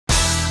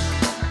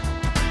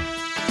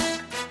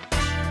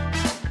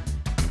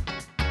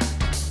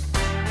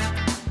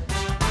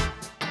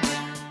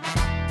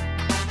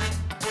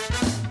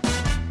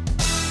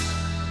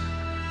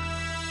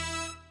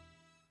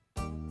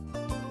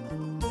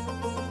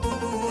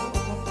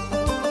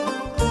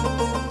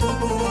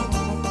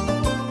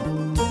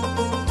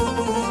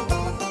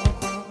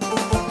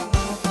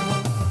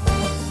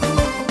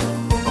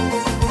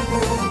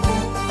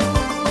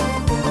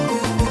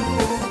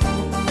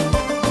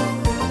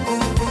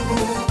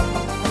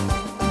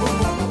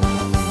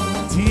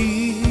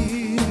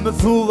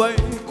thuaj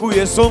ku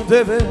jeson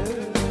të vetë,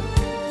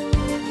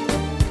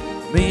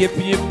 me jep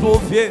një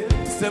pofje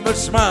se më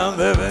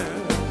shmandeve.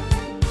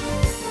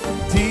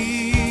 Ti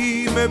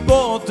me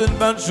botën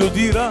ban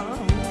çudira,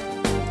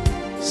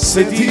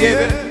 se ti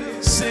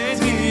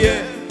je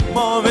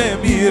më me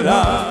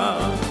mira.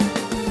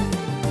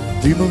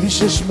 Ti më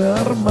vishesh me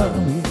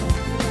Armani,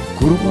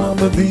 kur ma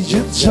më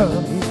digjet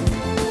qani.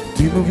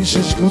 Ti më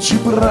vishesh Gucci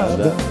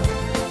Prada,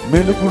 me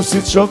në kursi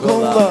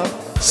çokolad.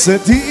 Se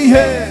ti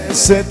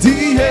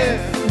je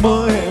më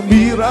e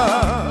mira,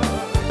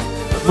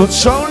 më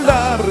qon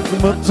larg,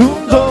 më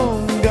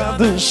tundon nga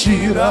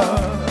dëshira.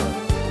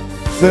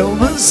 Thellë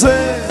në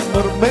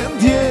zemër me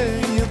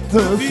ndjenjë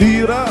të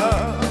thira.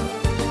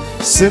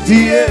 Se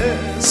ti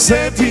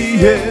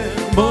je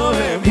më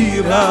e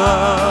mira.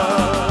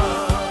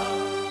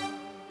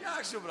 Ja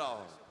kështu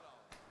bravo.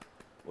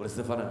 Ore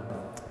Stefane.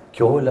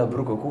 Kjo ola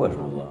bruko ku është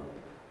valla?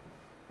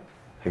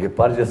 E ke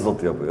parë që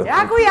zot jo po jo.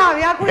 Ja ku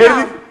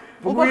jam.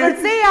 U po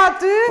kërceja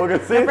aty,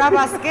 e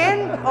prapa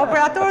sken,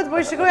 operatorët po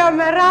i shikoja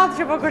me radhë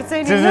që po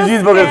kërcejnë në sken.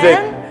 Gjithë po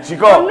kërcejnë.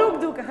 Shiko, nuk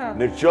duke.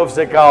 në qoftë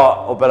se ka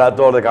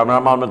operator dhe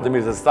kameraman më të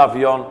mirë se stafi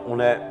jon,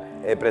 unë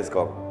e pres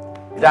kokë.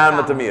 Janë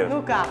më të mirë.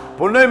 Nuk ka.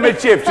 Punoj me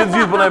qef, që të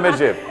gjithë punoj me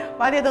qef.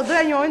 Madje do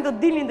doja një orë të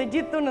dilnin të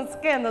gjithë tu në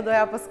sken, do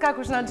doja, po s'ka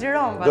kush na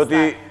xhiron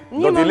pastaj.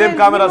 Do t'i lëm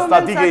kamera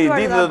statike i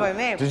ditë,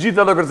 të gjithë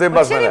ato kërcejnë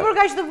bashkë. Qeni për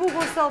kaq të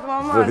bukur sot,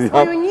 mama,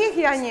 s'po ju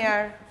njihja një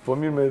herë. Po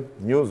mirë me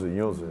njuzi.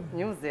 Njuzi,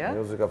 ë?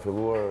 Njuzi ka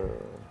filluar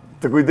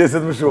të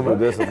kujdeset më shumë.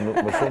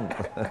 Më shumë.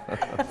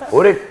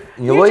 Ore,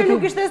 një lloj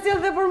nuk ishte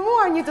sjell dhe për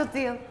mua një të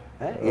tillë.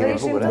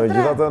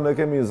 Megjithatë ne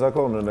kemi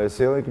zakon, ne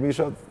sjellim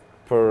këmishat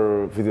për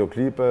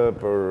videoklipe,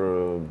 për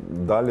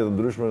dalje të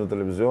ndryshme në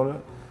televizione.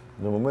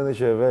 Në momentin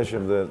që e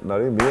veshim dhe na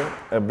ri mirë,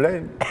 e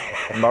blejmë.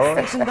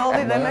 Mbaron. Se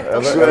ndodhi dhe me këto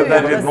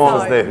shkruaj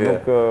gjithmonë Stefi.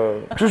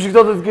 Kështu që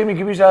këto do të kemi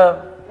këmisha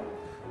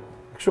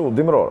kështu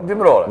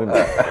dimrore.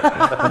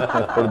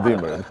 Për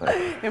dimrin.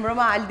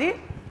 Mbrëma Aldi,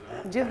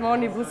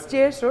 gjithmonë i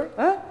buzëqeshur,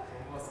 ë?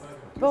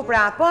 Po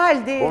pra, po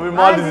Aldi. Po mi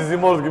Aldi si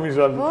mos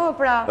këmisha. Po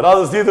pra.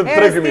 Radhës tjetër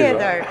 3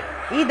 këmisha.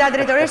 Ida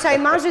drejtoresha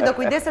imazhit do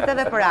kujdeset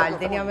edhe për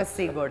Aldin, jam e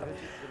sigurt.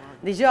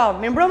 Dgjoj,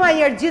 mirëmbrëma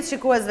një herë gjithë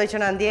shikuesve që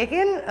na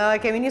ndjekin.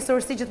 Kemi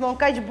nisur si gjithmonë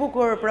kaq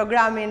bukur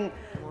programin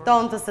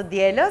ton të së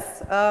dielës,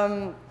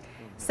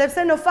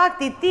 sepse në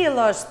fakt i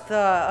tillë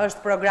është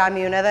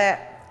programi ynë edhe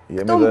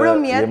këto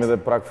mbrëmjet. Jemi dhe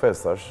prag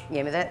festash.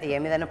 Jemi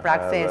dhe në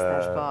prag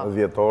festash, po.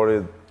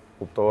 Dhjetorit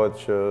kuptohet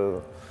që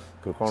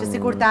kërkon që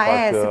sikur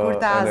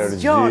ta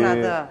zgjon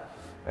atë.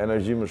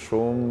 Energji më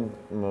shumë,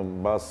 në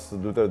bas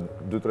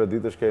 2-3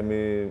 ditësh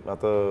kemi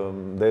atë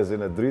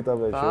ndezin e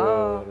dritave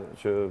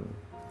që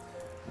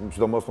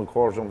çdo mos në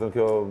Korçë, më thënë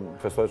kjo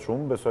festohet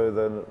shumë, besoj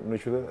edhe në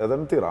qytet, edhe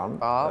në Tiranë.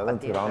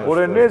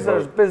 Ore nesër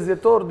është 5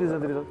 dhjetor disa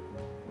drita.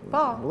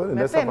 Po,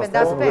 me 5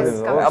 dash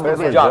 5. Apo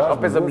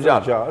 5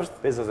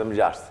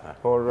 5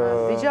 Por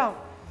dgjoj.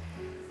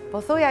 Po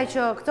thoja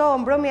që këto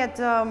mbrëmjet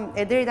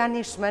e deri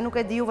tanishme, nuk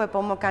e di juve,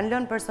 po më kanë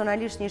lënë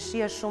personalisht një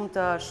shije shumë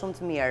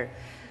të mirë.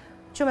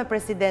 Që me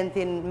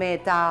presidentin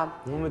Meta,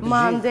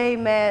 mandej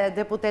me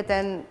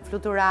deputeten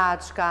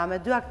Fluturachka, me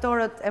 2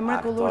 aktorët e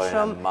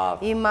mrekullueshëm,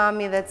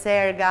 Imami dhe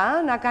Cerga,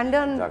 na kanë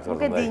lënë,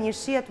 nuk e di, një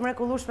shije të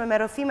mrekullueshme me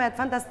rrëfimet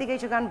fantastike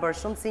që kanë bërë,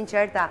 shumë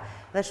sinqerta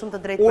dhe shumë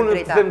të drejtë për drejta.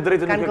 Unë të them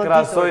drejtën nuk e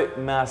krahasoj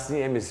me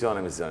asnjë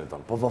emisionin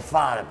tonë. Po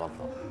fare, po.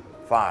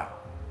 Fare.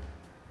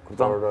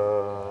 Kupton?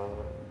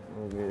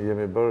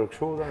 Jemi bërë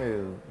kështu tani,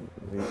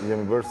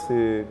 jemi bërë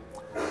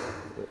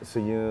si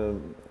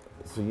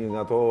një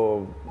nga ato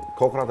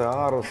kokrat e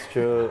arës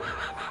që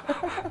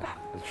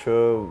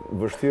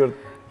vështirë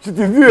që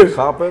ti vyesh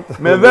hapet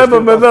me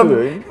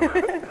dhëmë.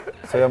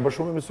 Se janë bërë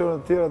shumë emisione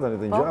të tjera tani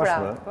të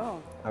ngjashme.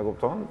 A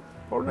kupton?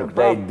 Por nuk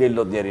dai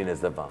delot njerin e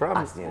Stefan.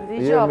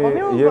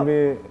 Jemi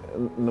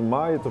në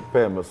maj të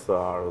pemës të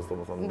arës,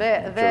 domethënë.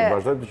 Që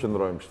vazhdojmë të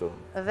qëndrojmë kështu.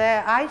 Dhe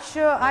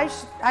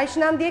aq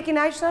na ndjekin,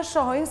 aq na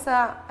shohin sa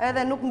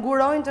edhe nuk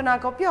ngurojnë të na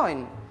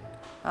kopjojnë.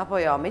 Apo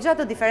jo,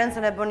 megjithatë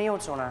diferencën e bëni ju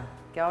çuna.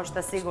 Kjo është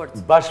e sigurt.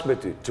 Bashkë me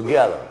ty,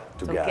 together.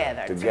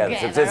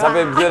 Sepse sa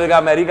për bjerë nga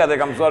Amerika dhe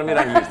kam mësuar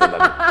mirë anglisht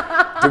tani.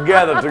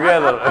 Together.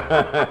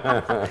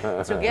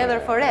 Together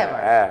forever.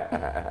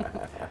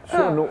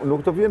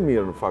 Nuk të vjen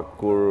mirë në fakt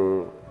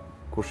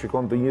kur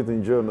shikon të njëjtën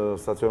gjë në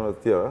stacionet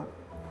të tjera.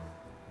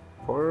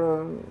 Por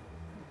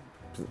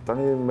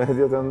tani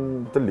mediat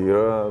janë të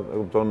lira, e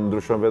kupton,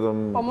 ndryshon vetëm.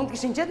 Po mund të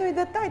kishin gjetur një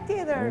detaj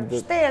tjetër,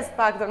 shtesë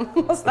paktën,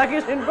 mos ta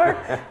kishin bërë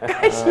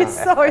kaq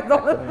njësoj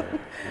domethënë.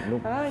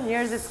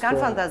 Njerëzit s'kan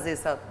fantazi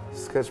sot.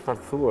 S'ka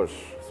çfarë thuash,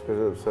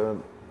 sepse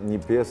një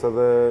pjesë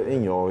edhe i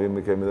njohim,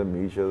 kemi edhe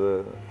miq edhe.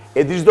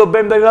 E di çdo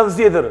bëjmë ndaj radhës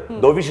tjetër.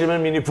 Do vishim me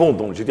mini fund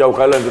unë, që t'ja u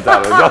kalojmë të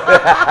tare.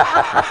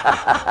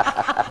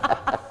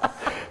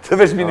 Të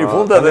vesh mini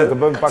fund edhe.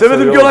 Se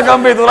vetëm kjo na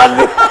ka mbetur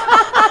randi.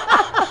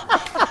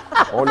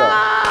 Ola,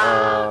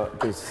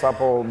 sa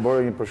po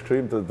bërë një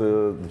përshkrim të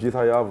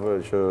gjitha javëve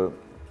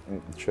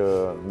që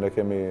ne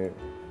kemi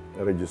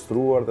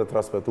regjistruar dhe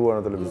transmetuar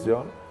në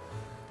televizion,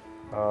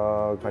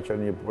 ka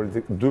qenë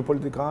dy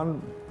politikan,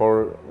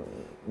 por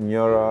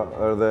njëra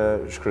edhe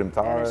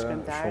shkrimtare,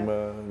 shumë e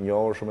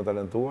njohur, shumë e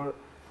talentuar,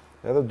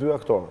 edhe dy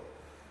aktorë.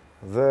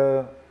 Dhe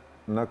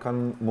na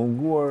kanë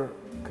munguar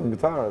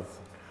këngëtarët.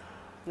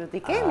 Ju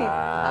t'i kemi,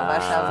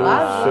 avash, ju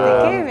t'i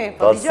kemi.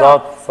 Po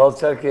sot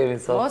çfarë kemi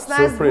sot? Mos na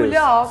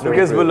zbulo. Nuk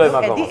e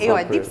zbulojmë akoma. Jo,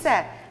 e di pse,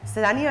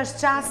 se tani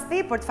është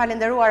çasti për të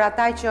falenderuar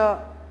ata që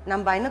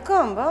na mbajnë në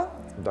këmbë,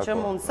 që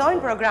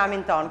mundsojnë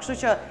programin tonë. Kështu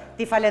që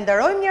t'i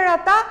falenderojmë njëra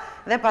ata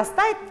dhe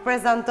pastaj të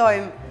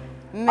prezantojmë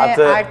me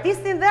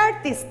artistin dhe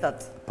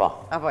artistët. Po.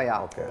 Apo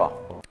jo? Po.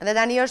 Dhe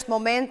tani është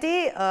momenti,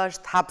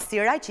 është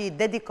hapësira që i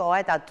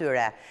dedikohet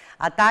atyre.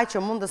 Ata që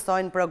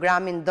mundësojnë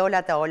programin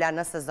Dola te Ola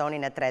në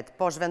sezonin e tretë.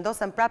 Po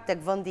zhvendosem prap tek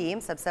vendi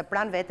im, sepse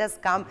pranë vetes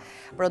kam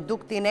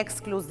produktin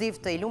ekskluziv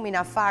të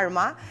Illumina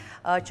Pharma,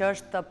 që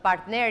është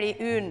partneri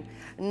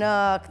ynë në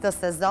këtë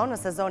sezon, në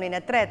sezonin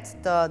e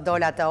tretë të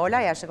Dola te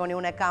Ola. Ja shikoni,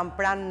 unë e kam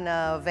pranë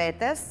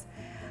vetes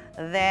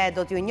dhe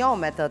do t'ju njoh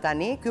me të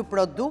tani. Ky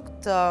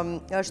produkt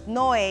është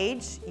no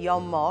age, jo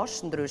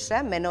mosh,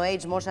 ndryshe, me no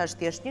age mosha është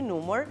thjesht një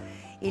numër.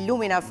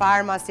 Illumina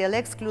Pharma sjell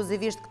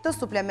ekskluzivisht këtë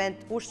suplement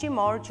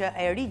ushqimor që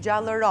e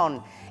rigjallëron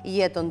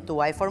jetën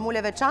tuaj.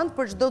 Formule veçantë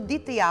për çdo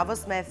ditë të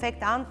javës me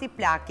efekt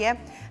antiplakje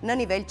në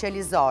nivel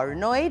qelizor.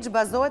 No Age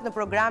bazohet në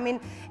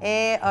programin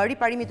e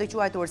riparimit të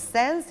quajtur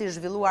Sense, i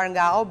zhvilluar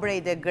nga Aubrey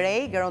de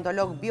Grey,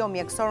 gerontolog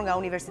biomjekësor nga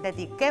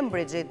Universiteti i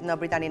Cambridge-it në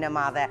Britaninë e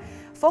Madhe.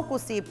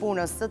 Fokusi i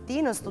punës së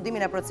tij në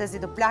studimin e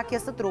procesit të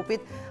plakjes së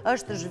trupit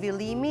është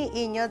zhvillimi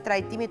i një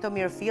trajtimi të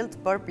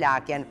mirëfillt për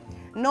plakjen.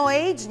 No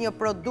Age, një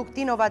produkt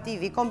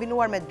inovativ i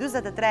kombinuar me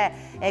 43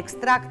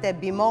 ekstrakte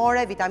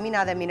bimore,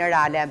 vitamina dhe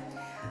minerale.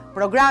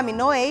 Programi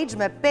No Age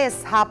me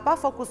 5 hapa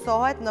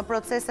fokusohet në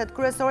proceset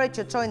kryesore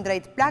që çojnë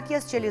drejt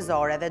plakjes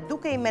qelizore dhe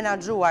duke i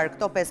menaxhuar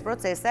këto 5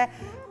 procese,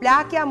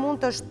 plakja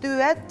mund të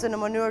shtyhet në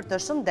mënyrë të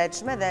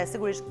shëndetshme dhe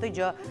sigurisht këtë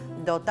gjë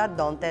do ta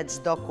donte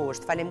çdo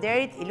kusht.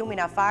 Faleminderit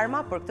Illumina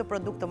Pharma për këtë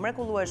produkt të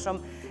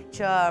mrekullueshëm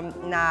që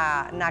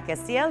na ke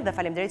sjell dhe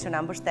faleminderit që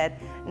na mbështet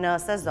në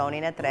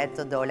sezonin e tretë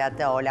të Dola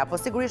te Ola. Po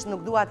sigurisht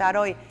nuk dua të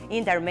harroj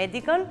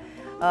Intermedicën,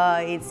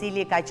 i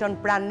cili ka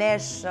qenë pranë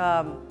nesh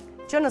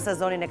që në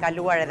sezonin e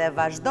kaluar edhe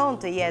vazhdon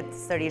të jetë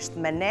sërish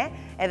me ne,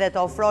 edhe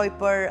të ofroj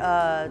për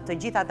të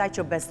gjithë ata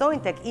që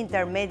besojnë tek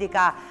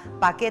Intermedica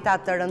paketa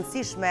të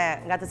rëndësishme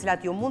nga të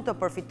cilat ju mund të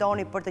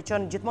përfitoni për të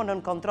qenë gjithmonë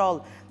në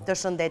kontroll të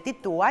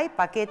shëndetit tuaj.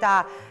 Paketa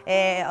e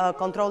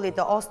kontrollit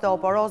të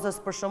osteoporozës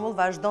për shembull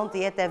vazhdon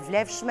të jetë e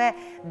vlefshme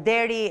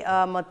deri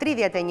më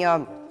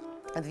 31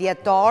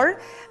 dhjetor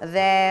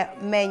dhe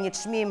me një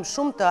çmim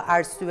shumë të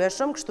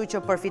arsyeshëm, kështu që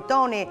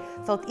përfitoni,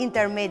 thot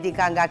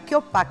Intermedica, nga kjo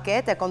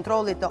paketë e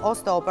kontrollit të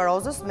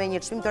osteoporozës me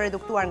një çmim të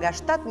reduktuar nga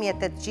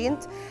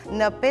 7.800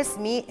 në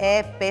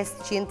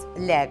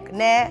 5.500 lekë.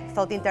 Ne,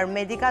 thot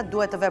Intermedica,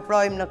 duhet të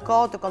veprojmë në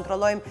kohë, të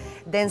kontrollojmë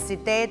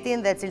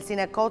densitetin dhe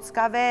cilësinë e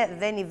kockave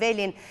dhe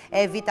nivelin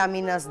e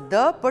vitaminës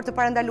D për të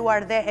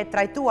parandaluar dhe e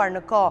trajtuar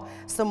në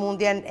kohë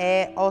sëmundjen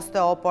e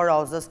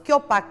osteoporozës. Kjo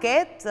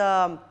paketë,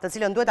 të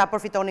cilën duhet ta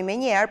përfitoni me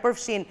njerë,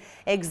 përfshin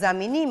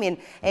ekzaminimin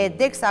e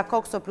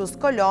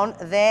dexacoxoplus-kolon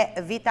dhe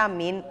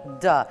vitamin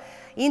D.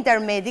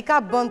 Intermedica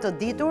bën të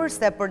ditur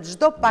se për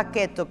çdo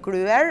paketë të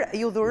kryer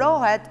ju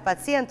dhurohet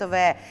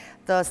pacientëve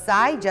të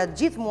saj gjatë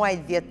gjithë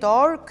muajit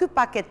dhjetor ky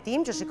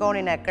paketim që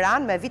shikoni në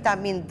ekran me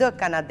vitamin D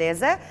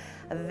kanadeze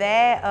dhe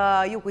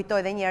ju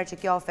kujtoj edhe një herë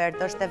që kjo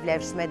ofertë është e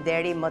vlefshme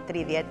deri më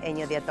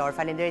 31 dhjetor.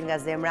 Faleminderit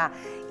nga zemra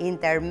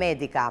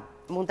Intermedica.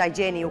 Mund ta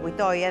gjeni, ju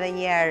kujtoj edhe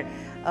një herë,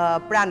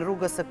 pranë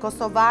rrugës së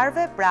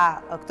Kosovarëve,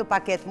 pra këtë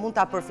paketë mund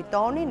ta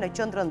përfitoni në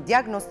qendrën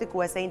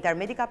diagnostikuese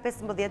Intermedica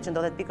 15 që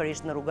ndodhet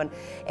pikërisht në rrugën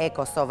e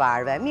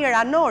Kosovarëve. Mirë,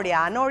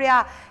 Anoria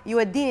ju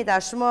e dini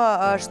tashmë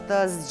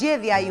është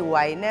zgjedhja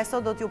juaj. Ne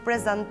sot do t'ju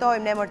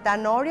prezantojmë në emër të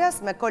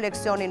Anorias me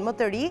koleksionin më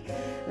të ri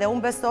dhe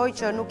unë besoj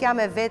që nuk jam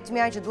e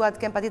vetmja që dua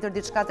të kem patjetër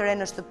diçka të re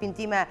në shtëpinë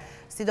time,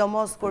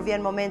 sidomos kur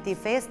vjen momenti i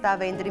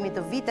festave, i ndrimit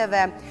të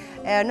viteve.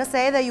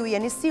 Nëse edhe ju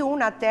jeni si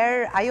unë,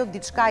 atëherë ajo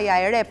diçka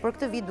ja e re për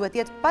këtë vit duhet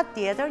jetë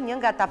patjetër një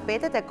nga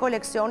tapetet e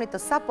koleksionit të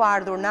sapo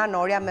ardhur në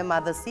Anoria me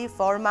madhësi,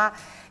 forma,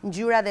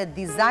 ngjyra dhe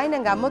dizajne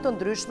nga më të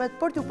ndryshmet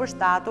për t'ju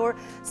përshtatur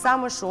sa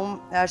më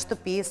shumë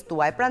shtëpisë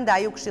tuaj.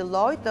 Prandaj ju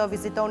këshilloj të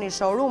vizitoni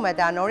showroomet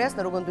e Anorias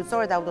në rrugën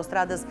Dytësore të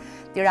autostradës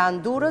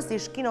Tiranë-Durrës,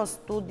 Ishkino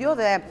Studio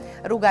dhe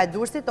rruga e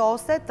Durrësit,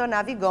 ose të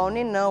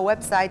navigoni në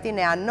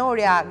website-in e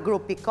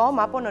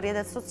anoriagroup.com apo në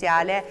rrjetet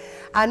sociale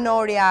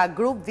Anoria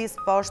Group Vis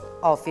Post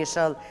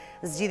Official.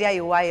 Zgjidhja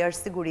juaj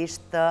është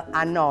sigurisht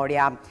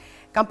Anoria.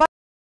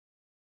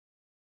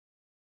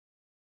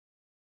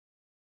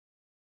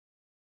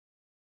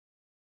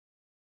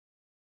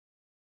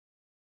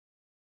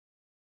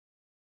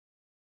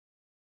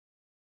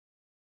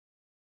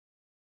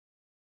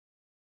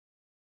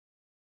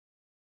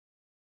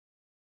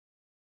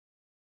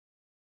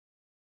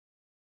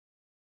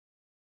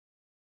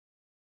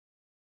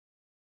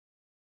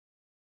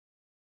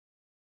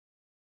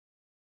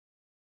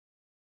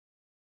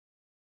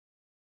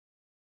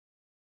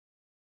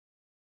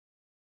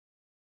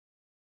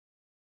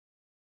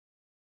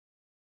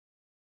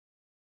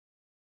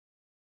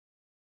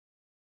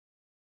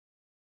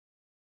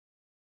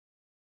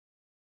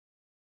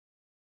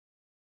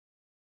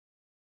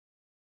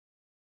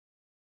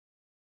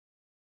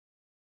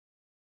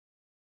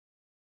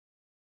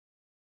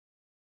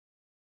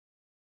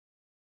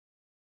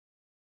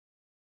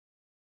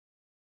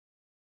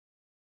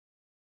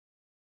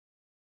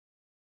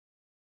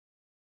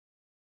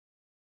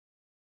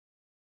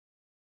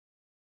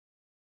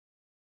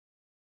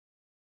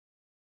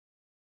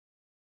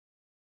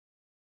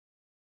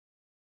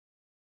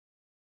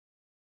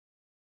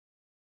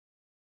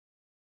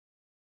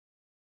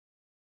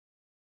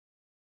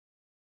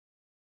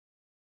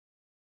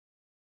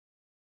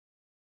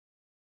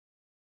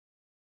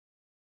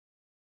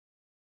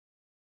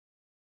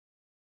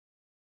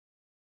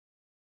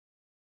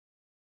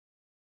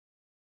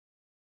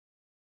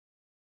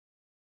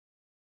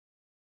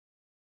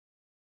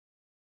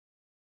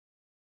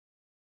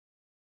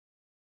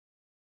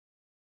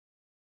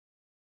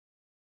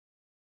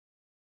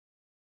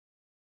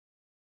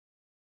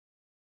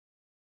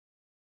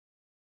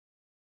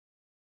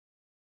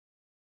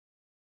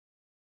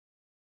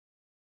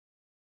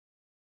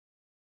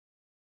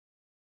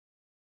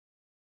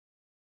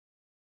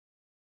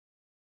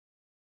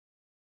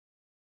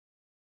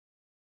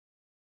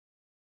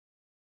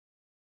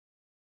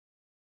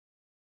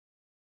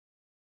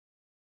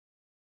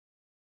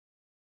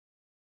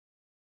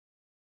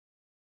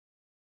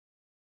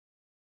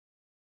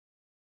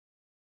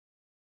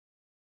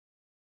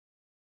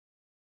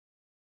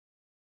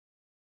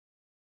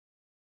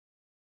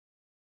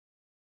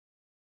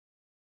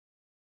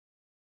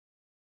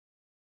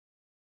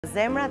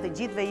 Zemra të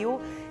gjithve ju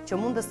që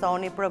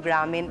mundësoni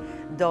programin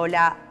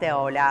Dola te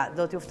Ola.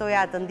 Do t'ju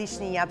ftoja të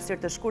ndiqni një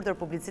hapësirë të shkurtër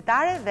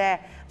publicitare dhe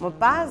më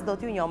pas do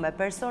t'ju njoh me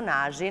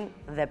personazhin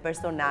dhe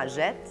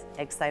personazhet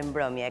e kësaj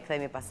mbrëmje.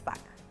 Kthehemi pas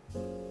pak.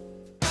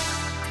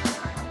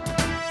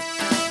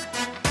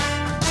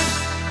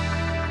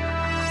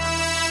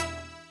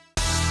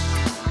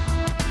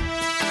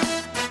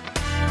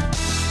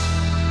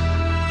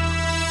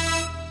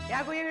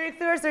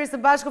 Sërish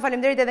së bashku,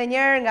 faleminderit edhe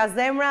njerë nga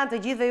zemra të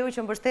gjithëve ju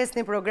që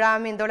mbështesni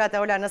programin Dola te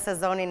Ola në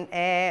sezonin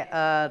e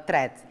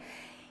tretë.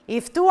 I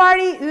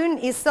ftuari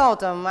ynë i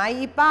sotëm,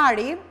 ai i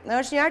pari,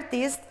 është një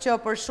artist që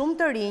për shumë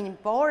të rinj,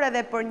 por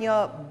edhe për një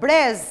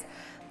brez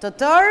të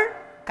tërë,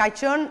 ka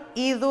qenë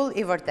idhull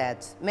i vërtet.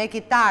 Me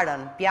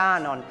kitarën,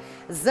 pianon,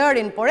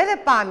 zërin, por edhe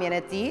pamjen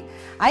e tij,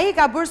 ai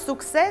ka bërë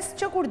sukses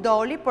që kur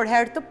doli për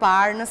herë të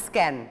parë në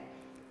skenë.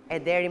 E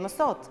deri më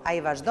sot,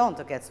 ai vazhdon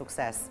të ketë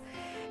sukses.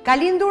 Ka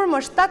lindur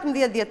më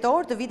 17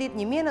 dhjetor të vitit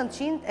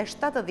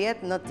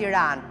 1970 në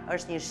Tiranë.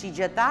 Është një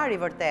shigjetar i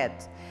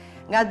vërtet.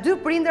 Nga dy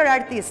prindër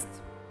artist,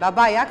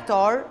 babai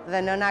aktor dhe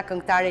nëna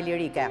këngëtare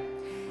lirike.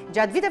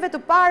 Gjatë viteve të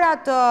para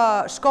të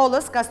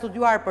shkollës ka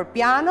studiuar për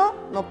piano,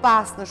 më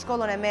pas në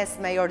shkollën e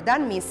mesme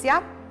Jordan Misja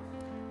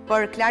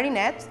për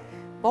klarinet,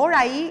 por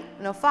ai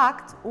në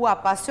fakt u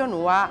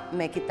apasionua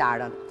me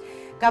kitarën.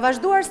 Ka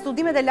vazhduar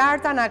studimet e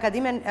larta në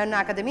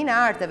Akademinë e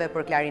Arteve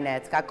për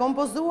klarinet. Ka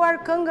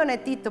kompozuar këngën e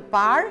tij të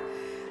parë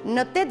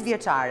në 8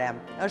 vjeçare.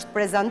 Është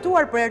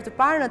prezantuar për herë të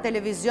parë në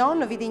televizion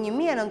në vitin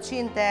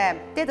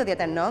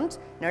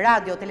 1989 në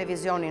radio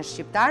televizionin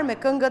shqiptar me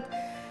këngët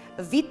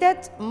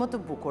Vitet më të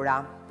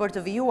bukura, për të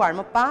vijuar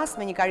më pas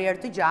me një karrierë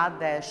të gjatë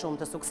dhe shumë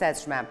të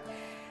suksesshme.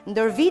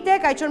 Ndër vite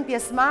ka qenë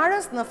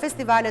pjesëmarrës në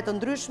festivale të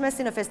ndryshme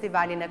si në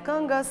Festivalin e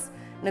Këngës,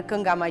 në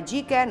Kënga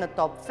Magjike, në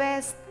Top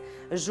Fest,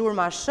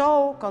 Zhurma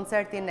Show,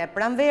 koncertin e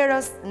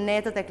pranverës,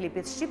 netët e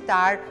klipit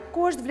shqiptar,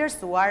 ku është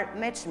vlerësuar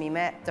me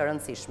çmime të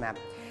rëndësishme.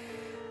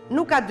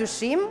 Nuk ka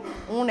dyshim,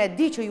 unë e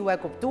di që ju e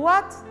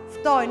kuptuat,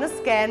 ftoj në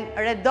skenë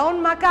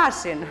Redon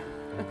Makashin.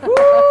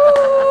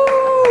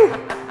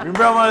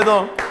 Mbrëma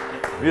Redon.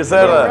 Mirë se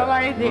erdhe.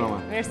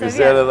 Mirë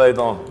se erdhe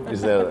Redon. Mirë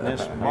se erdhe.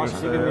 Mos i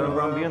kemi në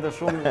ambiente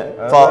shumë.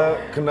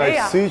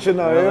 Kënaqësi që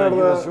na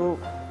erdhe.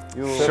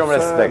 Shumë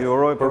respekt.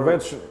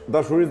 Përveç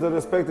dashurisë dhe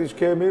respektit që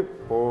kemi,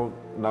 po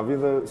na vjen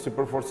dhe si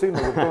përforcim, e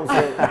kupton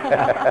se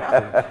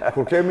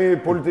kur kemi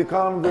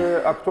politikan dhe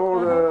aktor,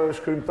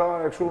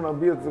 shkrimtar, e kështu na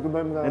bie të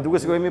këndojmë nga. Ne duket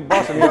sikur jemi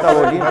bashkë në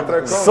tavolinë.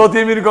 Sot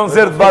jemi në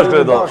koncert bashkë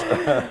Redon.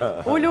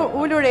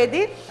 Ulu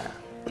Redi.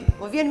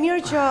 Më vjen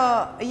mirë që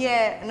je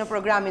në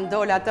programin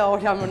Dola te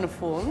Ola më në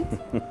fund.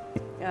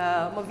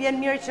 Më vjen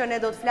mirë që ne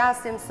do të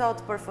flasim sot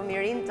për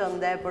fëmirin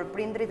tënde, për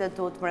prindrit e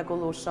tu të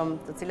mrekullueshëm,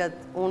 të cilët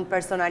unë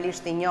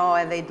personalisht i njoh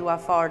edhe i dua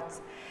fort.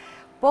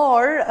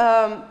 Por,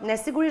 ne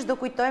sigurisht do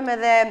kujtojmë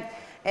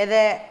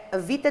edhe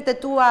vitet e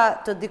tua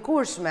të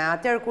dikurshme,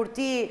 atëherë kur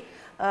ti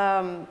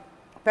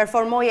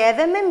performoje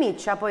edhe me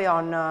miq apo jo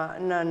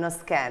në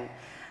skenë.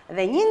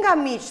 Dhe një nga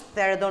miqt e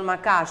Redon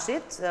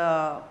Makashit,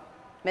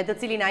 me të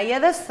cilin ai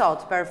edhe sot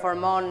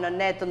performon në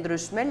net të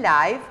ndryshme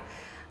live,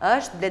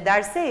 është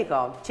Bledar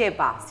Sejko,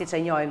 qepa, si që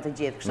njohim të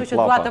gjithë. Kështu që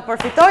dua të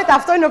përfitoj, të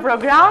aftoj në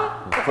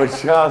program. Po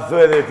qa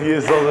thuaj dhe ti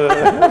e sot.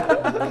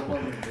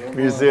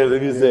 Mirë se erdhe.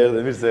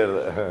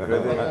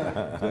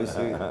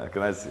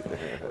 Kënaqësi.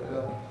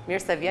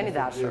 Mirë se vjen i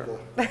dashur.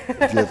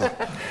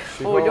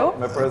 Ulu.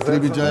 Me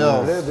prezent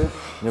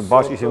në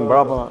bashkë ishim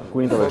mbrapa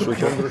kuintave, kështu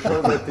që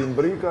ndryshon dhe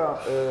timbrika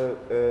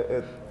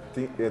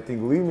e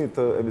tingullimit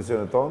të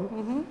emisionit tonë,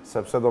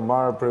 sepse do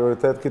marrë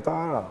prioritet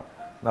kitara.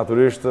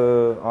 Naturisht,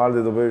 Aldi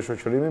do bëjë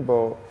shoqërimin,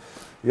 po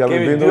jam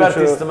i bindur që... Kemi dy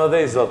artistë të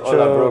mëdhenj sot,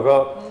 Ola Broko,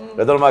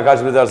 Redon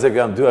Makashi, Bledar Sejko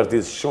janë dy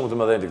artistë shumë të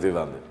mëdhenj të këtij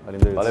vendi.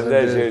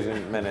 Faleminderit që ishin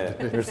me ne.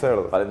 Mirë se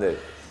erdhe. Faleminderit.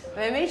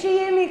 Me që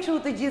jemi kështu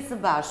të gjithë së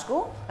bashku,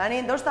 tani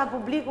ndoshta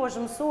publiku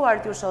është mësuar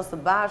t'ju shoh së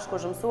bashku,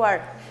 është mësuar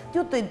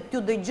t'ju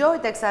dëgjoj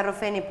teksa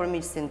rrëfeni për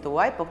miqësin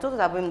tuaj, po këtu do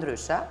ta bëjmë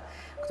ndryshe.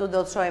 Këtu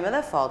do të shohim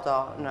edhe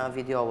foto në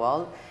video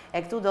wall,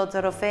 e këtu do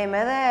të rrëfejmë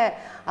edhe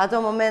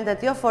ato momentet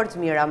jo fort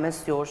mira mes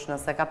jush,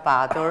 nëse ka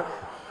patur,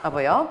 apo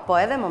jo, po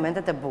edhe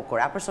momentet e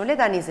bukura. Për shembull, le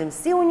ta nisim,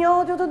 si u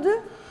njohët ju të dy?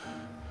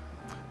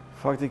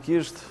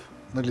 faktikisht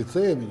në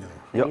lice jemi njohur.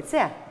 Në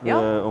lice? Jo?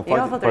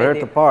 Për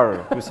herë të parë,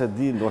 ky se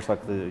di ndoshta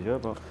këtë gjë,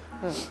 po.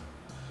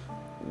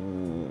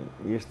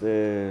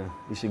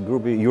 Ishte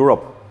grupi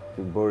Europe,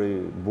 që bëri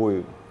buj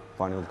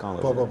Final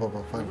Countdown. Po,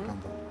 Final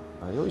Countdown.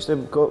 Ajo ishte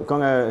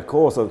kënga e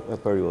kohës e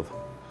periudhë.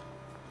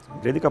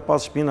 Bledi ka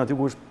pas shtëpinë aty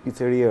ku është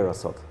pizzeriera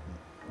sot.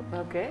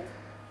 Okej.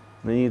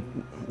 Në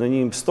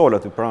një stol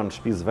aty pranë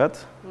shtëpisë vet,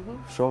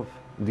 shoh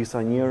disa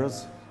njerëz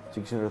që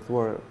kishin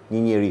rrethuar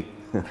një njeri.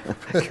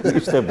 Ky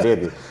ishte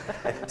Bledi.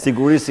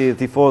 Sigurisht si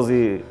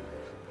tifozi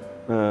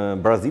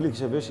Brazilit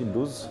kishte vesh një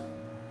bluzë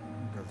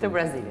Të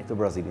Brazilit. Të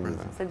Brazilit.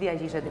 Se dia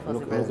që ishte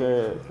tifozi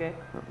Brazilit.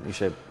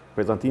 Ishte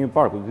prezantimi i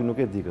parë, ky nuk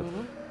e di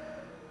këtë.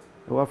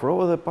 U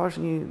afrova dhe pash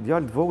një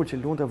djalë të vogël që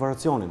luante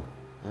variacionin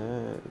e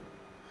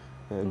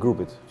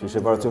grupit, që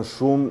ishte variacion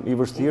shumë i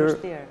vështirë.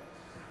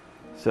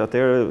 Se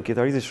atëherë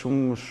kitaristi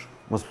shumë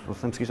mos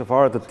them s'kishte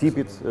fare të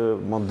tipit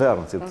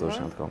modern, si të thosh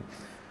atë kohë.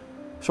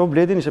 Shoh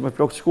Bledin ishte me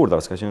flokë të shkurtra,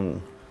 s'ka qenë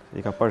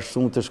i ka parë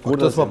shumë të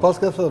shkurtra. Këtë s'ma pas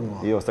ka thënë mua.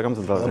 Jo, s'ta kam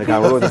të thënë, e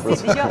kam vërtetë për.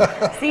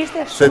 Si ishte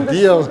Se shumë.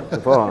 dia.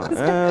 Po,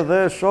 edhe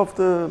shoft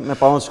me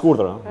pamën të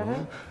shkurtra.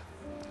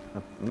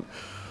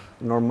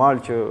 Normal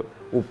që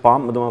u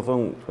pam,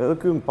 domethënë edhe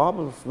ky më pam,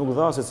 nuk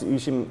dha se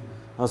ishim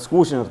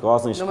askushin atë kohë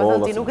as në shkollë.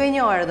 Domethënë ti nuk e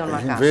njeh Redon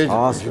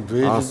Makashi.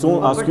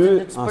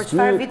 Për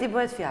çfarë viti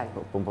bëhet fjalë?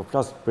 Po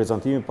flas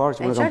prezantimi i parë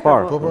që më kam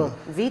parë.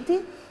 Viti?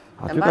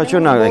 Aty ka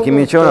qenë, e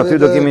kemi qenë aty,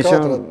 do kemi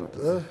qenë.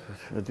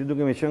 Aty do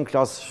kemi qenë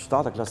klasë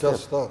 7, klasë 8.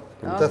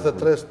 Klasë 7,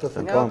 83,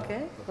 84.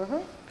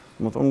 Okej.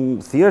 Më thonë,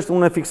 thjesht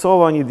unë e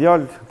fiksova një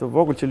djalë të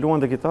vogël që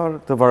luante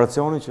kitarë, të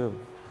variacioni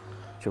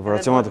që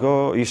variacionat këto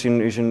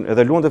ishin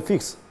edhe luante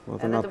fiks. Do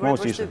të thonë atë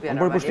moshë ishte. Unë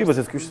bëri përshtypje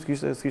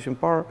se s'kishim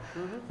parë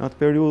në atë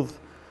periudhë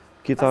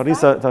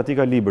kitarrista të atij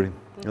kalibri,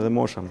 edhe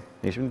mosha.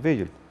 Ne ishim të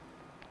vegjël.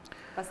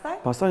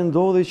 Pastaj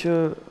ndodhi që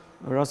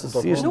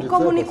rastësisht nuk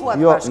komunikuat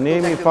jo, bashkë. ne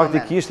jemi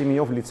faktikisht imi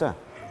njoh lice.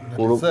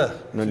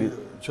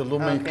 Që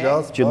lumë në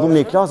klasë. Që lumë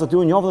në klasë aty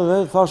u njoftën dhe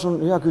thashun,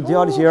 ja ky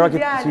djali që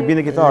i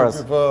binte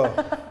kitarës.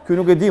 Ky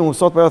nuk e di, unë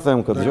sot po ja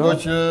them këtë gjë. Dërgoj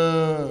që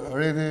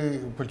Redi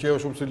pëlqeu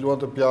shumë si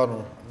luante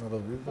piano në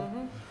ato vite.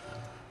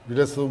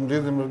 Biles u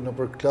mblidhim në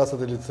për klasat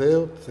e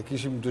liceut, se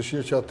kishim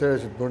dëshirë që atëherë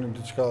që të bënim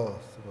diçka,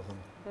 si po them.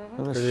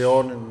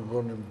 Krijonin,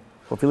 bënim.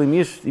 Po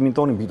fillimisht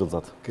imitonin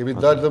Beatlesat. Kemi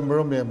dalë dhe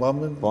mbrëmje,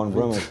 mamën. Po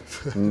mbrëmje.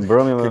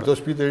 Mbrëmje me këto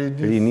shtëpitë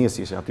rinis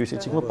ishte, aty ishte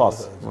çik më pas.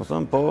 Do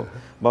thënë, po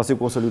mbasi u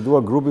konsolidua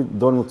grupi,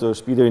 donin të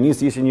shtëpitë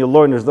rinis, ishin një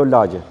lloj në çdo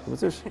lagje. Do të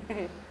thosh?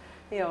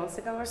 Jo,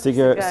 se kam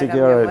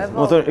vërtetë.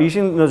 Do thënë,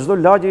 ishin në çdo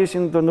lagje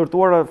ishin të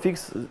ndërtuara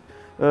fiks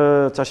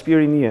ça shtëpi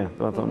rinie,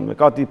 do të thonë,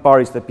 kati i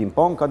parë ishte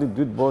ping-pong, kati i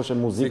dytë bëhej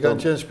muzikë. Si kanë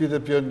qenë shtëpitë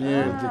e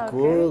pionierit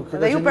dikur.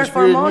 Dhe ju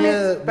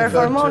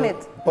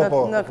performonit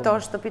në këto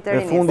shtëpitë e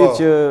rinis. E fundit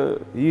që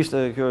ishte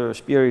kjo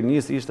shtëpi e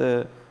rinis ishte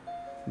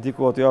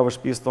diku aty javë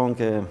shtëpisë tonë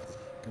ke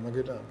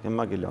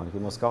Magellan,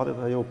 ke Moskatit,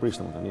 ajo u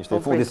prishte tani. Ishte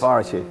e fundit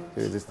fare që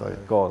ekzistoi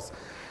kohës.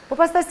 Po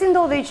pastaj si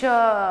ndodhi që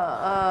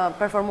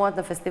performuat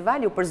në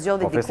festival, ju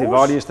përzgjodhi dikush? Po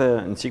festivali ishte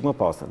në çik më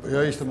pas.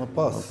 Jo, ishte më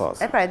pas.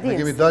 E pra e di. Ne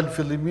kemi dalë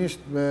fillimisht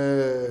me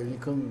një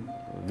këngë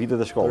vitet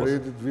e shkollës.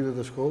 Vitet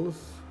e shkollës.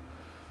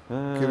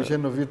 Kemi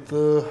qenë në vit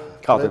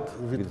 4.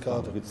 Vit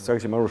 4. Vit sa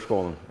kishim marrë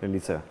shkollën në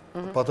lice.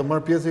 Pa të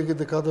marrë pjesë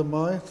këtë 4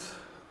 majt,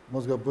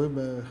 mos gaboj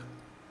me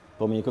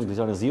po me një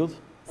këngë të Ziut.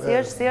 Si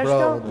është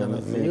kjo?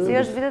 Si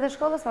është vitet e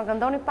shkollës? Ma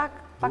këndoni pak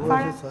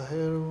fare? Sa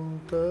herë unë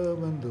të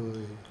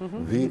mendoj,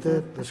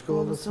 vitet e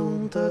shkollës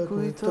unë të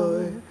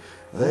kujtoj,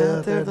 dhe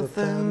atër të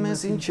them me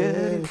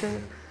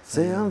sinqeritet,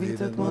 se janë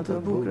vitet më të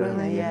bukura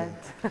në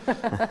jetë.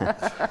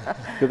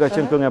 Kjo ka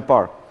qenë kënga e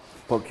parë.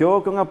 Po kjo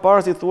kënga e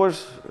parë, si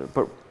thuash,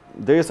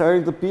 derisa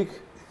erdhi këtë pikë,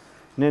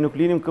 ne nuk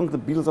linim këngë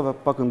të Beatlesave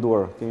pa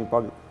kënduar. Kemi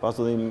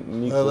pasu dhe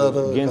një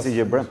Gensi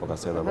Gjebrem, po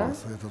kaseta po.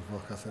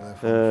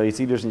 I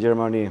cili është në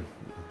Gjermani,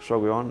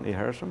 shoku jon i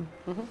hershëm.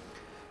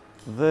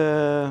 Dhe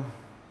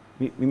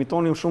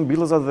imitonim shumë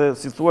Beatlesat dhe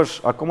si thuash,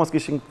 akoma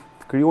s'kishin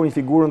krijuar një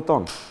figurën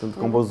tonë të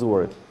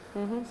kompozuarit.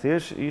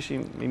 Thjesht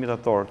ishim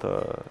imitator të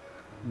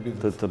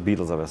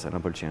Beatlesave, se na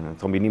pëlqen,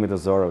 kombinimet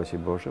e zërave që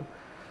i bëshëm.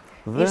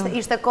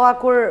 Ishte koha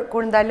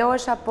kur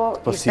ndalohesha, apo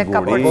ishte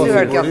ka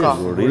përcyer kjo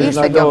kohë?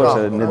 Ishte kjo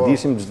kohë. Ne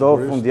dishim çdo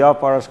fundjavë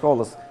para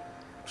shkollës,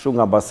 shumë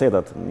nga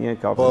basetat, një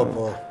kapë.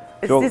 Po.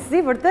 Si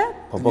vërtet?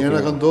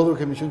 Njëra ka ndodhur,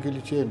 kemi qenë ke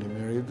liçeni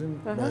me Redin,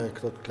 me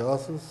këto të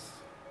klasës,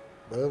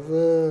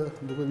 edhe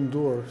duke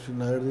nduar që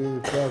na erdhi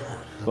plak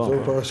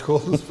para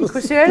shkollës.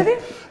 Kush erdhi?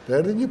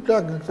 Erdhi një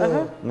plak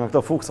nga këto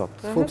fuksat.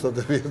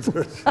 Fuksat e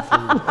vjetër.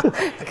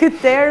 Ky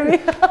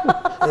termi.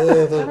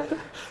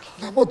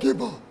 Na mo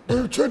tjeba,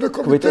 në qëjnë e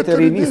komitet e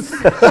rinis.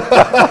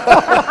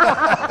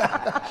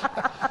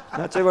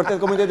 Na qëjnë vërtet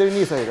komitet e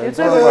rinis.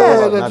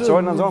 Na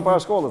qëjnë në zonë para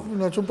shkollës.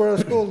 Na qëjnë para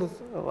shkollës.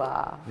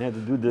 Ne të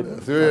dy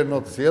Thyre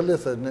në të sjellje,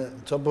 se ne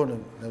qa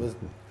bënim.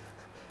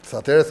 Sa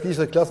atërë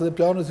s'kishtë dhe klasët e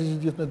pianës ishë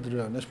gjithë me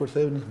dryna. Ne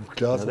shpërthejmë një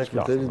klasë,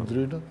 shpërthejmë një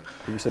dryna.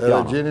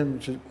 Edhe gjenim,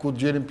 ku të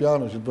gjenim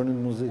piano, që të bënim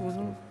muzikë.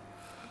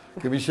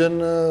 Kemi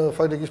qenë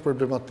faktikisht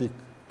problematikë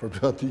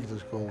të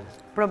shkollës.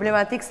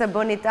 Problematikë se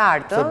bënit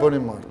artë? Se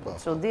bënim artë, pa.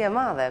 Çudi e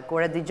madhe, kur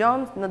e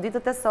dëgjon në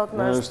ditët e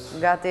sotme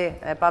është gati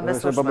e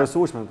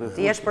pabesueshme.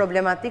 Ti jesh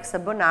problematik se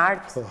bën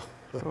artë.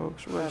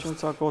 Kështu e qenë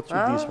ca kohë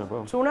çuditshme,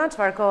 po. Çuna,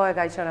 çfarë kohë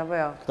ka qenë apo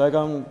jo? Këta e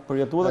kanë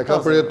përjetuar dhe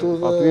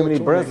aty jemi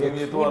në brez.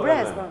 Një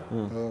brez, po.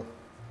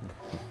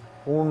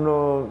 Unë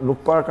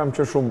nuk parë kam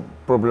qenë shumë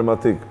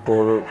problematik,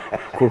 por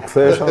kur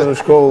kthehesha në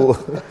shkollë,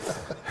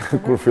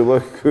 kur filloi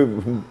ky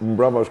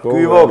mbrëma shkollë.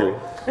 Ky i vogël.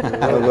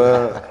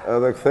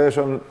 Edhe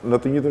kthehesha në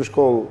të njëjtën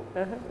shkollë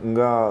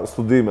nga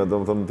studimet,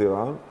 domethënë në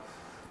Tiranë.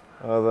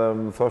 Edhe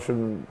më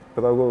thoshin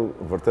pedagog,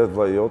 vërtet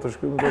vllai jot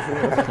është ky, më thoshin.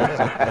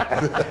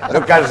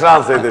 Nuk ka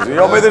shanse i thëshin.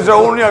 Jo, më thëshë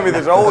unë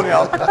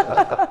jam.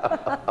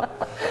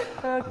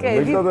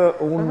 Megjithatë,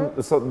 unë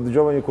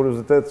dëgjova një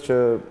kuriozitet që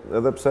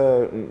edhe pse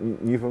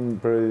njihëm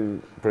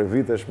prej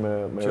vitesh me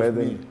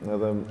Redin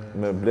edhe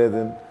me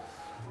Bledin,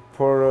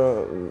 por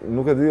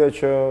nuk e dija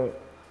që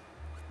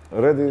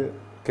Redi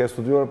ke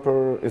studiuar për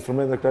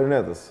instrumente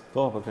klarinetës.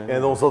 Po, për klarinetës.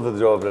 Edhe unë sot e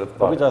dëgjova për të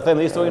Po, parë. them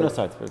dhe historinë e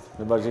saj,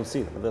 në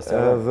bashkësi.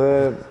 Edhe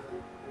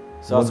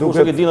sa askush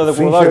nuk e dinë edhe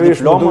kur dhash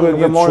diplomën, nuk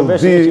e morën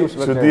vesh që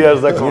çudi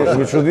jashtëzakonshme.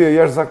 Një çudi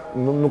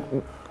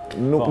jashtëzakonshme,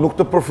 nuk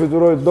të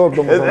përfituroj dot,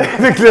 domethënë.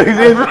 Në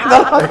klarinet.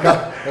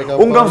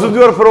 Unë kam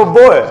studiuar për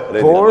oboe.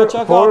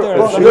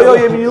 Jo,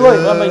 jemi një lloj.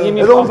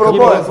 Edhe unë për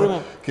oboe.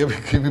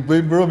 Kemi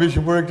bëjmë mbrëmje që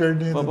bërë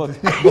klarinetin.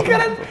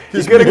 Ti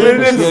kërë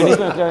klarinetin.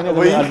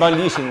 Alban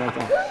Lishin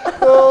ato.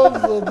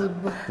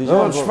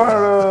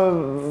 Çfarë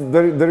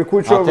deri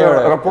ku çove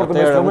raportin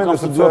me instrumentin? Kam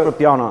studiuar për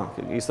piano,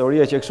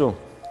 historia që kështu.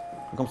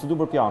 Kam studiuar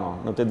për piano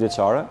në 8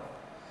 vjeçare.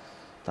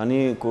 Tani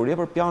kur je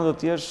për piano do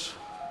të jesh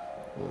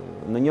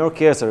në një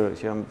orkestër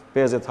që janë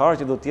 50 harë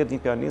që do të jetë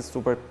një pianist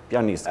super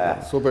pianist.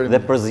 Dhe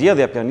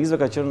përzgjedhja e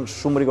pianistëve ka qenë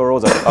shumë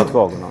rigoroze atë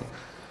kohë.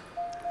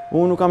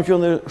 Unë nuk kam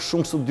qenë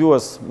shumë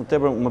studiues, më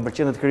tepër më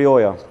pëlqen të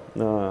krijoja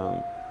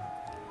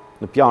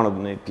në piano,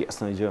 në pjesë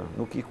në gjë.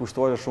 Nuk i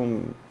kushtoja shumë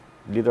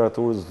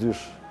literaturës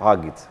zysh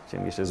Hagit, që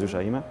më ishte zysha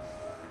ime.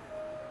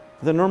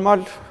 Dhe normal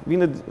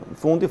vinte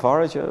fundi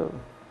fare që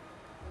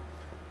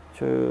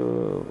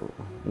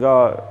nga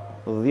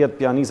 10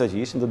 pianista që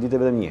ishin do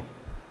ditë vetëm një.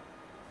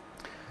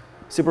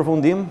 Si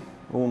përfundim,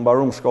 unë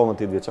mbaruam shkollën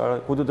 8 vjeçare.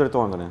 Ku do të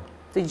drejtohem tani?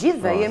 Të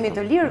gjithëve jemi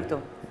të lirë këtu.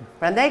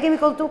 Prandaj kemi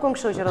koltukun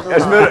kështu që rrotullon.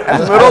 Është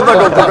me rrota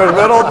koltuk, është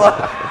me rrota.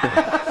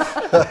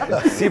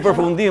 Si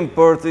përfundim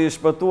për të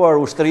shpëtuar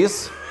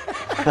ushtrisë.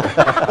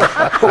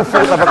 U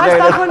feta për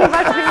klarinet.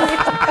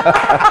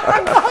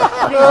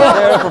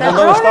 Atëherë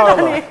përfundoi ushtarën.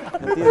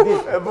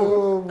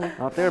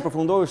 Atëherë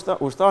përfundoi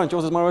ushtarën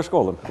nëse marrë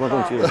shkollën.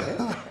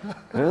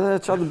 Edhe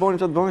çfarë të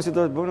bëni, si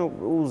do të bëni,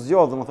 u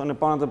zgjodh, domethënë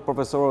para të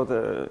profesorët e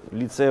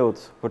liceut,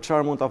 për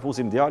çfarë mund ta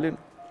fusim djalin?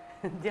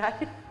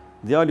 Djalin?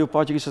 Djali u pa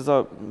që kishte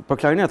për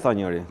klarinet tha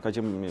njëri, ka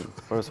qenë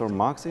profesor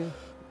Maxi,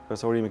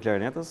 profesori i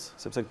klarinetës,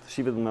 sepse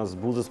shifet me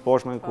zbuzës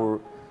poshtme kur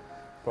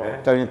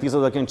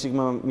klarinetistët e kanë çik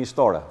më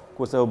mishtore,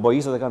 kurse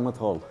oboistët e kanë më të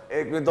hollë.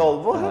 E kujtol,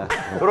 po.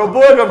 Për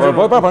oboe kam qenë.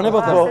 Po, ne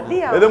po them.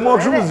 Edhe mua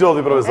kështu më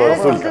zgjodhi profesori.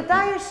 Edhe në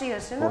detaje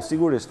shihesh, Po,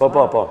 sigurisht.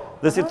 Po.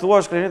 Dhe si thua,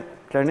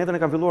 klarinetën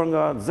e kam filluar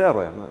nga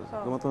zero,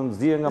 domethënë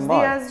zdije nga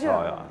mbar.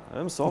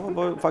 E mësova,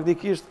 po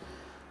faktikisht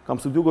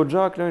kam studiuar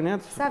goxha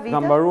klarinet,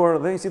 kam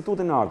mbaruar dhe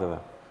Institutin e Arteve.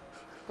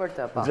 Për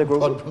të, po.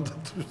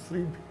 të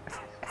ushtrimi.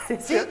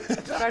 Si?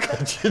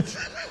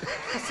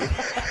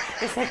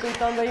 Se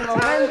kujton do i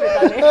moment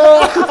tani.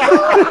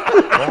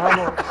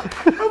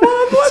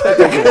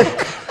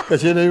 Ka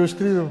qenë ai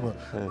ushtrimi, po.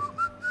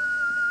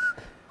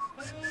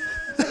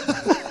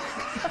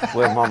 Po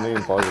e mamë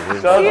im po. Si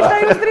ishte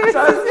ai ushtrimi?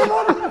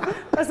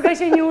 Pas ka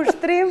qenë një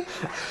ushtrim?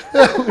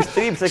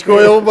 Ushtrim se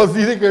shkoja unë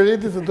bazini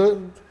Kreti se do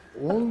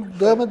unë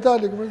doja me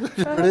dalë,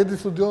 Kreti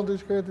studion të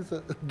Kreti se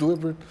duhet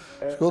për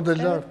shkollë të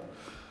lartë.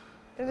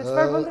 Edhe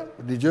çfarë bënte?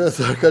 Dëgjoja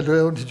se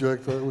kaloja unë dëgjoja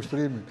këtë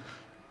ushtrimin.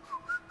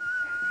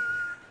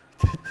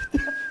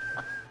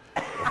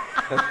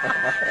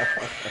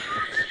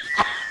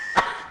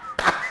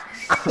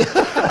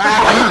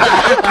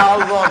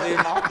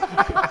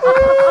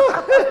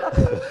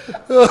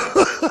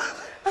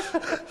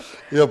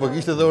 Jo, po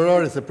kishte dhe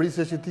orari, se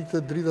prisja që ti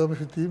këtë drita me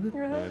fitimin,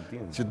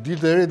 që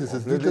dilte Redi, se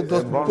dilte do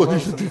të po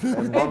dishte ti.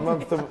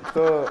 Mban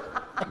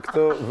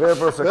këtë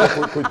vepër se ka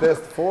kujtes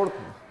fort,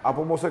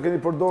 apo mos e keni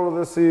përdorur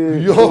dhe si...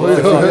 Jo,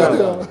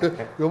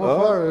 më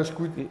farë, është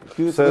kujt...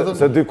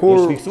 Se dikur...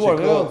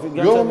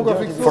 Jo, më ka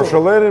fiksuar.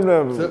 Fërshëllerim ne,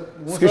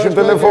 s'kishim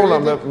telefona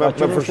me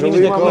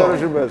fërshëllima me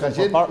rëshimet. Ka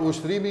qenë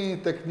ushtrimi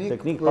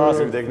teknik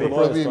për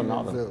prodhim.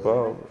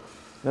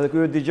 Edhe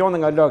kërë digjonde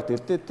nga lakti.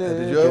 Se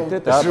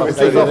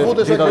ka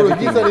futesh e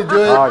kërëgjisa,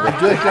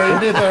 digjohet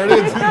klarineta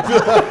rrëtë.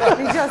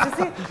 Digjo, se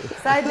si,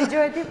 sa e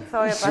digjohet ti,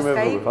 thoje pas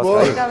ka i,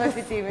 ka me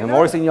fitimin. E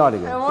mori sinjali.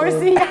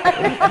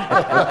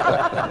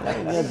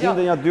 Një dim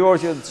dhe një 2 orë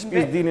që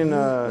shpis dinin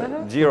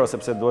gjiro,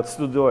 sepse duhet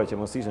studioj që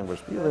mos ishen për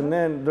shpi, dhe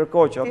ne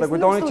ndërkohë që ata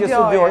kujtoni që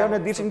studioja, ne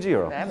dishim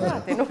gjiro.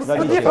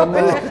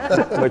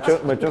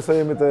 Me që se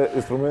jemi të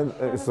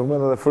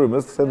instrumentet e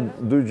frymës, të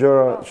dy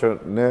gjëra që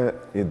ne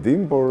i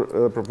dim, por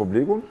edhe për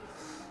publikun.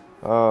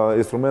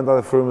 Instrumentat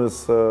e frymës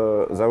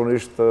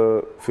zakonisht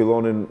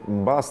fillonin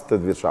mbas 8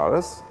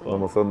 vjeçares,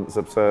 domethënë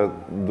sepse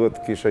duhet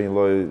kishe një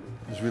lloj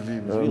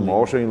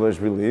moshe, një lloj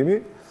zhvillimi.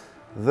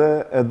 Dhe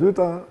e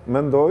dyta,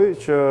 mendoj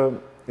që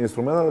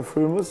instrumentat e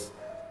frymës,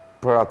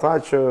 për ata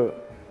që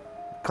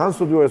kanë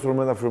studiuar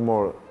instrumenta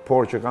frymore,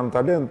 por që kanë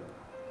talent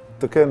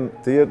të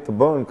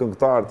bëhen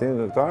këngëtar,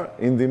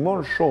 i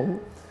ndihmon shumë,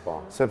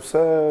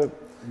 sepse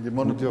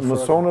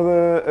mëson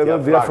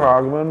edhe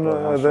diafragmën,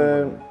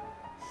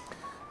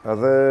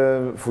 edhe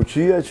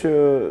fuqia që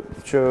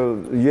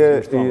je,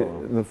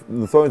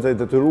 në thonjë të i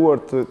detyruar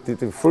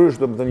të frysh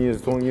një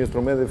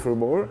instrument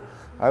frymor,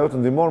 ajo të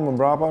ndihmon më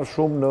mbrapa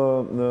shumë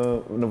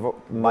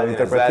në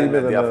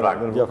interpretimin dhe në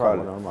vokal.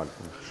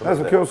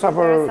 Nëse kjo sa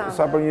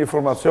për një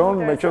informacion,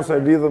 me qëse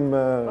e lidhëm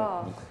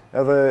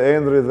edhe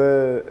Endri dhe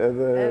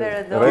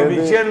Redon. Kemi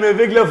qenë me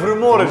vegla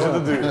frymore që të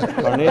dy.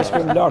 Pra ne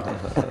shkojmë lart.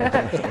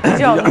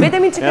 Dgjoj,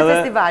 vetëm çike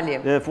festivali.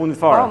 E fundit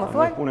fare. Po, më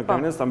thuaj? Punën e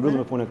klarinetës, ta mbyllim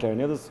me punën e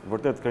klarinetës.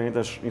 Vërtet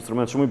klarineti është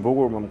instrument shumë i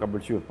bukur, më ka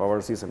pëlqyer,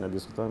 pavarësisht se ne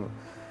diskutojmë.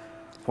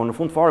 Po në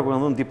fund fare kur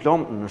kanë dhënë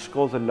diplomë në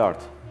shkollë të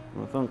lartë.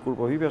 Do të thënë kur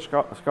po hypja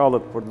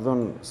shkallët për të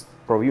dhënë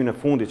provimin e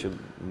fundit që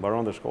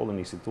mbaronte shkollën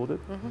në institutit.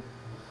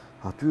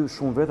 Aty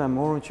shumë veta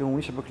morën që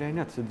unë isha për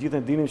klarinet, se gjithë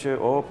e dinim që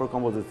për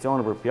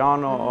kompozicione, për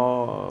piano,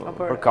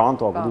 për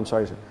kanto, apo din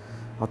çfarë ishte.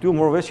 Aty u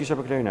morë vesh që isha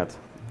për klarinet.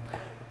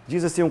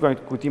 Gjithsesi unë kam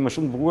kujtime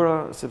shumë të bukura,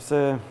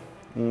 sepse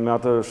me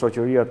atë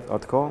shoqëria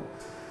atë kohë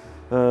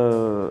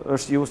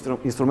është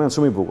instrument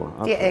shumë i bukur.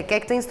 Ti e ke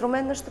këtë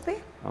instrument në shtëpi?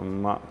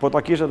 Po ta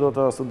kisha do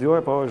ta studioj,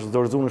 po është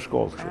dorëzuar në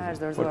shkollë.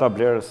 Për ta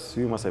blerë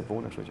sy më asaj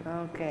pune, kështu që.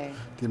 Okej.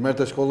 Ti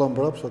merrte shkolla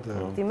mbrapsht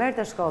atë? Ti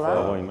merrte shkolla?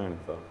 Po, i merr.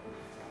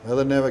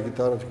 Edhe neve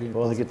gitarët që kemi.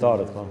 Po, dhe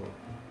gitarët, po.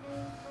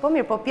 Po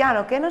mirë, po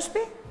piano ke në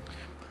shtëpi?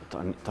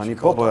 Tani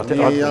po, po, atë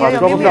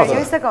Jo,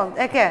 një sekond.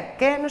 E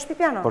ke në shtëpi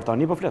piano? Por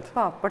tani po flet.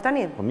 Po, për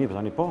tani. Po mirë,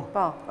 tani po.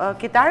 Po,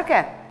 kitarë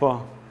ke? Po.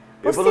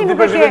 Po do të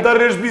bësh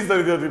gitarë shtëpisë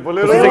tani aty, po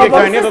lero. Po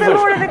klarinetën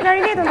dhe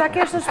klarinetën ta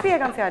kesh në shtëpi e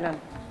kam fjalën.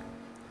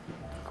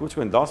 Ku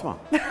shkojnë dasma?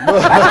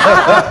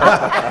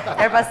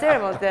 Pasere,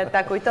 mo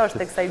ta kujtosh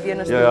tek sa I bie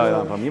në shtëpi.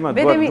 Jo, po mima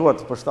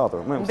duhet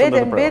përshtatur.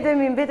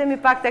 Mbetemi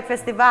pak tek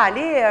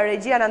festivali,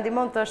 regjia na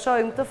ndihmon të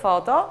shohim këtë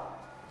foto.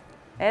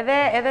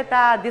 Edhe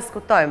ta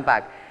diskutojmë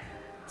pak.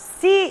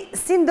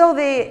 Si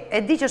ndodhi,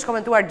 e di që është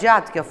komentuar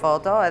gjatë kjo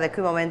foto, edhe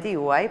ky momenti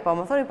juaj, po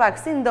më thoni pak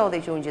si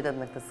ndodhi që unë gjitet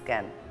në këtë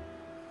skenë?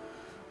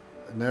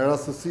 Në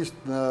rastësisht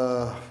në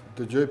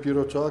dëgjoj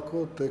Piro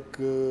Çako tek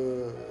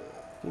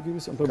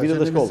për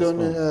vitet e shkollës.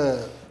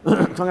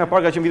 Këto nga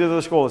parë ka qenë vitet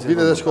e shkollës.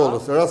 Vitet e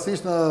shkollës.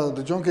 Rastësisht na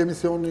dëgjon ke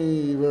emisioni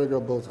I Vera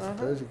Grabocës,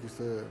 që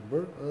kishte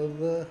bërë,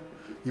 edhe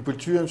I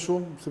pëlqyen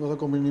shumë, si më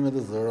thënë, kombinimet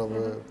e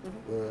zërave,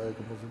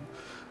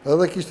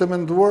 edhe kishte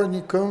menduar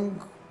një këngë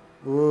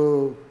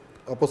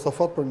apo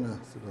safat për ne,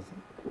 si më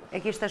thënë.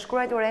 E kishte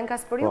shkruar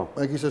Enkas për ju?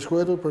 E kishte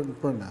shkruar për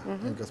ne,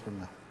 Enkas për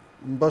ne.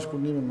 Në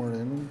bashkëpunim me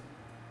Morenun.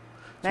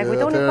 Na e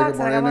kujtoni pak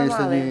se na ka marrë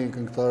ishte një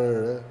këngëtare e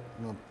re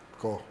në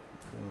kohë.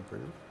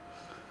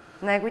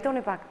 Na e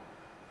kujtoni pak,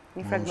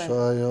 një fragment.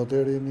 Mosha jo të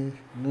rini,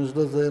 në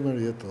çdo zemër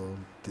jeton,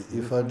 ti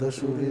I fal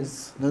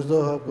dashurisë, në çdo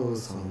hap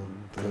koson,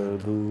 të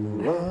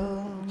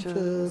duam që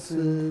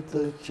sy të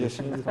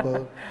qeshin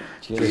gjithmonë,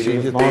 qeshin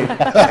gjithmonë.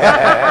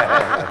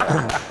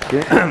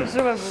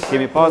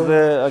 Kemi pas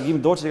dhe Agim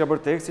Doçi që ka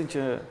bërë tekstin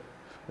që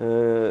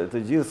të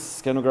gjithë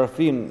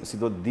skenografin, si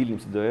do të dilim,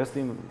 si do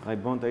estim, ai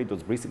bënte ai do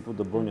të zbrisim këtu,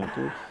 do bënja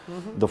këtu,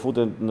 do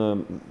futen në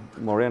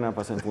Morena,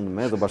 pastaj në fund në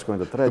mes, do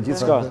bashkojnë të tre,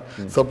 gjithçka.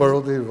 Sa për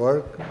roti I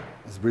varg,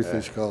 zbrisi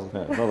I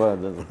shkallë.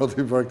 Roti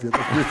I varg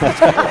tjetër.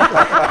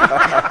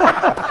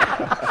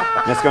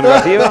 Me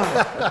skenografive,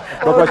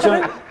 po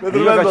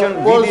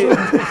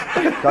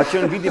ka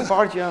qenë viti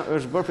parë që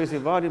është bërë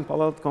festivalin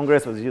Pallat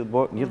Kongresëve,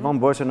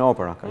 gjithmonë bëheshe në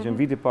opera, ka qenë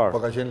viti parë. Po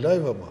ka qenë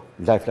live apo?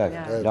 Live,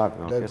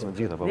 pjesë me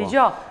gjitha, po.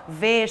 Dgjoj,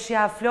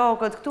 veshja,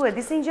 flokët këtu, e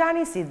disi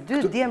ngjani si dy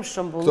djem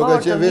shëmbullor të mirë. Këto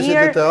ka qenë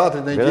veshjet e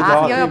teatrit në gjithë.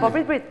 Jo, po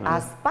prit,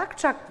 as pak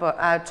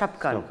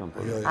çapkën,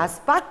 as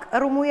pak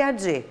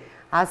rumujaxhi,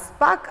 as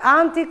pak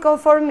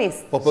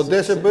antikonformist. Po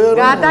deshe bërë.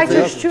 Nga ata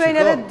që shqyen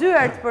edhe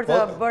dyert për të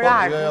bërë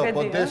art, nuk e di.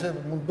 Po deshe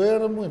mund bërë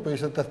në mujë, po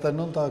ishte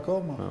 89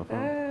 akoma.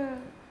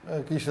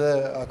 Kishte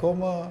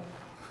akoma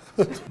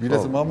bile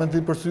se momenti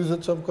për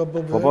syzet çam ka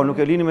bërë. Po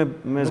nuk e lini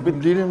me zbit,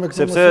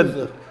 sepse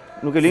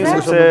nuk e lini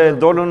sepse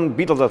dolën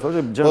Beatles ato,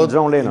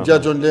 John Lennon.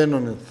 Gjatë John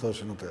Lennonit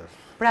thoshin atëherë.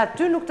 Pra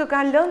ty nuk të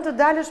kanë lënë të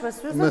dalësh me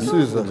syze? Me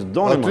syze.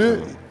 Aty,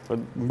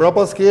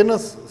 mbrapa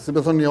skenës, si me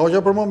thonë një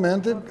hoqja për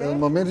momentin, edhe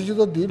në momentin që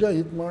do dilja,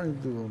 i të marrin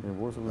të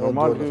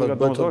normal, ka të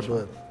mësosh.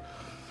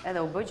 Edhe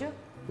u bëgjë?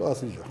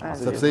 Asi gjë.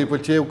 Sepse I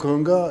pëlqeu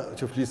kënga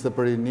që fliste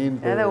për rinin.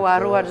 Edhe u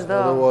harrua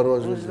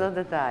çdo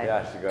detaj.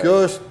 Kjo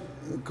është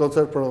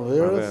koncert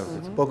pranverës,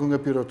 po këngë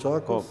Piro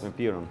Çakos. Po, me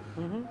Piron.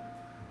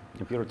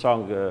 Një Piro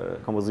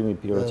Çakë, kompozimi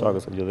I Piro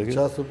Çakës është gjithë kjo.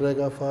 Qasu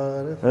prega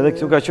fare. Edhe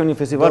këtu ka qenë një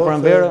festival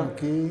pranverë.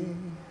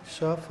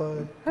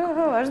 Shafaj.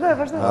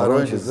 Vazhdoj.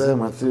 Harron që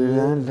zemra ty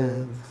janë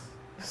lehtë.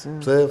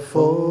 Pse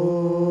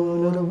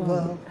folën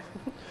vaj.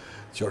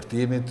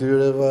 Qortimi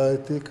tyre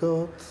vajti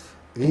kot.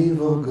 I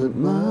vogël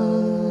më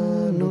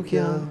nuk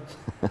jam.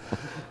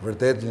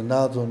 Vërtet një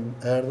natën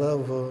erdha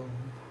vonë.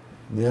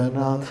 Një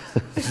natë.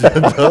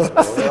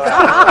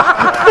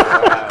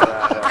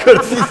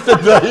 Kërciste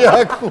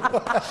Dajaku.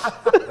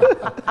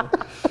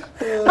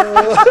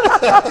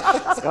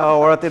 Ska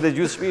ora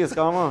 8:30 shtëpi,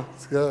 ska më.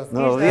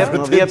 Në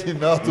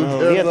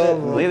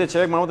 10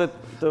 çerek më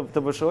të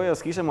bëshoja,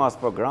 s'kishe më as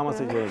programa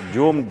se që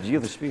gjumë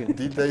gjithë shtëpi.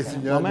 Dita I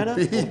sinjali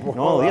pi.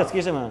 Në 10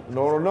 s'kishe më. Në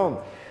orën 9.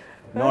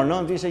 Në orën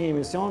 9 ishte një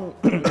emision,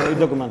 një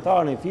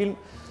dokumentar, një film.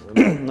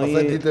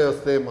 Pastaj dita jo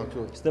stema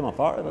këtu. Stema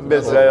fare.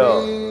 Besë ajo.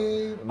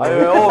 Ajo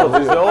e orë,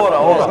 ishte ora.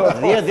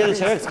 10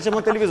 çerek s'kishe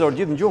më televizor,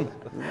 gjithë në gjumë.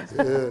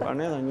 Pa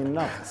ne një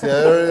natë. Si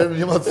ajo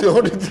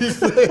animacionit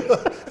ishte.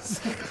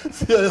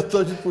 Si ajo to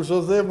që të pusho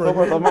zemrë.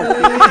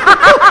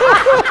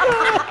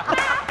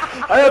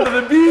 Ajo të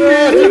dhe bie!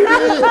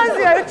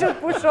 Si ajo që të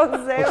pushon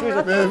zemrën.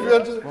 Me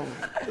fjalë që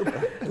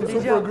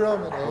pushon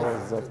programin.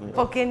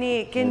 Po keni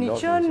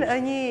qenë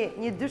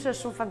një dyshe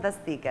shumë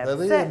fantastike.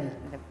 Edhe jemi.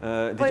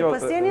 Po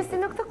s'jeni si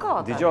në këtë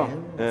kohë. Dgjoj.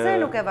 Pse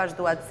nuk e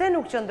vazhduat? Pse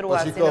nuk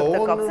qëndruat si në këtë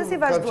kohë? Pse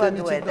si vazhduat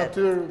duetet?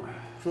 Natyrë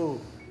kështu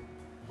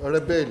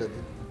rebele,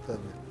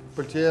 themi.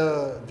 Pëlqeja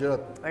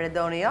gjërat.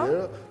 Redoni jo?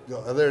 Jo,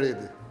 edhe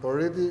Redi. Po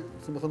Redi,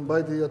 si më thënë,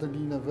 mbajti atë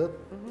linjën e vet.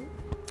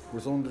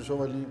 Kurse unë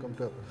ndryshova linjën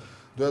komplet.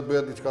 Doja të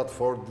bëja diçka të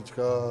fortë,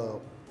 diçka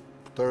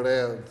të re,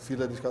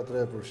 cila diçka të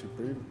re për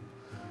Shqipërinë.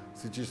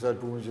 Siç ishte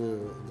albumi që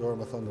Dora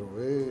më thanë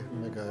Norway,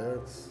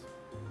 megahertz.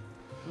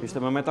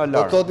 Ishte më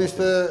metalar. Po tot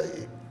ishte,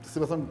 si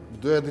më thënë,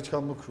 doja diçka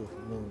më kështu,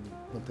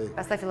 më tej.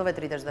 Pastaj fillove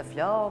të rritesh dhe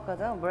flokët,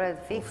 bëre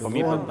fiks. Po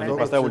mirë,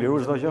 pastaj u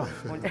liru çdo gjë.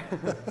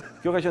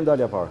 Kjo ka qenë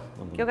dalja e parë.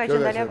 Kjo ka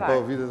qenë dalja e parë.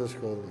 Po vitet e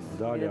shkollës.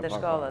 Vitet e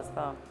shkollës,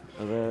 po.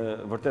 Dhe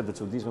vërtet e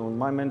çuditshme, unë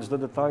mbaj mend çdo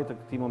detaj të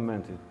këtij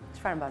momenti.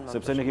 Çfarë mban më?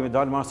 Sepse ne kemi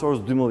dalë mas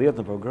orës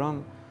 12 në program,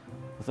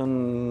 do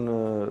thënë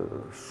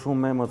shumë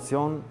me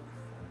emocion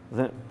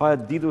dhe pa e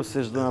ditur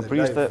se çdo na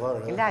prishte.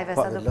 Live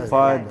sa do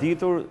Pa e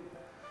ditur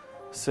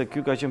se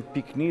ky ka qenë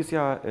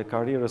piknisja e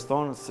karrierës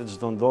tonë se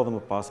çdo ndodhe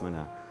më pas me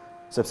ne.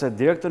 Sepse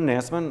direkt të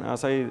nesmen,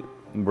 asaj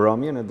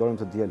mbrëmje ne dorim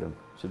të dielën,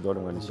 që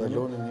dolëm nga liçeni.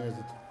 Dalonin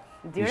njerëzit.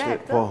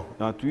 Direkt. Po,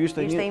 aty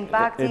ishte Ishte një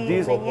impakti i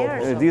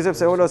njerëzve. E di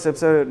sepse Ola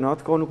sepse në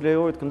atë kohë nuk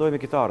lejohej të këndoj me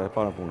kitare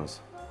para punës.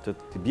 Që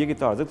ti bie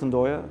kitare, dhe të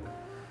ndoje,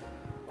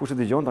 kush e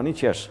dëgjon tani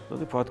qesh. Do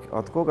të po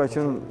atë kohë ka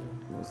qenë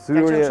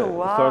thyrje,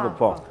 thotë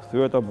po,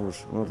 thyrje tabush.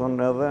 Do të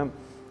thonë edhe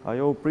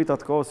ajo u prit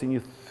atë kohë si një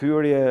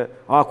thyrje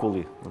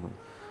akulli, do të thonë.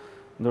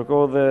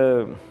 Ndërkohë dhe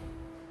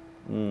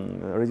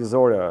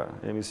regjizorja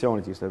e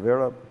emisionit që ishte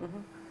Vera,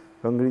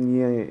 ka ngri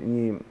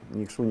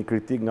një kështu një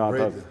kritik nga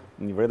ata,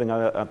 një vrede nga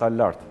ata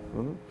lart.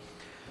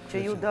 Që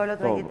ju dolët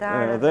me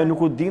gitarë. Dhe nuk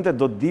u dinte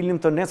do dilnim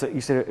të nesër,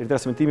 ishte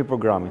ritransmetimi i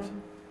programit.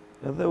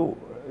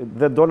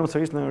 Dhe dolëm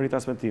sërish në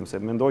ritransmetim, se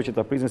mendoj që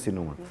ta prisin si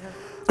numër.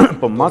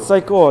 Po mas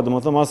saj kohë,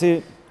 domethënë masi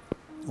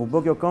u bë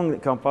kjo këngë,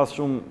 kam pas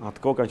shumë atë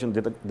kohë kanë qenë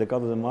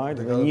dekadat e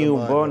majit, dhe një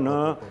u bë në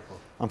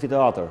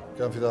amfiteatër.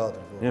 Ke amfiteatër.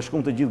 Ne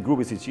shkum të gjithë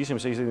grupi siç ishim,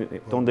 se ishte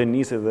Ton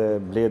Denisi dhe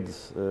Bled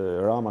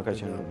Rama ka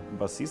qenë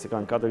basist,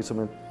 kanë 4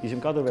 instrument, ishim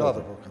 4 vetë.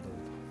 4 po, 4 vetë.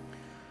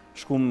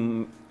 Shkum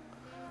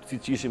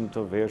siç ishim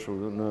të veshur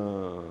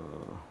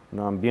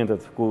në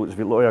ambientet ku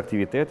zhvilloi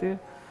aktiviteti,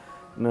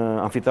 në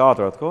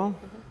amfiteatër atë kohë,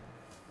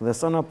 dhe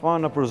sa na pa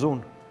na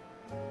përzun.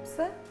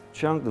 Pse?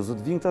 Që janë të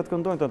zot vinë këta të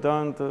këndojnë, ata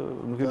janë të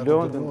nuk i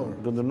lënë,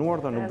 të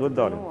dënuar, ta nuk duhet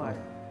dalin.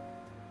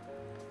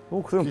 U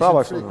kthyem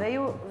prapa kështu.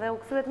 Dhe u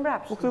kthyet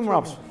mbrapsht. U kthyem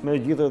mbrapsht me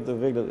gjithë të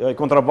vegla. Ai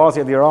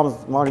kontrabasi i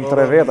Ramës marrin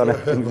 3 veta në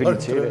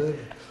liçeni.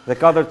 Dhe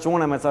 4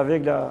 çuna me ca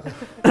vegla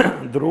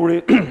druri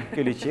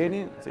ke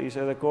liçeni, se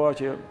ishte edhe koha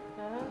që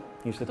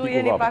ishte piku Tu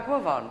jeni pak më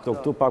vonë.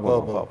 Këtu pak më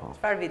vonë, po.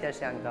 Çfarë vitesh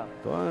janë këto?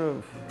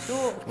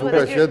 Këtu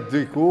ka qenë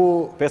diku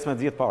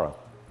 15 vjet para.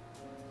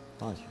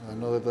 Aq.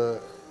 90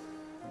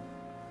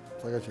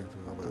 sa ka qenë këtu?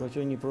 Ka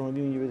qenë një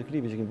promovim një vetë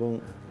klipi që kemi bën.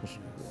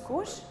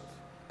 Kush?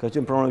 Ka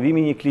qenë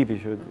promovimi një klipi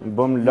që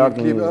bëm lart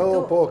një klip.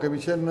 Po,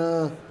 kemi qenë në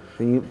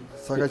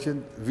sa ka qenë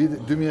vit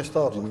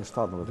 2007.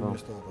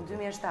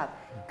 2007.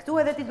 Këtu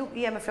edhe ti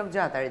je me flok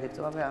gjata rrit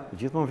këtu apo jo?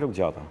 Gjithmonë flok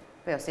gjata.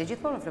 Po jo, se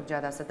gjithmonë me flok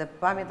gjata, se te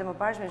pamjet e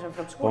mëparshme ishin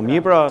flok shkurtra. Po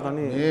mirë pra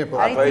tani. Mirë, po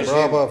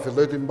brava,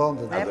 filloi ti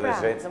mbante.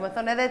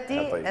 Domethënë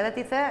edhe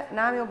ti the,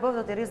 nami u bëv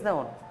do t'i rris dhe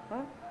unë.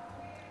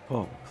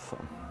 Po.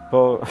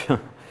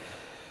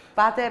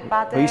 Pate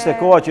Po ishte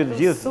koha që të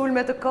gjithë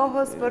sulme të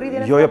kohës për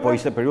rritjen e Jo, po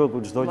ishte periudhë ku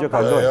çdo gjë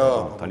kaloi.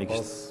 Tani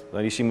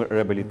ishim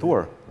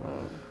rebelituar.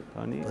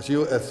 Tash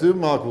ju e thym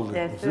makulli.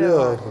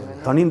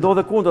 Tani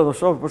ndodhe kundra, do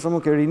shoh për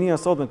shembull ke rinia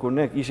sot me kur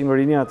ne ishim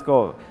rinia atë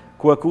kohë,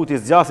 ku e kuti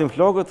zgjasin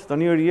flokët,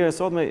 tani ria e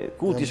sot me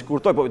kuti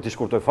shkurtoj, po ti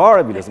shkurtoj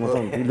fare biles, më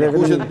thon, ti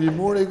leve kuqet mbi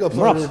muri ka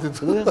pasur ti.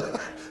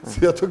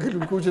 Si ato që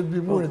lum kuqet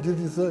mbi muri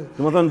gjithë i saj.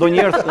 Domethënë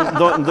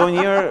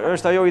ndonjëherë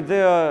është ajo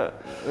idea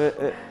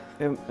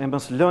e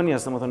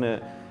moslënies, domethënë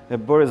e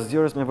bërë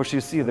zgjerës me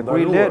vështirësi dhe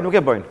kur i le nuk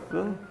e bëjnë.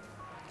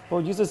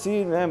 Po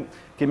gjithsesi ne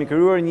kemi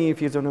krijuar një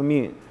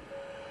fizionomi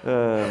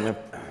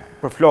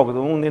për flokët,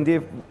 unë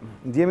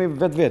ndjemi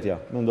vetvetja,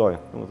 mendoj.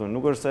 Domethënë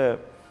nuk është se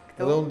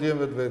edhe unë ndjem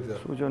vetvetja.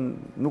 Kështu që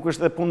nuk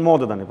është edhe punë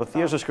mode tani, po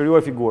thjesht është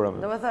krijuar figura.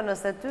 Domethënë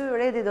nëse ty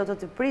Redi do të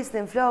të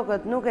prisnin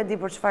flokët, nuk e di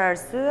për çfarë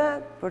arsye,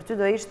 për ty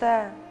do ishte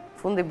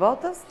fundi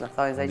botës, na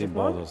thojnë za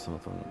gjithmonë. Fundi botës,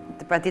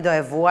 domethënë. Pra ti do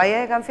e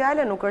vuaje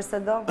kamfjalën, nuk është se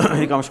do.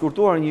 I kam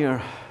shkurtuar një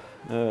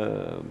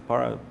herë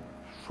para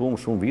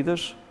shumë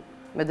vitesh.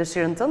 Me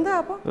dëshirën tënde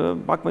apo?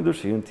 Pak me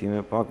dëshirën time,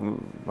 pak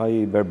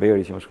ai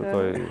berberi që më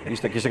shkurtoi.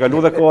 Kishte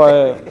kalu dhe koha e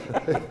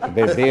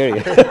berberi.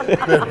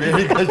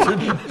 Berberi ka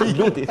qenë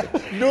Luti.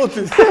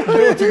 Luti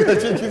ka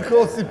qenë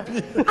gjithkohë si pi.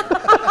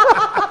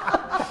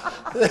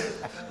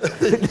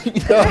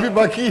 Kapi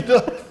makina.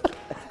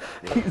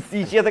 Si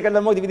qete ka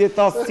lëmoj të vidi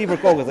tasë si për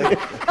kokës.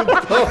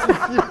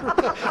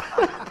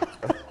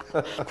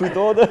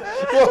 Kujtohet?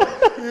 Po,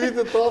 i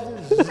vitë tasë.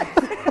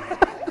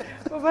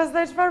 Po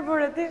pastaj çfarë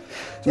bëre ti?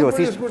 Jo,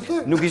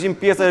 nuk ishim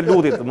pjesë e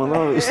lutit,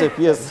 domethënë ishte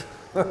pjesë.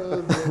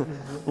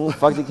 Unë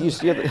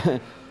faktikisht jetë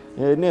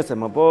nesër,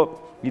 po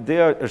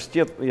ideja është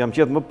qetë, jam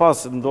qetë më pas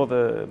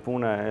ndodhe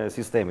puna e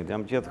sistemit,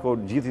 jam qetë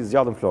gjithë i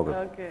zgjatën flokët.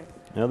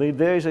 Edhe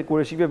ideja ishte kur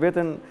e shifje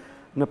veten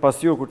në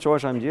pasjur, kur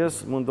qohesha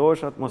mëngjes,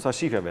 mundohesha mos a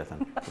shifje veten.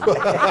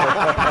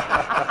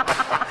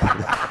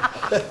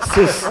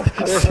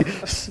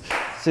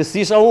 Se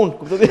si isha unë,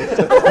 kuptoj,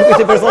 nuk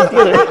e person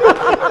tjetër.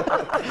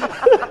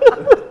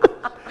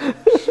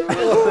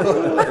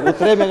 U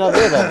treme nga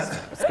veta,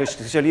 s'ke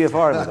lidhje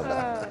fare me të.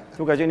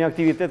 Tu ka qenë një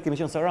aktivitet, kemi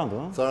qenë Sarandë,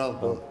 ha? Sarandë,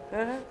 po.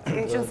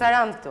 Kemi qenë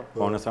Sarandë këtu.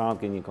 Po, në Sarandë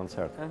kemi një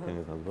koncert,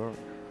 kemi të bërë.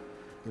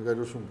 Në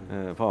kalu shumë.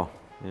 Po,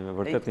 me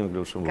vërtet kemi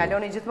glu shumë.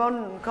 Kaloni gjithmonë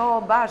në kohë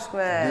bashkë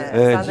me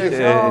Sander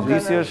Shokën.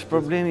 Disi është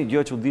problemi,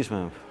 gjë që u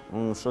dishme.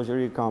 Unë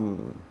shoqëri kam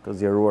të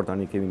zjeruar,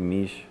 tani kemi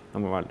mish,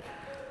 normal.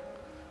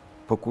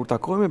 Po kur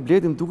takoj me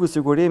Bledin, duke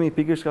siguremi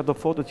pikërisht ka do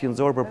fotot që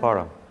nëzorë për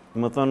para.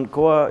 Më thënë,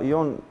 koha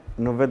jonë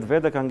në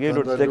vetë ka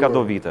ngelur te ka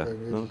do vite.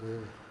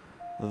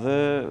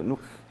 Dhe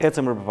nuk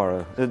ecem për para.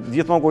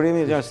 Gjithmonë kur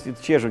jemi, janë si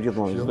të qeshur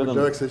gjithmonë. Jo, me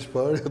lërë këse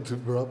shpari, aty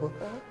mbrapa,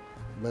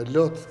 me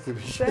lotë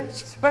kemi sheqë.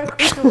 Çfarë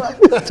kujtuar?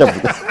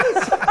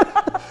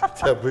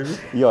 Qa bëjmë?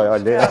 Jo,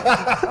 leja.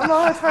 Ama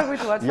o, çfarë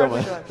kujtuar?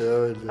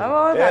 Ama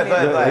o,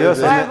 Jo,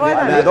 se me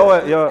dohe,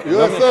 jo. Jo,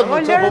 e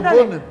thëmë, qa po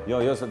bënim?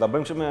 Jo, se ta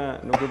bëjmë shumë,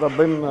 nuk do ta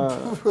bëjmë...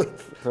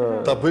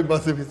 Ta bëjmë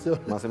mas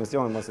emisioni. Mas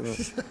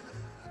emisioni.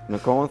 Në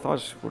kohën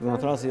thash, kur në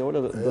trasi Ola,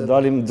 do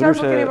dalim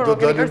ndryshe... Do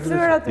dalim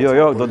ndryshe.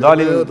 Jo, do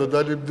dalim... Do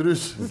dalim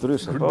ndryshe.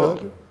 Ndryshe, po.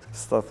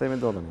 S'ta themi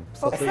Dolën.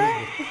 Po pse?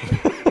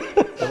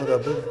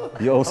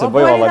 Jo, se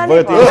bëjë valla,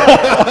 bëjë ti.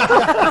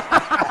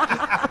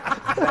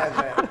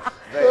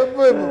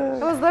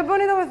 Po s'do e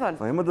bëni do me thonë?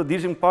 Po e më do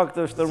dishim pak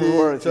të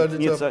shtërmuar, një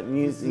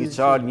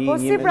qal, Po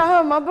si pra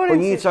hë, ma bëni... Po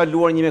një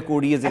qaluar, një me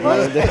kurizit. Po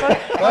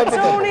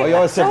jo,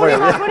 se bëjë.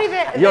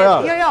 Jo,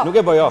 nuk e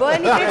bëjo.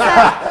 Bëheni teksa...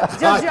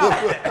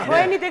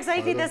 Bëheni teksa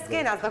ikni të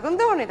skenat, të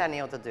këndoni tani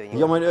o të dy.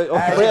 Jo, më...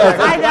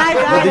 Hajde.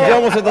 Do t'i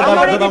gjomu se do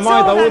t'a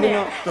majt a udi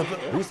në...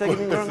 Viste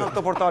kemi nërë në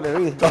këto portale,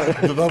 rri.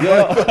 Do t'a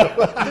majt. Do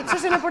të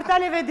qështë në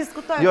portaleve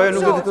diskutojnë. Jo,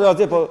 nuk do t'i të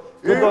atje, po...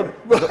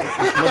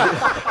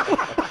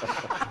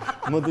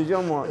 Më të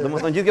gjohë mua, do më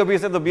thënë gjithë kjo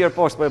biset do bjerë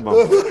poshtë për e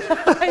bëmë.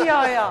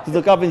 Jo. Ti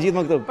do kapin gjithë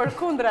më këtë. Për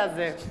kundra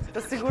zi, të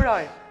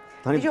siguroj.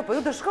 Jo, po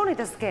ju do shkoni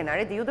të skena,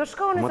 redi, ju do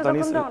shkoni se do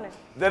këndoni.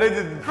 Dhe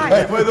redi,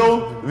 po e do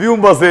unë, vi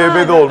unë base e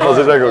me dollë, pas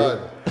e shekër.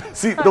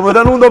 Si, do më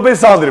thënë unë do bëj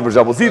Sandri për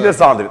shapu, si të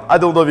Sandrit,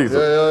 ajde unë do vikë.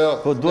 Jo.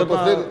 Po duhet ma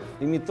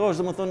imitosh,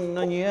 do më thënë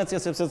në një ecje,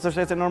 sepse të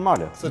është ecje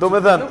normale. Do më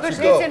thënë, Nuk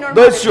është ecje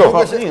normale. do e shqo,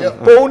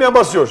 po unë jam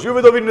pas qosh,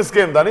 juve do vinë në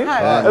skenë tani,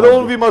 edhe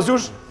unë vi mas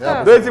jush,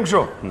 do ecim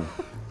kësho.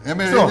 E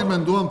me redi me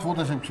nduam të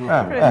fotesh në këshu.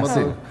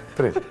 Si,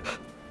 3.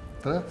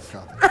 3,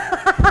 4.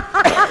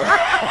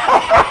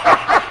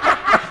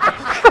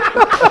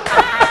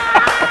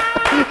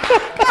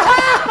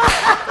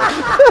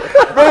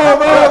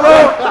 Bravo!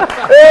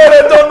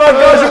 Redon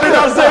Makashi,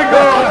 Bledar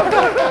Sejko!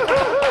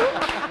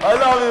 I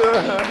love you!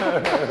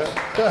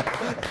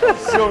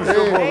 Shumë.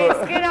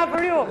 Skena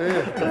për ju.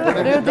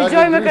 Dhe ju t'i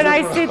gjoj me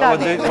kënaqësi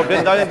tani. Po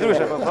bëjmë dalë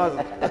ndryshe, po thasë,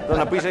 do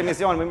na prishë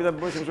emisioni, më mirë të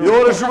bëjmë shumë. Jo,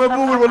 është shumë e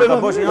bukur, po le ta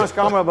bësh një ansh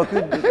kamera, po ky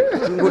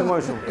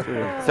ngulmoj shumë.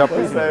 Si apo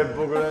Sa e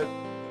bukur.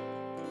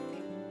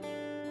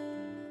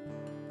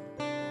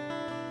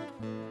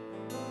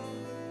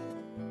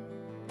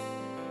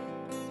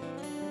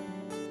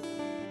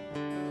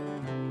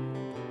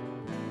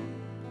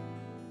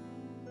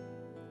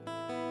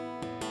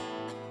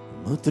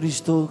 Më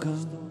trishtoka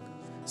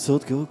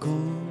sot kjo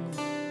kohë,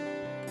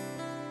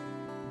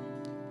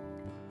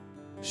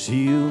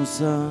 shiu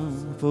sa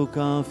po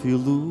ka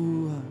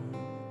filluar,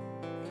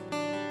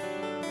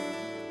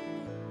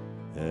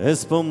 e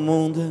s'po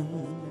mundem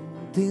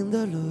t'i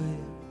ndaloj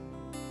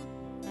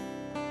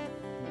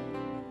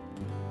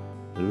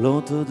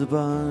lotët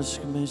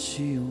bashk me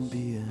shiu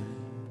bie.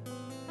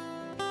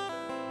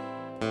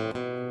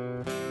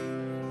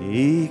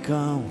 I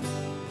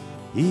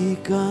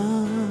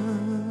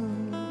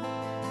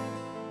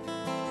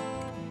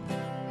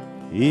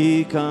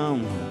kam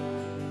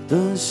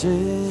të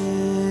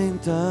shenjë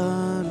të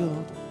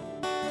lot,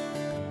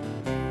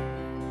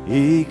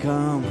 I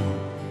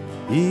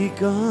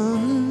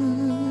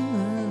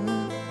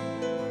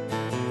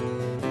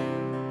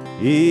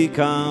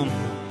kam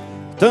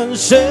të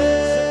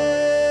shenjë,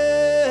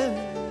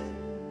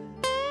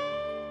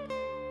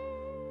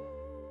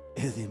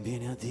 edhe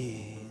mbjeni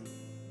ati.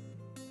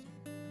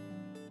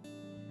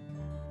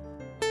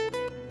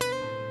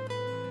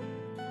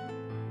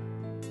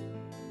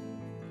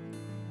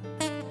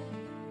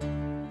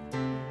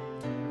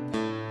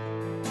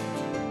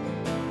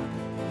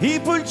 I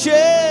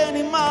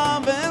pëlqeni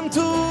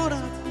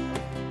m'aventurat,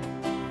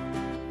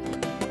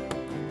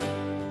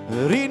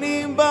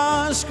 rini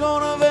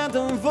bashkon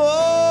vetëm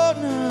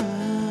vona,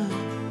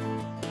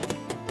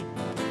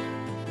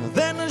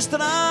 dhe në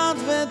shtrat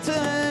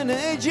veten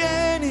e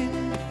gjeni,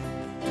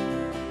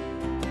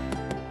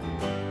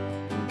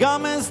 nga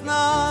mes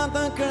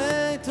nata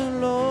krejt të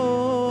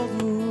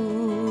lodhur.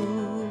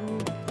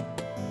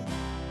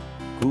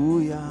 Ku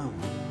jam,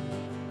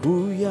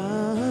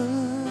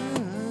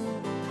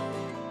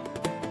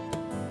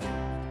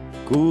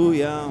 ku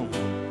jam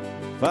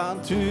pa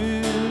ty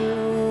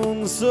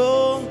unë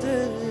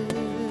sonte,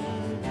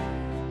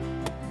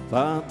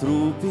 pa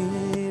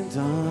trupin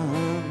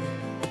tan,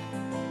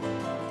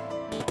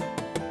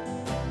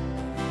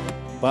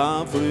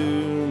 pa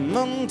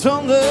frymën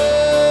tënde.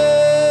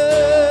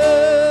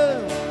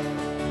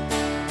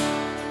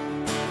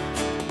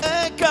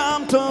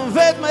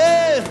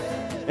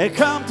 E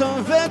kam të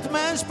vetë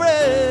me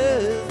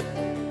shpreh,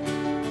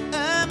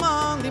 e më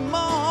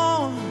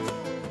ndihmon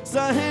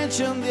sa herë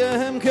që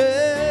ndjehem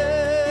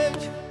keq,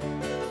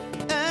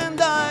 e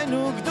ndaj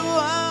nuk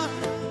dua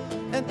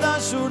e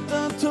dashur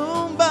të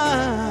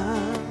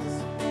tumbas,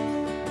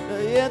 në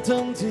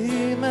jetën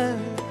time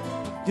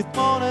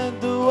gjithmonë e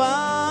dua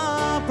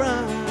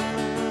pranë.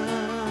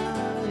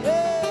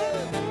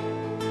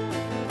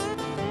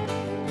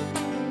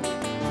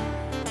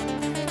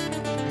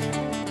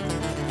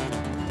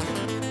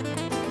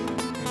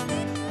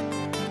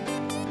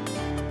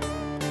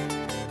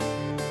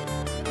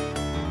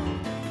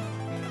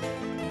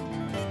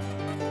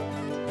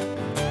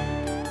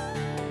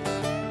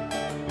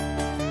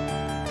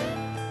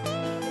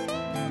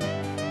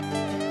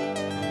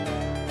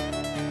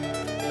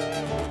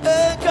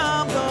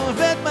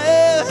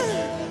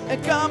 E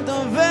kam të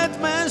vetë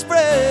me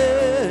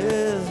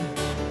shpreh,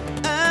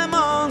 e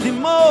më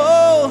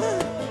ndihmon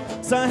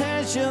sa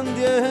herë që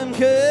ndjehem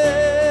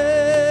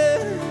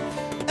keq,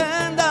 e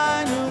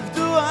ndaj nuk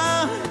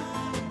dua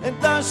e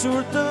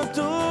dashur të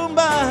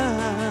tumbas,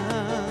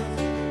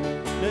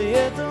 në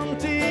jetën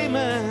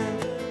time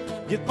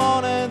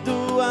gjithmonë e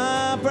dua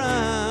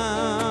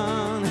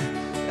pranë.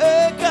 E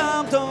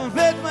kam të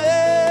vetë me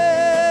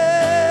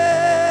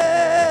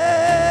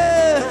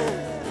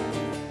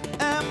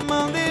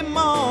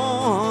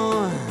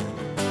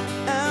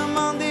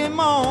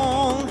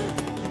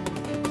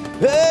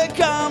e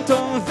kam të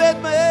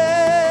vetë me,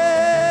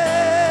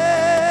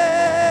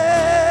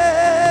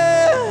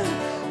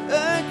 e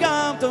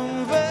kam të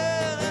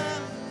vetë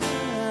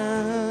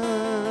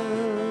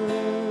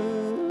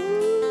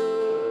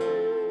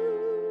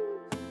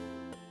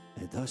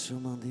e dashur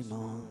më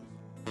ndihmon,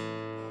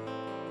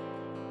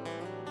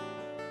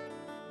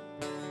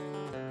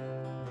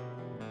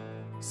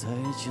 sa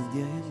herë që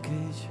ndjehem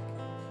keq.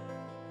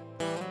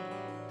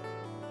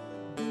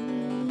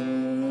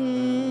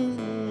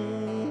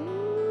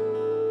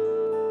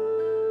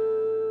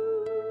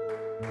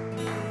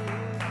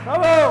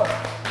 Bravo!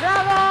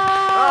 Bravo!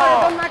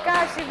 Redon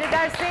Makashi,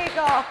 Bledar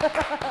Sejko!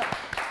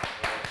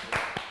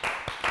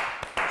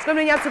 Shkojmë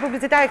në një hapësirë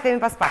publicitare, kthehemi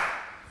pas pak.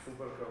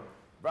 Super këngë.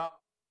 Bravo!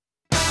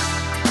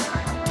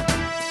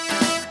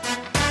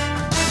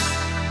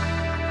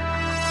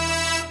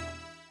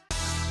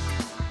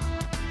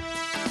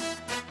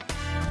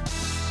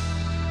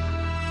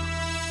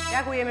 Ja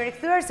ku jemi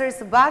rikthyer sërish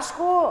së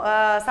bashku,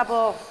 sapo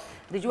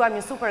dëgjuam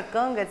një super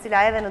këngë e cila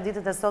edhe në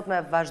ditët e sotme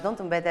vazhdon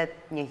të mbetet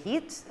një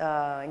hit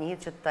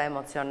që të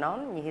emocionon,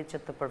 një hit që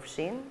të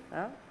përfshin,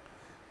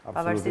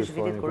 pavarësisht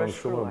vitit kur është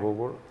shkruar. Shumë e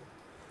bukur.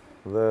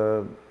 Dhe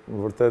në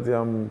vërtet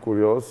jam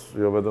kurios,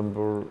 jo vetëm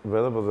për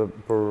vete, por edhe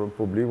për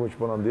publikun që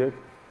po na ndjek.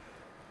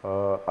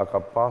 A ka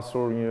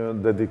pasur një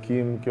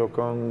dedikim kjo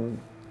këngë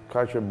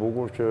kaq e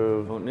bukur që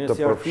të përfshin? Ne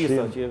si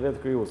artista që je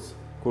vetë krijues,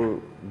 kur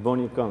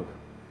bën një këngë,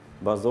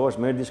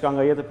 bazohesh merr diçka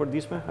nga jeta e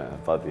përditshme?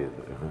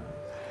 Patjetër.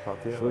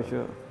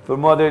 Për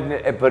mua dhe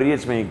e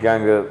përjetshme një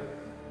këngë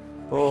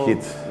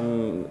hit.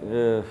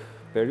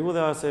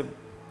 Periuda ose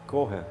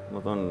kohë, më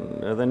thonë,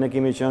 edhe ne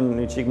kemi qenë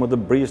një çik më të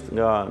brisht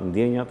nga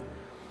ndjenjat.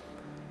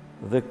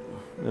 Dhe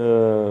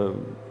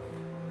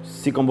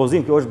si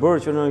kompozim kjo është bërë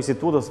që në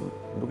institutës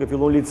duke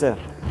filluar lice.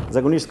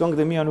 Zakonisht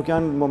këngët e mia nuk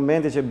janë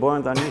momente që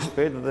bëhen tani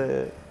shpejt dhe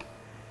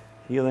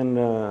hidhen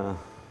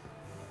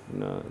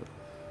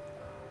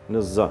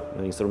në zë,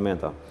 në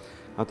instrumenta.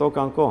 Ato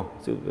kanë kohë,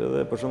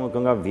 edhe për shembull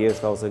kënga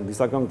vjeshta ose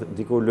disa këngë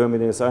dikur lëmi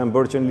dhe sa janë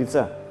bërë që në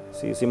lice,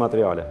 si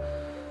materiale.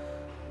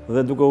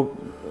 Dhe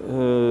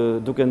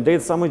duke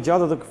ndetë sa më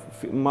gjatë të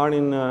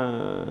marrin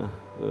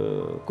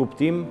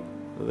kuptim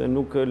dhe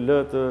nuk lë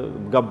të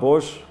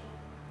gabosh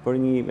për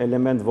një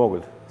element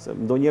vogël. Se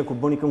ndonjëherë kur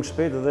bën një këngë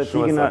shpejt dhe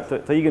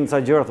të ikin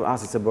ca gjëra,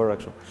 si se bëra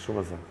kështu. Shumë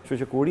e thënë. Kështu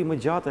që kur i më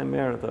gjatë e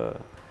merr të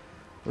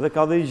dhe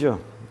ka dhe një gjë.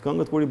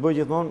 Këngët kur i bëj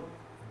gjithmonë,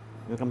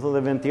 më kam thënë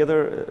dhe vend tjetër,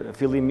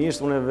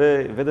 fillimisht unë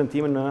veten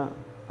time në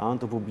anë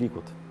të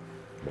publikut.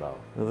 Bravo.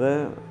 Dhe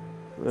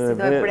si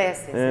do e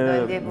presin, si do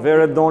e ndjeku. Ve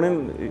Redonin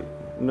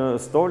në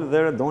stol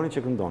dhe Redonin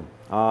që këndon.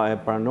 A e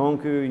pranon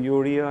ky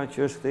njohuria që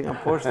është këtej nga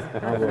poshtë?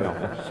 Apo jo?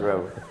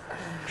 Shumë.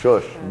 Kështu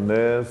është.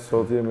 Ne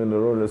sot jemi në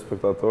rolin e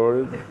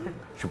spektatorit.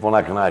 Që po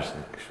na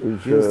kënaqni.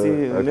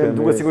 Ne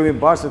duket sikur jemi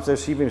bashkë sepse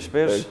shihim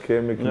shpesh.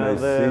 Kemi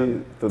kënaqësi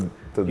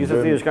të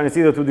gjithsesi është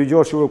kënaqësi të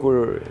dëgjosh ju kur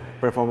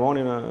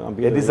performoni në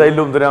ambientin. E disa i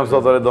lumtur jam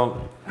sot Redon.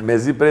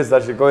 Mezi pres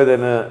ta shikoj edhe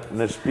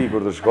në shtëpi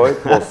kur të shkoj,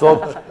 po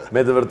sot me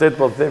të vërtet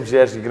po them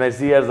që është një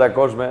kënaqësi e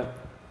jashtëzakonshme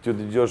që të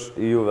dëgjosh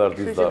i juve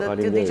artista.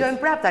 Ju dëgjojmë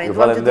prap tani,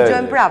 duam të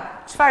dëgjojmë prap.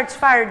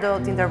 Çfarë do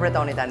të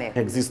interpretoni tani?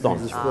 Ekziston.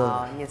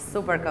 Një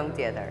super këngë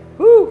tjetër.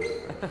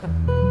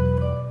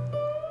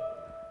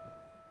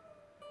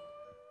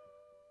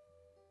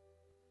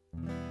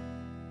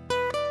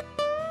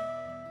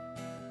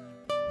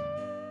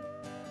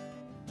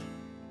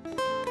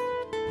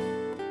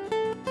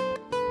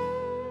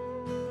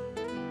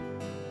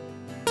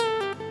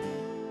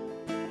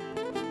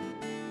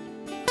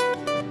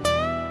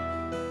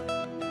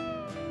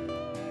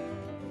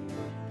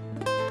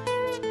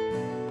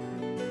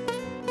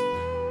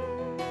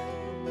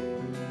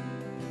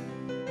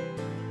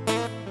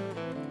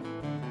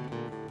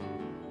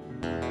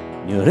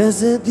 Një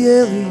reze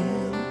djeli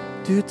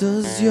ty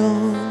të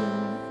zjon,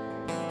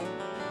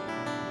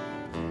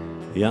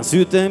 janë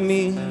sytë e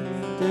mi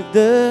të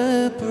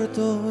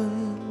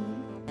depërtojnë,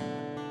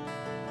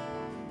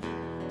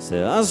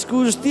 se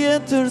askush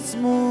tjetër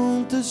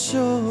s'mund të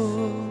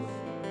shoh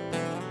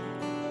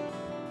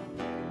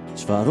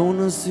çfarë unë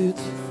në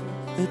sytë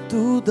e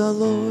tu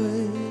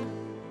dalloj.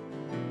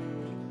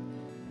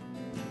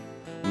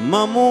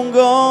 Ma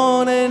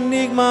mungon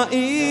enigma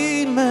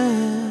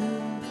ime,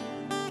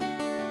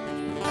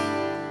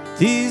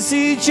 ti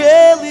si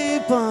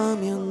qeli pa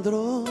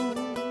mjëndron,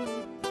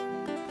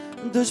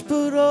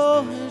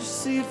 dëshpërohesh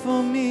si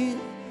fëmijë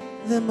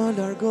dhe ma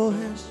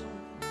largohesh,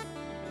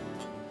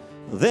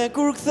 dhe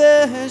kur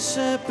kthehesh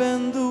e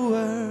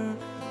penduar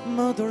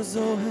më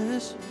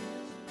dorëzohesh.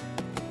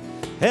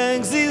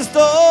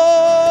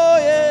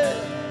 Ekzistoje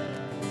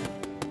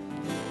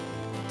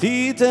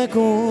ti tek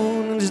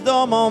unë çdo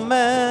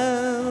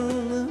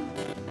moment,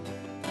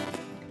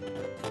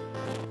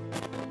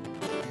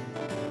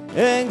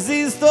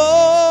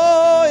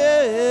 ekzistoje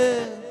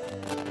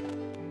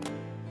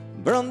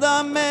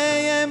brenda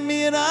meje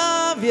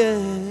miravje.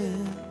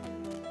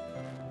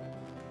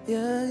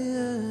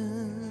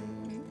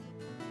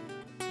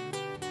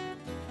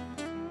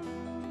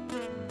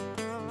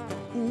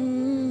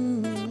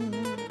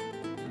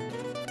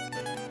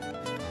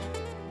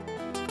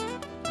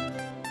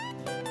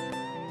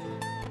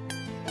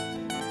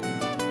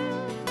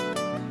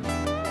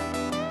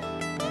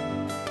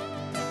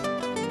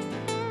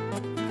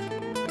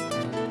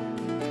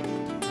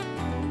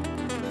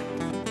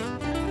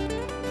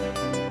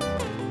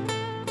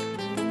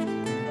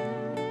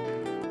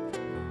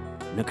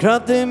 Në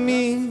kratë e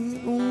mi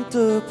unë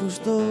të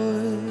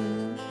pushtoj,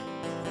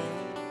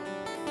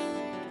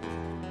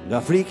 nga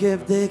frike e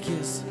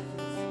vdekjes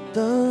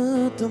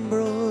të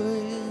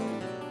mbroj.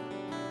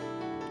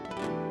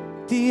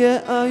 Ti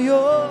e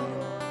ajo,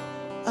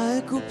 a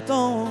e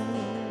kupton,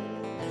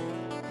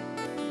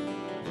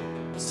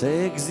 se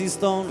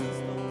ekziston,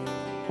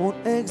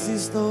 unë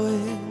ekzistoj.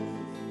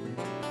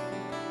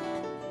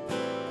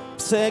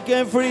 Pse ke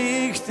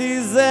frikë ti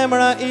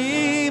zemra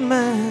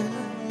ime,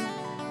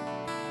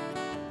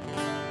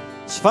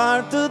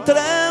 çfarë të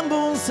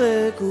trembull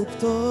se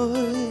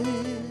kuptoj,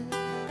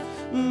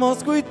 mos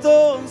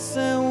kujto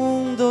se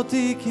unë do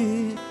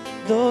t'iki,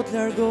 do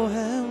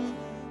t'largohem,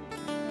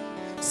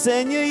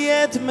 se një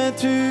jetë me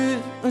ty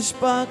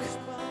është pak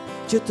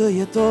që të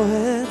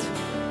jetohet.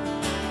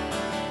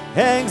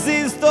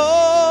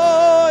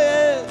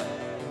 Ekzistoje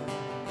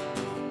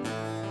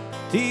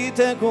ti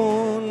tek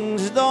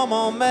unë çdo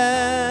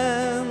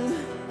moment,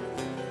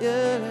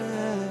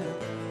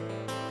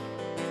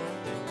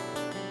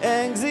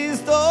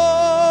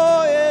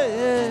 ekzistoje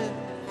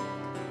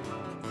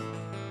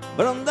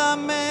brenda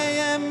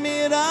meje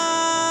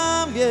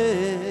miravje.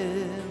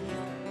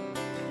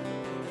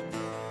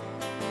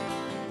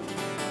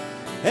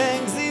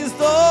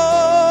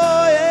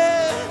 Ekzistoje,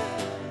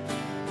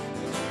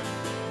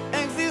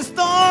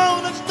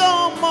 ekziston në çdo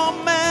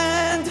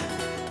moment,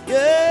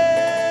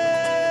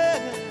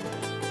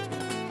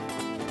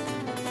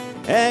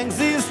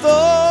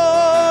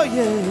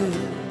 ekzistoje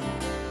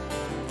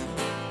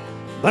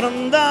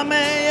brenda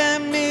meje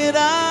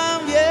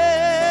miravje.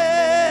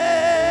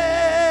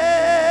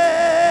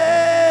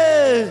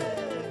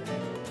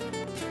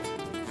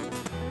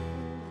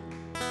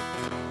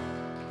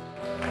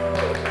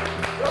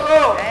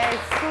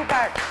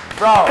 Super!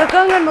 Bravo! Të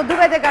këngën më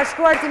duket e ka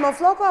shkruar Timo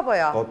Floko apo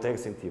jo? Po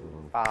tekstin tim.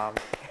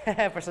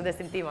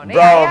 Përshëndesim Timon.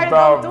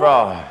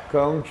 Bravo!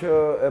 Këngë që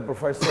e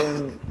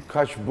përfaqësojnë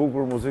kaq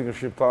bukur muzikën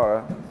shqiptare,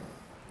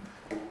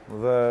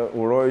 dhe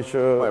uroj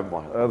që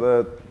edhe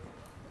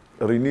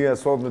rinia e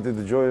sotme t'i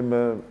dëgjoj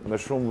me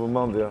shumë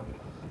vëmendje,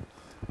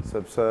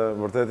 sepse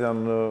vërtet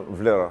janë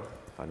vlera.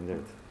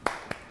 Faleminderit.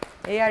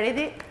 Eja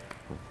Redi,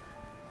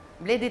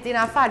 Bledi ti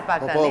na fal pak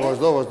tani. Po,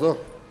 vazhdo.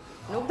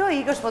 Nuk do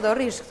ikësh, po do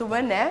rrish këtu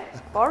me ne,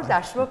 por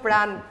tashmë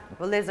pranë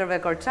vëllezërve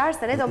korçar,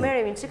 se ne do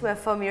merremi çik me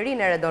fëmirin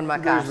e Redon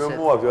Makashit. Me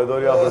mua, kjo e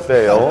dori afër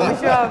teje, o?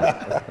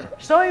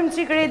 Shohim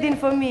çik Redin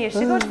fëmijë,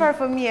 shiko çfarë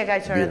fëmijë ka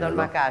qenë Redon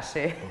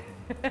Makashi.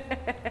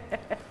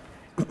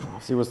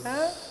 Sigur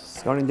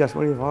s'ka një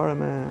ngjashmëri fare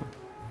me...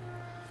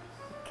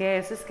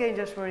 Se s'ke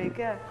ngjashmëri,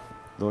 ke?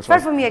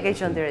 Çfarë fëmijë ke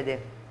qenë ti Redi?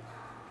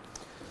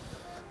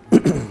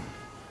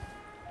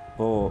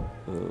 Po,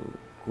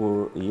 kur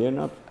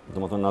jenat,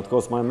 domethënë atë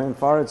kohë s'ma e mend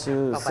fare që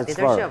se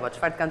çfarë. Po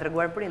çfarë të kanë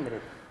treguar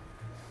prindrit?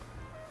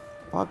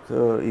 Pak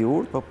i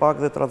urtë, po pak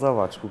dhe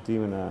trazavaç,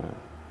 kuptimin e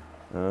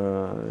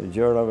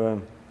gjërave.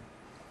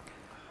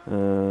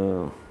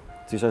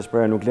 Cisha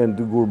shpreh nuk lën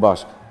dy gur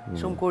bashk.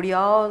 Shumë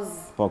kurioz.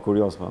 Po,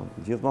 kurioz, po.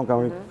 Gjithmonë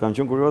kanë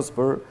qenë kurioz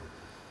për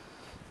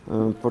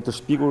të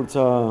shpikur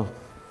ca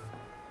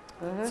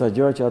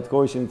gjëra që atë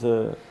kohë ishin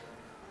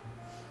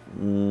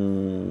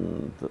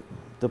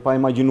të pa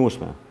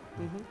imagjinueshme.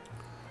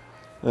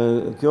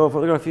 Kjo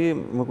fotografi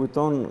më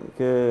kujton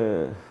ke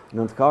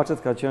në Nëntkaçet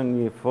ka qenë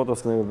një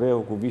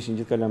fotosklevehu ku vishin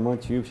gjithë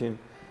kalamët që hypshin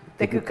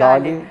Te ky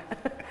kali.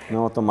 Në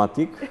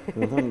automatik,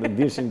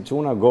 dishin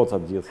quna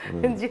gocat gjithë.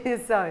 Në gjithë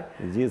saj.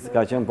 Gjithë,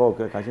 ka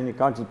qenë një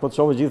kali që po të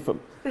shove gjithë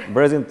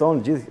brezin tonë,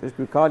 gjithë është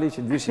ky kali që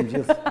dishin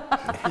gjithë.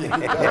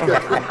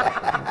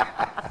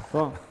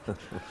 Po,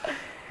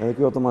 edhe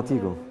ky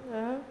automatiku.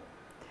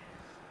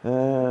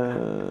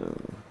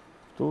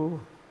 Këtu,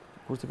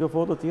 kurse kjo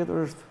foto tjetër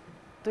është...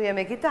 Tu je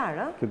me kitarë,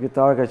 a? Kjo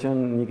kitarë ka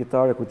qenë një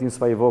kitarë e Kujtim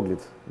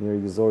Spajvoglit, një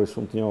regjizori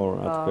shumë të njohur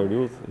atë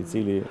periudhë, i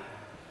cili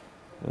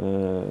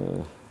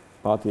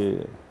pati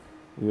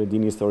ju e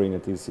dini historinë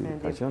e tij si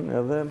ka qenë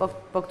edhe...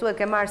 Po këtu e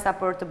ke marrë sa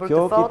për të bërë të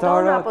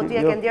foton, apo ti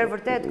e ke ndjerë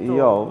vërtet këtu?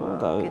 Jo,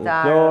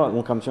 kjo,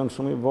 unë kam qenë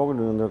shumë i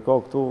vogël,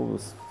 ndërkohë këtu,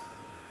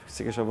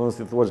 si kesha vënë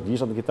si thuaç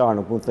gishtat në kitarë,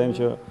 nuk mund të them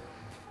që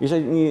ishte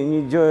një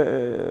gjë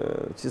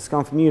që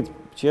s'kan fëmijët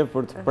qef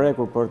për të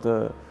prekur, për të...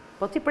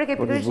 Po ti preke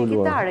pikërisht një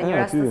kitare, një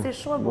rastësi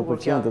shumë e bukur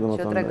që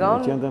tregon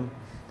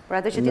për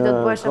atë që ti do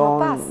të bëhesh më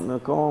pas. Në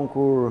kohën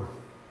kur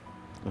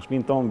në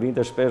shtëpinë tonë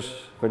vinte shpesh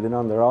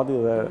Ferdinand Radi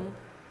dhe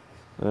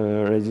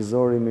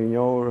regjizori i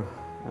mirënjohur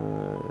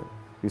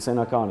Hyseni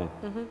Akani.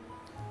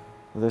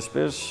 Dhe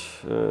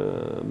shpesh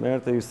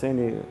merrte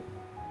Hyseni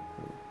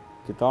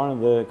kitaren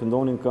dhe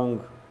këndonin këngë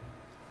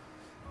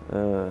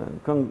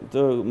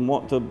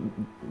të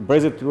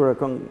brezit tyre,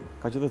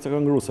 ka qenë të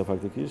këngëruse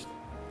faktikisht.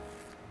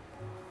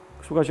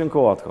 Kështu ka qenë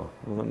koha atë kohë,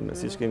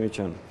 siç kemi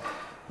qenë.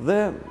 Dhe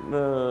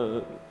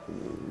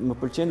më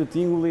pëlqente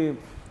tingulli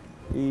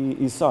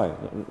i saj.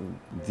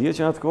 Dihet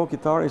që në atë kohë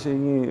kitara ishte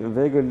një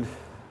vegël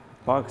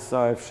pak sa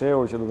e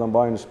fshehur që do ta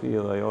mbajnë në shtëpi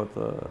dhe ajo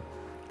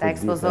ta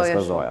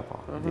ekspozoja.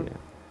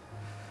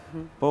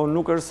 Po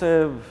nuk është se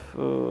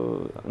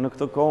në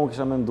këtë kohë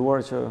kisha menduar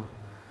që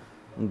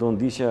do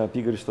ndiqja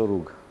pikërisht të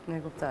rrugë. Ne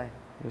kuptoj.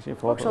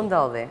 Po kështu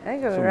ndodhi,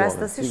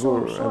 rastësi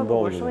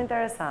shumë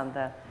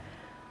interesante.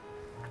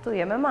 Këtu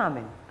je me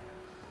mamin.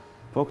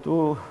 Po këtu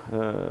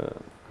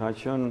ka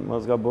qenë, më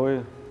zgaboj,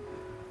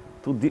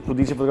 tu di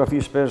që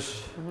fotografi shpesh,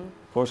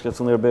 po është këtë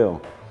Sënderbeu,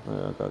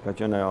 ka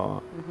qenë ajo,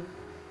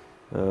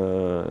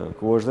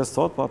 ku është dhe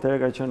sot, po atëherë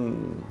ka qenë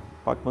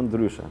pak më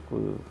ndryshe, ku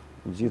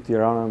gjithë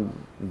Tirana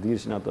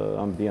ndishin atë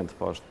ambient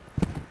poshtë.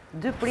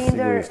 Dy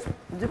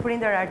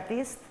prindër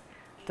artist,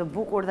 të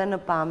bukur dhe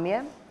në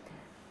pamje,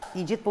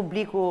 i gjithë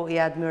publiku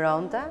i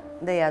admironte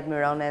dhe i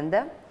admiron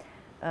ende.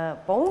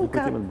 Po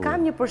unë kam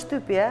një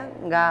përshtypje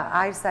nga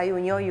aq sa ju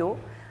njoh ju,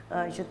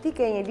 që ti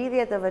ke një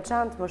lidhje të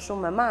veçantë më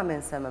shumë me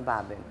mamin se me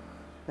babin.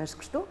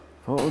 Është kështu?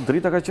 Po,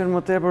 drita ka qenë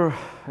më tepër,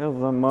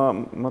 edhe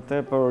më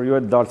tepër jo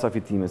e dalë sa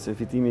fitimi, se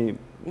fitimi...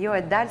 Jo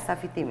e dalë sa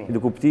fitimi? Në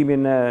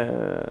kuptimin e...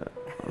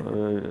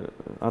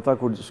 ata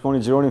kur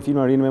shkoni xhironin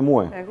filma rinë me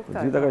muaj.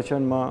 Drita ka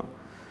qenë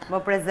më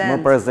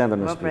prezente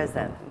në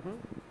shtëpi.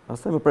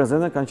 Pastaj më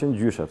prezente kanë qenë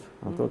gjyshet.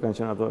 Ato kanë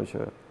qenë ato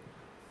që...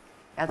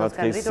 Ato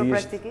s'kanë rritur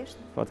praktikisht?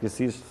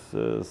 Fatkeqësisht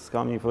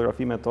s'kam një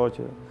fotografi me to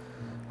që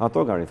ato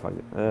kanë rritur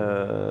fakti.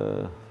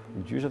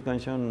 Gjyshet kanë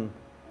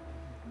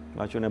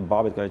qenë e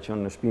babit, ka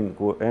qenë në shtëpinë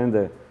ku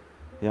ende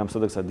jam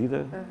sot kësaj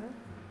dite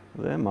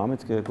dhe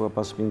mamit ku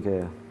pas shtëpinë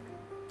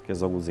ke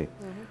zoguzi.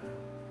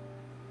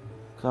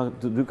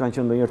 Dy kanë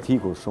qenë ndonjëherë të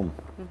hikur shumë.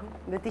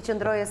 Dhe ti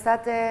qëndroje sa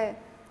te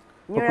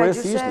njëra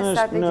gjyshe,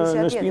 sa te gjyshe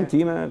tjetër? Në shtëpinë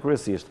time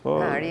kryesisht, po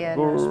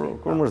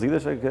kur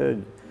mërzitesh e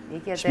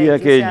Shtëpia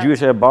ke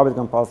gjyshe e babit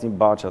kanë pas një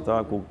baç ata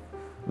ku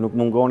nuk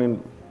mungonin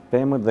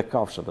pemët dhe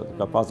kafshët.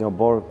 Ka pas një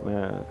obor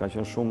ka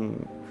qenë shumë...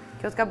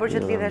 Kjo t'ka bërë që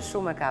të lidhesh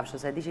shumë me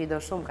kafshët, e di që i do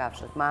shumë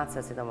kafshët,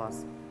 macet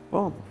sidomos.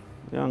 Po,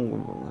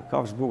 janë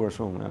kafshë bukur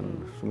shumë, janë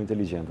shumë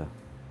inteligjente.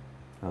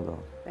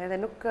 Edhe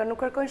nuk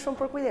kërkojnë shumë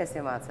për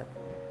kujdesje macet.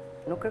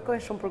 Nuk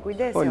kërkojnë shumë për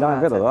kujdesje macet. Po,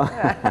 lajnë vetë, da.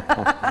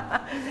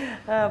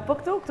 Po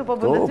këtu po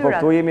bën detyrat. Po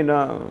këtu jemi në...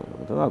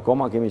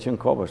 Akoma kemi qenë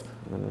kopësht.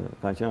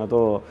 Kanë qenë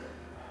ato...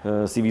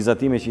 si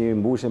vizatime që i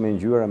mbushe me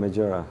ngjyra, me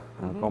gjëra,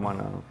 akoma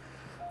në...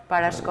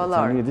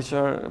 Parashkollor. Një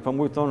diqër, për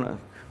mujton,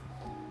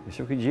 e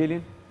shumë këtë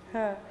gjelin?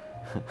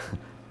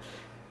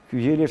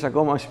 Këtë gjeli është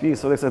akoma në shpi,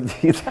 sot e kësa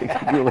ditë,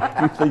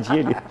 këtë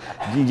gjeli,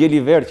 një gjeli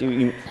verë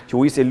që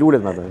u ise lullet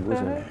me të.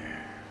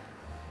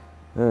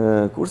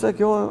 Kurse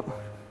kjo...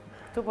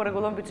 Tu po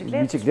regullon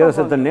bicikletë? Bicikletë,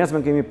 se të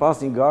nesmen kemi pas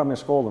një garë me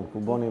shkollën,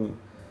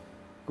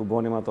 ku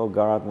bonim ato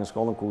garat me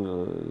shkollën, ku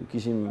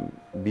kishim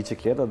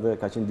bicikletat dhe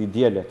ka qenë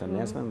dielë të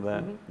nesmen dhe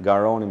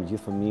garonim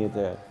gjithë fëmijët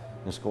e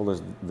në shkollës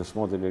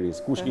dëshmorët e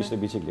vlerisë. Kush kishte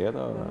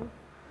bicikleta?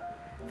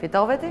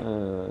 Fitove ti?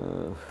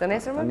 Të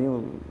nesërme? Tani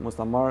mos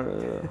ta marr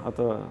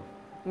atë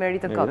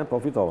meritën kot. Po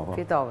fitova.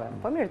 Fitove.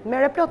 Po mirë,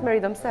 merre plot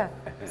meritën pse?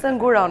 Pse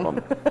nguron?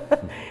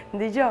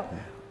 Dgjoj.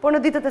 Po në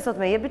ditët e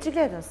sotme je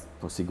bicikletës?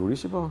 Po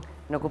sigurisht po.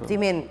 Në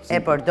kuptimin e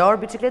përdor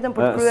bicikletën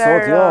për të kryer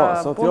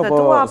punët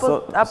tua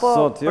apo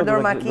përdor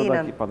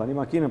makinën? Pa tani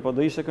makinën, po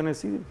do ishte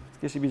kënaqësi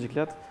të kesh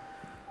bicikletë.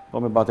 Po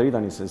me bateri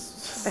tani se...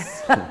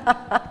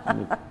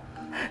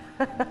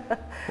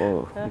 Po,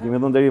 i kemi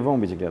dhënë deri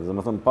vonë bicikletës, dhe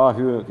më thënë pa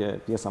hyrë ke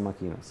pjesa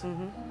makinës.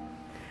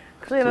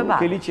 Këtu je me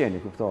ba? Ke liçeni,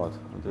 kuptohet.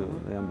 Dhe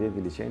jam bjerë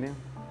ke liçeni,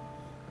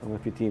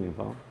 me fitimin,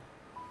 po.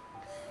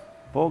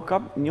 Po,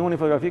 kap njëni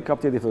fotografi, kap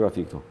tjeti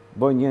fotografi këtu.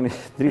 Boj njëni,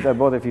 drita e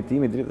bote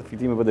fitimi, drita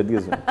fitimi vëtë e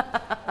dizve.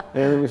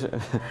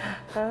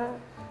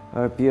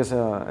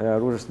 Pjesa e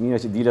arrush është mira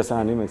që dielës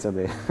ani me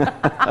këtë.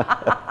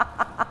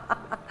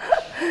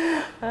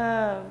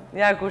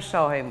 Ja ku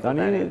shohim.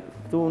 Tani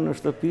këtu në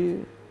shtëpi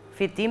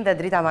Fitim dhe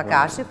Drita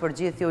Makashi, për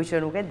gjithë ju që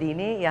nuk e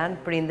dini, janë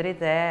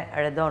prindrit e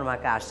Redon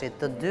Makashit,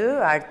 të dy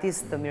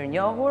artistë të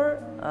mirënjohur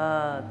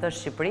të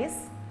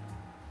Shqipërisë.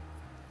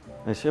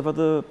 E shef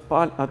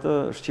atë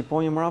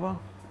shqiponjë mrapa?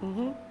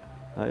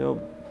 Ajo...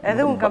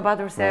 Edhe unë kam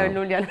patur se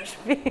lulja në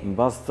shtëpi. Në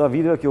bas të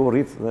video kjo u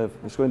rrit dhe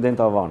shkojnë dhe në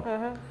tavan.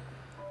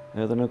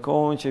 Edhe në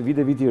kohën që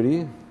vite viti ri,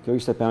 kjo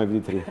ishte pëmë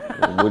viti ri.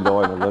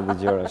 Bullojnë dhe dhe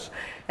gjërash.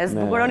 E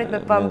zbukuronit me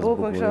pambuk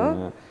më kështu?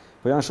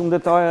 Po janë shumë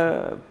detaje,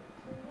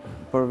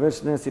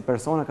 përveç ne si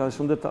persona, ka dhe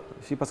shumë detaje.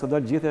 Shi pas ka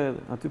dalë gjithë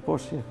aty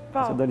poshtë.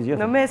 Po,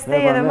 në mes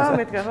teje dhe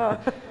mamit ka po.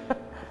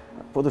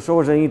 Po të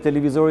shohësh e një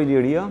televizor i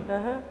liria.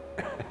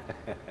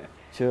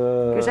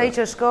 Kështë ai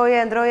që shkoje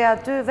e ndroje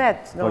aty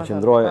vetë? Po, që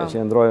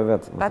ndroje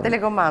vetë. Pa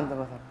telekomandë,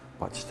 më thëmë?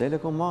 Pa që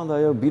telekomanda,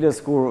 ajo biles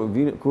kur...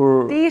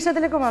 Ti ishe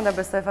telekomanda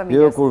besoj familjes?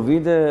 Jo, kur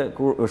vide,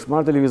 kur është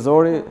marrë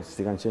televizori,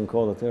 si kanë qenë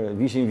kodë atërë,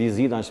 vishin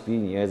vizita në shpi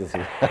njerëzit si...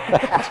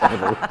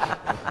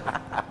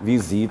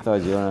 Vizita,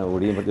 gjëra,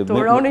 urim për të...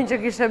 Turonin që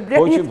kishe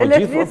blerë një televizor?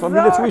 Po gjithë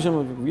familje që ishëm,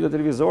 vide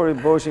televizori,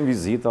 bëshin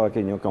vizita, ke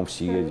një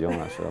kamshie,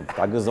 gjëra,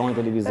 ta gëzonin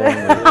televizorin.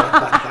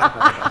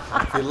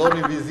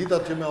 Fillonin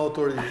vizitat që me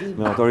autorizim.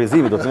 Me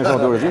autorizim, do të mesh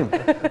autorizim.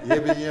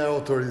 Jebi një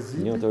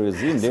autorizim. Një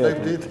autorizim, dhe. Së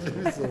të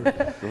televizori.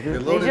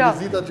 Fillonin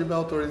vizitat që me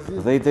autorizim.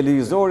 Dhe i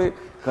televizori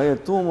ka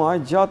jetu më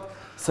aq gjatë,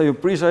 se ju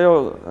prish ajo...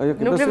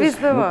 Nuk lëviz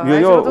për më,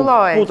 jo, që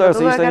rëtulloj, që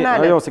rëtulloj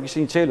kanalet. Ajo, se kishte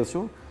një qelës,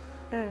 që?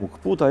 U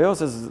këput ajo,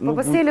 se... Po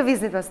pësi e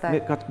lëviznit pas taj?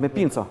 Me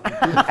pinca.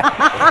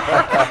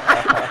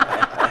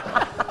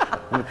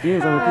 Me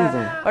pinca.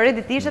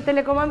 Oredi, ti ishe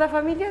telekomanda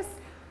familjes?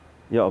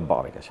 Jo,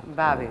 babi ka qenë.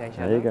 Babi ka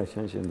qenë. Ai ka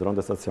qenë që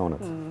ndronte stacionet.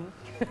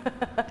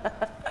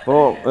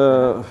 Po,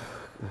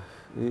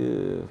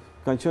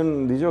 ka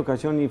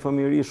qenë një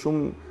familje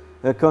shumë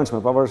e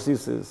këndshme,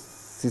 pavarësisht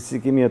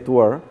si kemi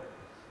jetuar.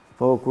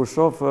 Po, kur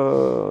shoh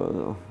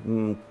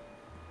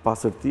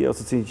pasërtia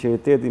ose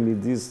sinqeriteti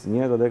midis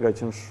njerëzve dhe ka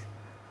qenë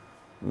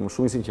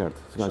shumë i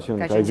sinqert. Ka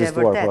qenë gjë e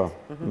vërtet.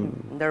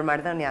 Ndër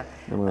marrëdhënia,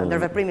 ndër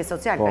veprimi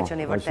social ka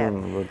qenë i vërtet.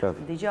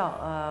 Dgjoj,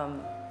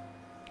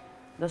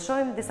 do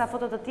shohim disa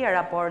foto të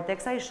tjera, por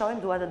teksa i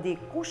shohim dua të di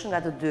kush nga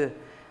të dy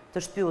të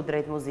shpyu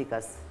drejt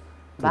muzikës.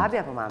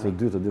 Babi apo mami? Të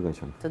dy kanë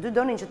qenë. Të dy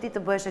donin që ti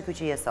të bëhesh e ky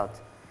që je sot.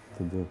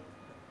 Të dy.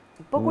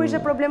 Po kur ishe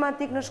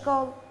problematik në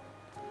shkollë?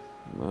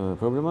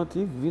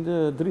 Problematik vinte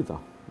Drita.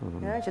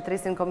 Që të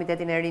rrisin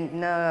komitetin e rinë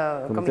në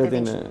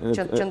komitetin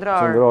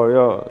qëndror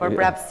për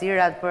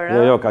prapësirat, për...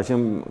 Jo, ka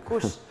qenë...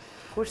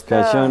 Ka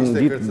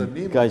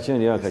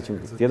qenë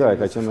tjetër,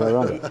 ka qenë në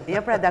rëndë.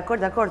 Jo, pra,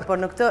 dakord, por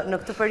në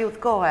këtë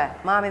periudhë kohë,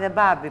 mami dhe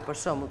babi, për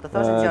shumë, të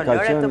thoshin që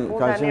lore të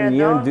puna një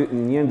redon,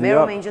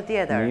 meru me një gjë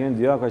tjetër. Njën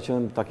dyja ka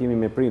qenë takimi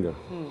me prindër.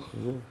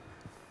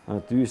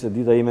 Aty ishte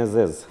dita ime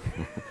zezë.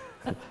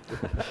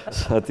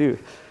 Aty...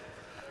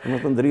 Në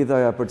të ndrita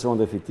ja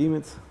përçonte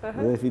fitimit,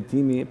 dhe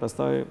fitimi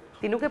pastaj...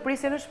 Ti nuk e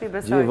prisje në shtëpi,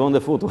 besoj. Gjithë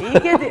vënde futu.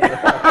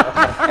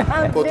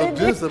 Po të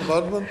dy se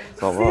patmën,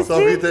 sa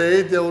vite e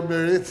ejtja unë me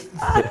rritë.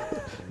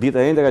 Dita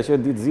e ejtja ka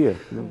qenë ditë zia.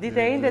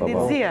 Dita e ejtja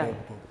ditë zia.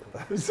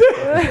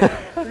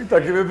 Ta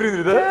kemi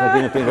prindrit, e? Ta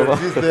kemi prindrit,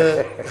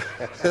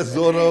 e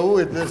zora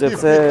ujt në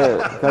sepse...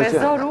 Me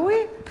zor uj?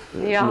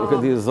 Nuk e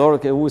di,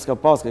 zorë ke ujë s'ka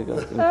pas,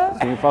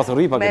 kemi pas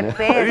rripa këne. Me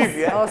pes,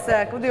 ose,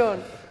 ku di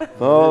unë?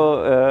 Po,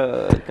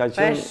 ka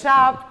qenë... Me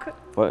shapkë.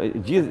 Po,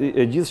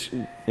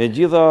 e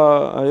gjitha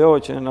ajo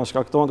që nga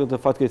shkaktonte të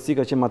fatkeqësi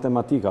ka qenë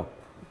matematika.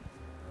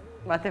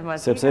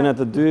 Matematika? Sepse në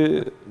të dy...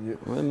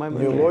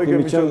 Një loj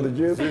kemi qenë të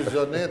gjithë. Si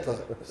zhaneta.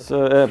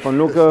 Po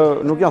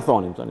nuk ja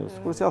thonim tani.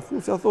 Kur si ja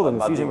thonim.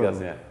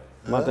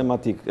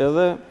 Matematikë.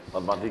 Edhe...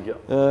 Matematikë.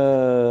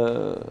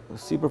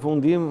 Si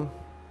përfundim...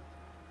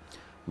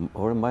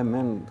 Ore mbaj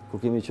men, kur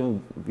kemi qenë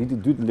viti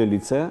 2 në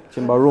lice,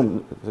 që mbarum,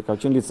 se ka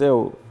qenë liceu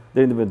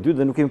deri në vit 2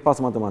 dhe nuk kemi pas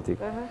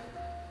matematikë.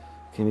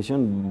 Kemi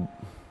qenë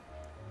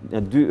në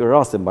 2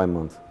 raste mbaj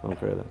mend,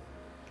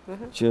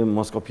 që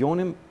mos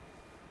kopionim,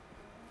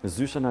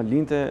 zysha na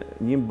linte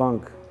një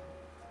bank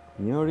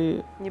njëri,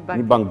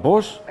 një bank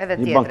bosh,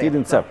 një bank tjetër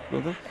në cep.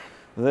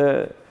 Dhe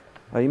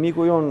ai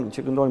miku jon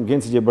që këndojmë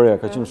Genci Gjebrea,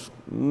 ka qenë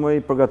më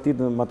i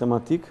përgatitur në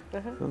matematikë.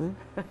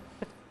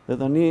 Dhe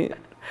tani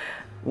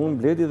unë,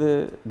 Bledi dhe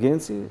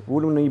Genci,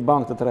 ullëm në një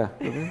bank të 3.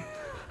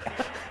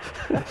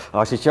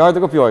 A shqiptare të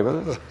kopjoj.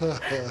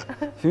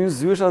 Hynë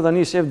zysha,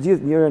 tani shef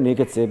gjithë njëre në i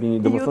këtë cepi.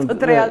 Ju të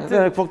 3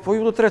 aty. Po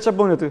ju të 3 që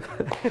bënë aty.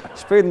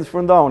 Shpejt në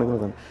shpërndauni.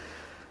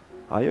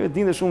 Ajo e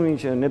dinte shumë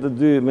që ne të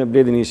dy me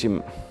Bledin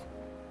ishim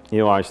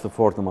jo aq të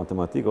fortë në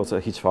matematikë, ose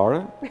hiq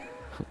fare.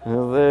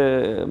 Dhe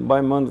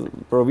mbaj mend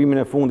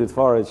provimin e fundit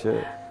fare që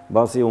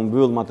basi u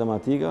mbyll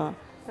matematika,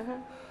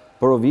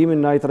 provimin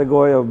na i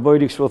tregoja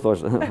bëjri kështu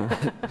thosh.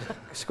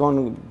 Shkon,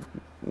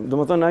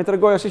 domethënë na i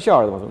tregoja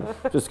shqiptare domethënë.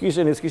 Që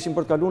s'kishin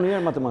për të kaluar një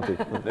herë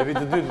matematikë. Në vit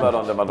të dytë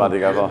mbaronte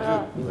matematika po.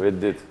 Në vit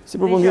dytë. Si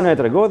përfundim na i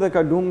tregoi dhe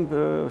kalum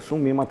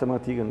shumë mirë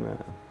matematikën me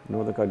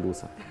në të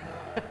kalusa.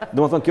 Do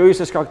më thonë, kjo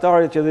ishte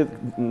shkaktari që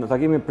në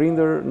takimin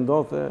prindër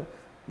ndodhte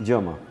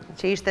gjëma.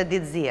 Që ishte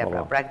ditëzie,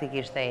 pra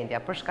praktikisht e Indja,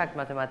 për shkak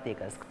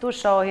matematikës. Këtu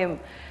shohim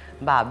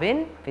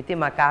babin,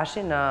 Redon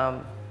Makashi,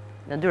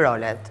 në dy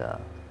rolet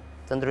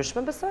të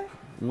ndryshme, besoj?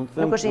 Nuk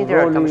është një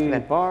rol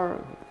i parë,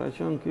 ka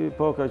qenë ky,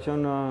 po ka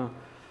qenë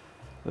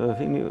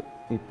filmi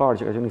i parë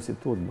që ka qenë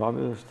institut, babi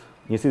është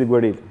njësit i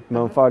gueril. Me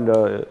më falë,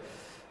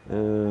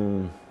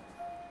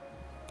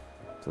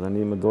 të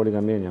tani më doli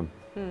nga menjam,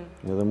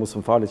 edhe mu së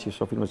më falë që i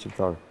shoh filmet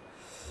shqiptarë.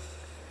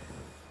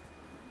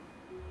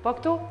 Po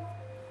këtu?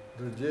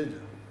 Ndërgjegja.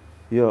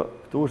 Jo,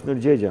 këtu është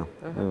ndërgjegja.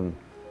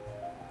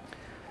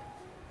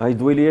 A i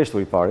dueli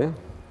eshtur i pari,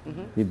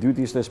 i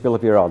dyti ishte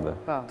shpella piratëve.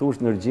 Tu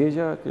është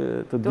ndërgjegja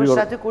të dy... Tu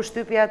është aty ku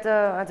shtypja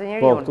atë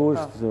njeri Po, unë. tu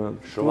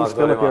është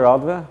shpella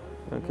piratëve.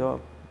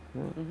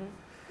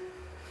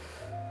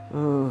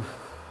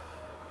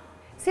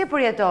 Si e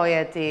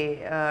përjetoje ti,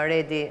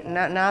 Redi,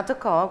 në atë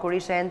kohë, kur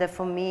ishe ende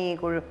fëmijë,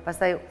 kur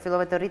pastaj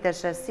fillove të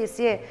rriteshe,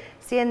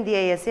 si e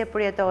ndjeje, si e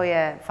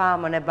përjetoje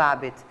famën e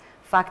babit?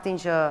 Faktin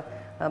që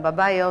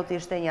babai jot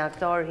ishte një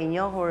aktor i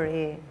njohur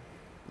i...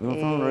 Në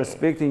thonë,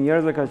 respekti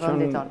njerëzve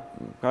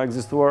ka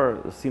ekzistuar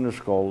si në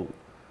shkollë,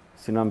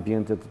 si në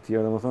ambientet të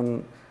tjera, dhe më thonë,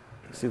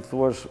 si të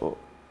thuash,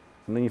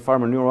 në një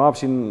farë mënyrë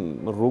hapshin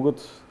rrugët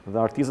dhe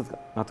artistët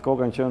në atë kohë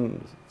kanë qenë,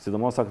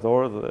 sidomos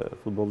aktorët dhe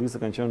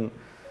futbollistët kanë qenë,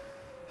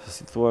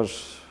 si të thuash,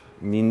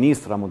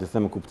 ministra, mund të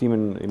them me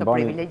kuptimin i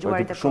mbani,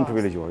 shumë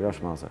privilegjuar,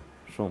 jashtëmase,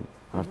 shumë.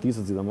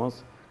 Artistët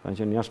sidomos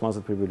kanë qenë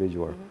jashtëmase të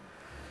privilegjuar.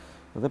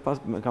 Dhe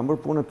kam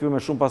bërë punën tyre me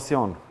shumë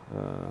pasion,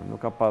 nuk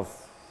ka pas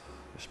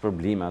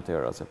shpërblime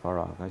atëherë, ose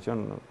para.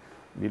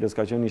 Dielës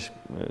ka qenë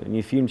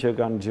një film që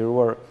kanë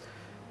xhiruar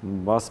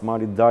mbas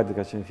Malit Dajt,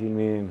 ka qenë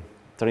filmi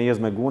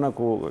Trenjez me Guna,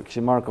 ku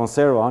kishin marrë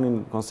konserva,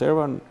 hanin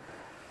konserva,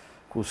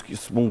 ku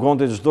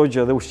mungonte çdo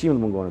gjë dhe ushqimet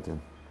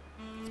mungonin.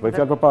 S'bëj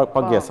fjalë për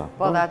pagesa.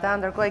 Po, dhe ata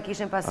ndërkohë e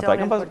kishin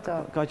pasionin për të.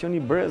 Ka qenë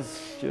një brez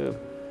që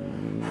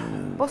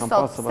po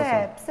sot,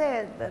 pse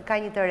ka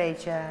një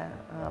tërheqje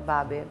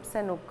babi?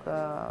 Pse nuk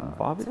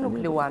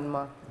luan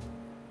më?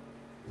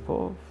 Po,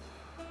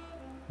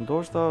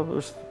 ndoshta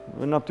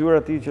është natyra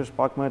e tij që është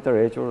pak më e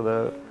tërhequr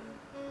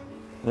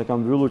dhe ka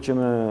mbyllur që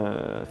me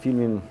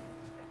filmin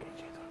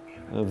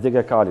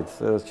Vdekja e Kalit,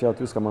 që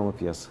aty s'ka marrë më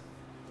pjesë.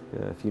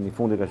 Filmi i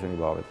fundit ka qenë i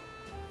babit.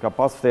 Ka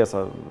pas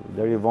ftesa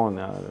deri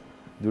vonë,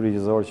 dy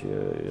regjizorë që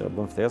ja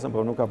bën ftesën,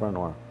 por nuk ka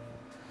pranuar.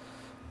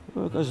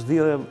 Është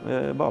zgjedhje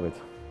e babit.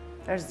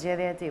 Është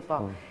zgjedhje e tij,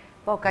 po.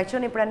 Po, ka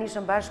qenë i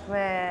pranishëm bashkë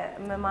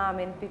me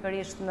mamin,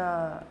 pikërisht në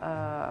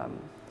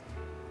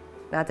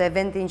atë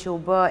eventin që u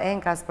bë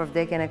enkas për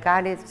vdekjen e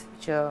Kalit,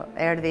 që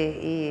erdhi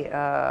i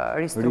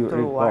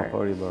ristrukturuar.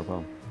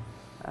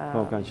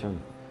 Po, kanë qenë.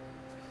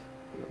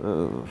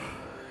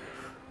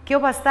 Kjo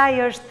pastaj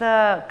është,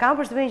 kam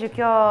përshtypjen që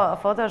kjo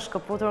foto është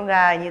shkëputur nga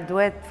një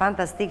duet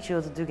fantastik që ju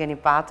të dy keni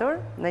patur,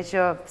 në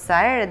që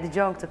sa herë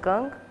dëgjon këtë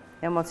këngë,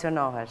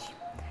 emocionohesh.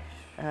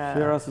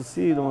 Që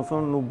rastësi,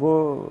 domethënë nuk bë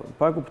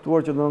pa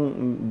kuptuar që do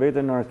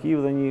mbetet në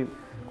arkiv dhe një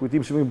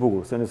kujtim shumë i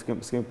bukur, se ne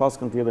s'kemi pas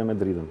kënd tjetër me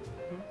dritën.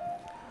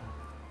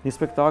 Një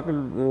spektakël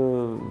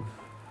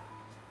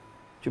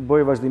që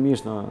bëj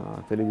vazhdimisht në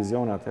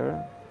televizion atëherë,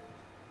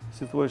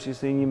 si thua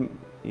ishte një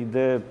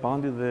ide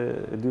Pandit dhe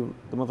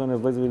domethënë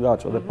vëllezërit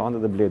Laço dhe Pandit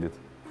dhe Bledit.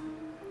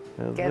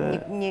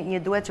 Një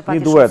duet që pati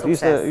shumë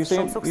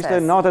sukses. Ishte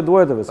natë e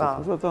dueteve,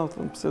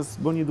 pse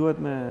s'bën një duet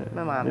me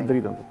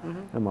dritën,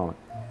 me mamën.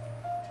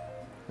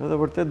 Edhe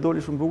vërtet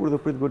doli shumë bukur dhe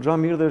prit goxha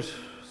mirë dhe është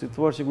si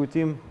thua që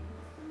kujtim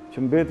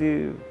që mbeti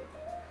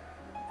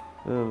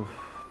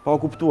pa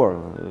kuptuar.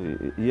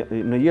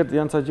 Në jetë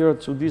janë ca gjëra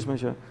të çuditshme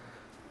që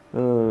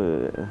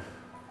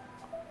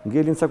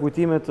ngelin ca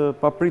kujtime të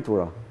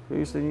papritura.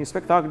 Ishte një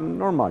spektakël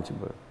normal që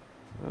bëhet.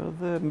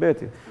 Dhe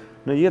mbeti.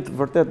 Në jetë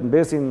vërtet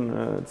mbesin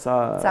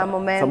ca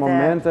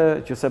momente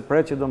që se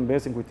pret që do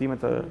mbesin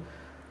kujtimet e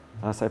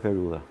asaj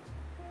periudhe.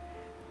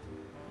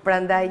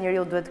 Prandaj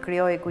njeriu duhet të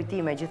krijojë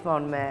kujtime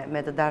gjithmonë me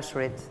të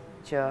dashurit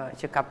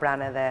që ka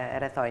pranë dhe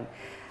e rrethojnë.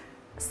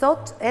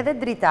 Sot edhe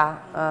drita,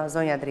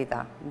 zonja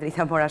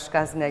Drita mora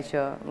shkas nga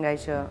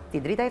që ti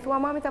Drita i thua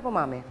mamit apo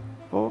mami?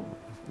 Po.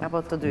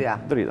 Apo të dyja?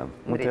 Drita,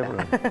 më tepër.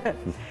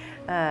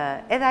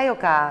 Edhe ajo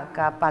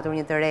ka patur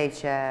një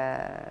tërheqje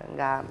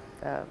nga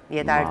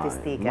jeta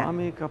artistike.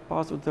 Mami ka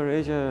pasur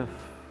tërheqje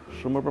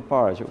shumë më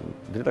përpara, që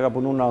Drita ka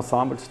punuar në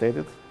ansambël të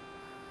shtetit,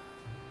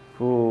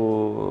 ku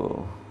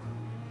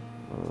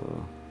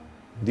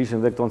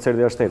dishin dhe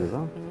koncerti e shtetit.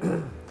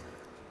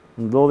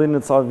 Ndodhin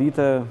në ca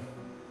vite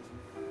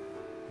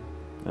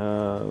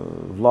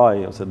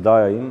vllai ose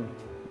daja im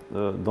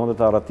donte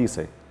ta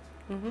ratisej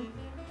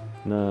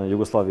në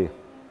Jugosllavi,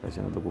 ka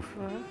qenë ato kush.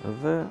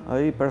 Dhe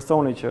ai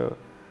personi që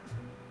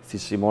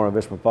siç i morën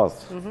vesh më pas,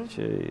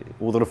 që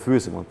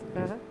udhërfysi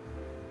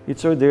i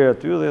çoi deri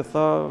aty dhe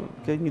tha,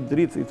 ke një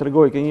dritë, i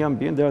tregoi, ke një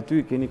ambient deri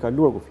aty, keni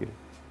kaluar kufiri.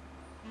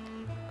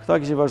 Këta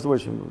kishin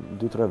vazhduar që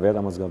 2-3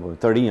 veta mos gaboj,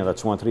 të rinj ata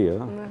çuan të ri,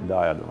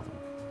 daja domethënë.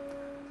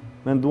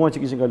 Menduan që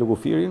kishin kaluar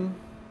kufirin,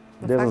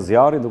 ndezën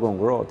zjarri duke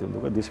ngrohtë,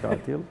 duke diçka e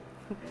tillë.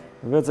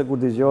 Vetë se kur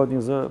dëgjohet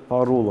një zë,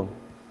 pa rrullën.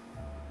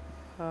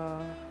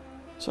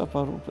 Qa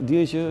pa rrullën?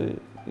 Dje që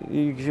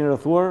i kishin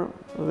rrethuar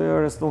dhe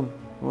arrestuan.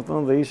 Më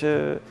thënë dhe ishe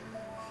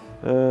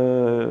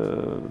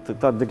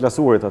ta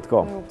deklasuarit atë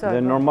ko. Dhe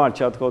normal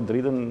që atë ko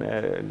dritën e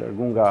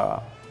largun nga,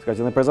 ka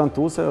qenë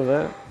prezantuse dhe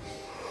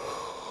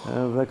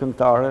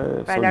këngëtare,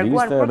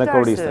 soliste dhe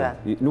koriste.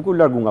 Nuk u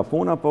largu nga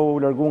puna, po u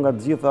largu nga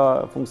gjitha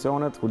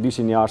funksionet, ku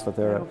dishin jashtë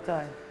atëre.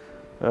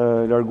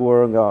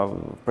 Larguar nga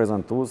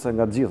prezantuse,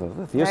 nga gjitha.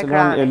 Thjesht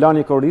e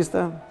lani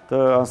koriste të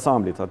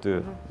ansamblit aty.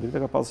 Dhe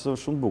ka pasë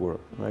shumë bukur,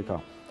 dhe ka.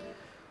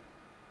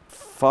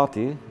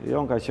 Fati,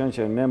 jo ka qenë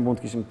që ne mund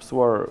të kishim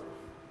pësuar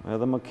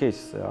edhe më keq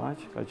se aq,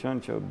 ka qenë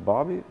që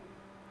babi,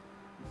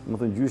 më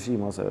thënë gjyshi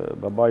im, ose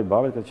babai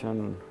babit ka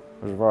qenë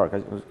zhvar,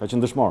 ka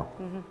qenë dëshmor.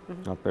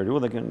 Në atë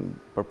periudhë dhe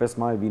për 5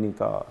 maj vinin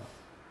këta,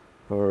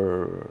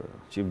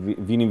 që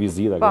vinin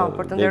vizita. Po,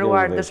 për të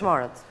nderuar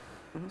dëshmorët.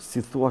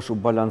 Si thua u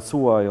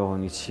balancua jo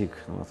një qik,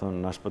 në thënë,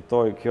 në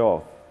shpëtoj kjo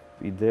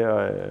idea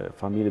e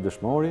familje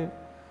dëshmori,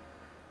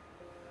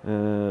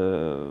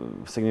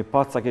 se kemi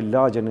patë sa ke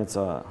lagjen e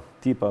ca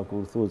tipa,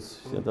 kur thuc,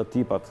 që ata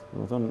tipat,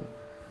 në thënë,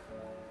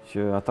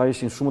 që ata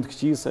ishin shumë të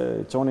këqi se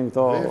qonin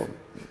këto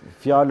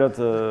fjalët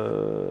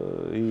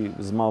i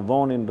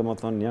zmadhonin, dhe më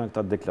thënë, një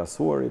këta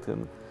deklasuarit,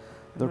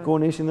 ndërkohë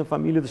ne ishin në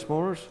familje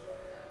dëshmorësh,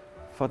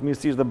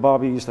 fatmirësisht dhe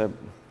babi ishte,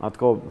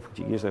 atëko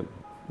që ishte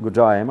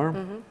goxha emër,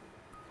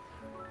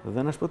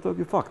 dhe në shpëtoj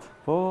kjo fakt,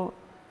 po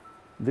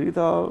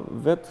drita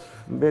vetë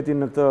mbeti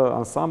në këtë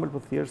ansambl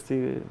për thjesht si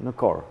në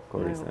korë,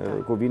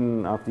 ku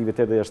vinë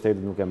aktivitetet e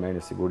shtetit nuk e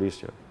merrni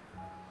sigurisht që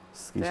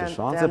s'kishe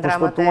shanse, për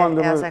shpëtuan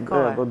dhe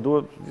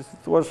duhet, si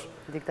thuash,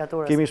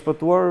 kemi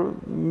shpëtuar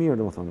mirë,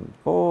 dhe më thënë,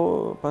 po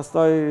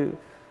pastaj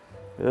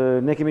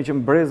ne kemi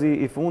qenë brezi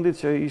i fundit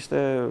që ishte,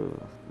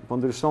 po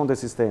ndryshon të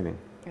sistemi.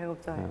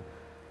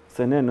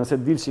 Se ne nëse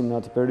dilshim në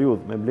atë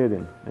periudhë me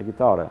Bledin, me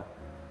gitare,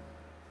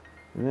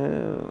 ne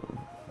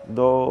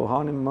do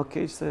hanim më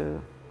keq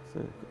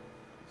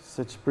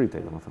se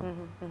çpritej, domethënë.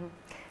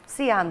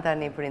 Si janë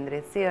tani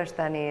prindrit? Si është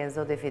tani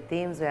zoti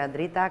Fitim, zoja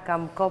Drita?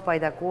 Kam kohë pa i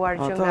takuar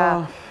që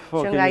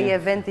nga i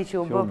eventi që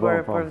u bë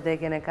për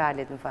vdekjen e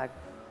Kalit, në fakt.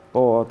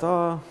 Po, ata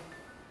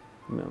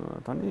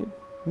tani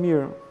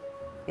mirë.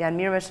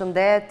 Janë mirë me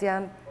shëndet,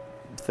 janë?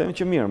 Them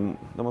që mirë,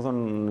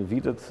 domethënë në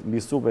vitet mbi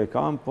supe e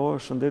kam, po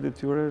shëndeti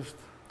tyre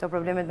është. Këto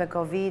problemet me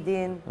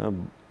Covidin?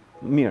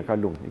 Mirë,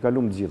 i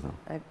kalum të gjitha.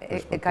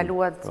 E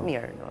kaluat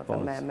mirë,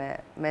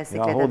 me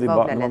sikletet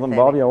vogla, le të themi.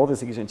 Babi ja hodhi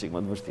se kishen qik më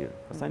të vështirë.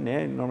 Pastaj ne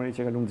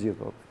normalisht e kalum të gjitha,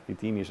 po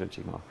Fitimi ishte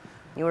qik më.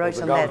 Një uroj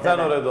shëndet. Kam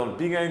thënë Redon,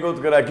 pinga një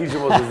gotë kërakishë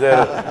mos të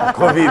zerë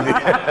Covidi.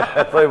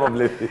 Thoj më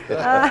Bledi.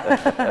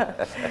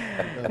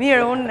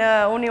 Mirë,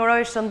 unë i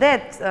uroj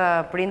shëndet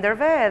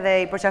prindërve edhe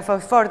i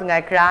përqafoj fort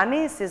nga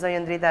ekrani, si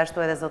zonjën Drita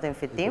ashtu edhe zotin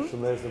Fitim.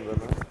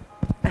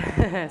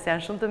 Se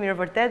janë shumë të mirë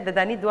vërtet, dhe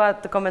tani dua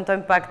të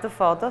komentojmë pak të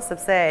foto,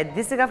 sepse e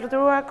di se ka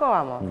fluturuar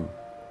koha, mo.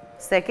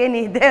 Se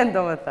keni iden,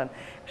 do me thënë.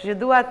 Kështë që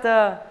dua të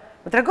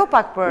më trego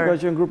pak për... Ka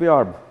qenë grupi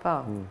Arbë. Po.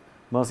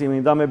 Mas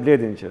jemi nda me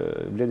Bledin, që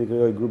Bledi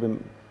krijoi grupin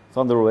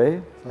Thunderway.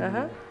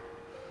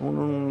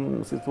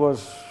 Unë, si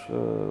thuash,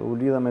 u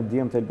lidha me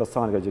djemë të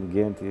Elbasani, ka qenë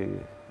Genti,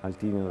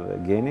 Altini dhe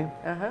Geni,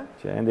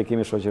 që ende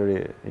kemi shoqëri,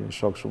 jemi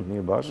shok shumë të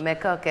mirë bashkë. Me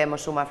kë ke më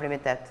shumë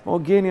afrimitet? O,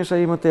 Geni është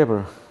ai më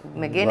tepër.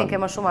 Me Geni ke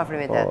më shumë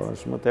afrimitet? Po,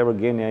 është më tepër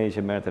Geni ai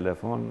që merr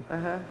telefon.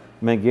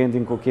 Me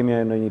Gentin ku kemi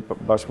në një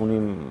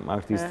bashkëpunim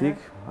artistik,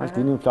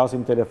 Altinin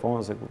flasim telefon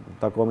se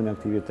takohemi në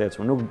aktivitet.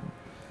 Nuk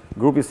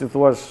grupi si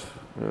thuash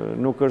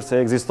nuk është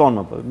se ekziston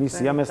më, po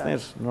misia mes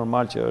nesh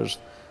normal që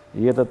është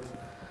jetët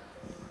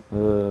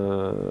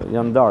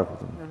janë ndarë.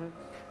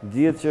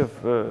 Dihet që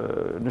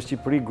në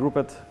Shqipëri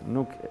grupet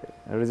nuk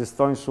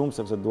rezistojnë shumë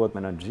sepse duhet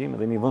menaxhim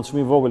dhe jemi vend shumë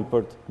i vogël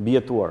për të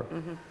mbijetuar.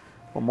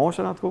 Po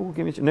moshën atë ku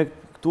kemi ne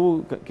këtu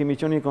kemi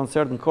qenë një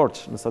koncert në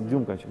Korçë, në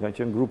stadium ka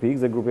qenë grupi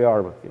X dhe grupi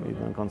Arbë, kemi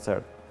në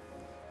koncert.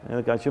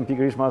 Edhe ka qenë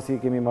pikërisht masi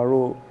kemi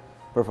marru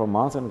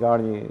performancën nga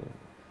një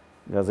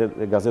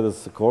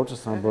gazetës së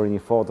Korçës, sa bëri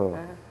një foto.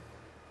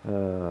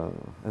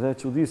 Edhe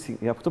çudi si,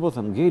 ja këtë po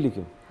them, Ngeli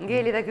kjo.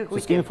 Ngeli dhe ky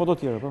kujtim. Kemi foto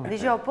tjera, po.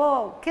 Dgjoj, po,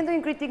 ke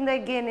ndonjë kritik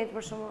ndaj Genit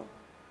për shembull?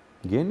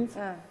 Genit?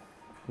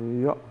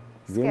 Jo.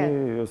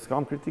 Geni,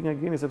 s'kam kritik nga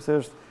Geni, sepse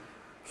është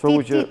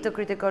shoku që... Ti të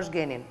kritikosh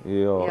Genin?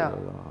 Jo.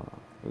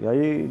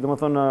 Ai,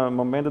 domethënë, në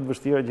momentet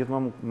vështira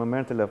gjithmonë më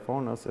merr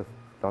telefon ose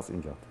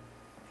flasim gjatë.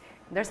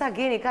 Ndërsa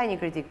Geni ka një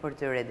kritik për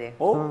ty, Redi.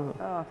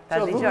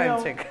 Ta dëgjojmë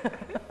çik.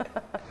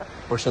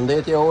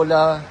 Përshëndetje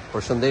Ola,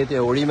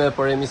 përshëndetje urime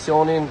për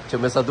emisionin, që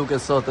me sa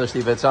duket sot është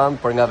i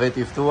veçantë për nga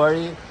veti i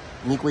ftuari,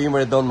 miku im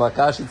Redon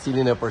Makashi,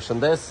 cilin e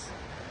përshëndes.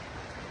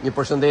 Një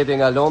përshëndetje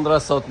nga Londra,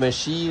 sot me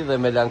shi dhe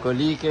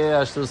melankolike,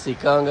 ashtu si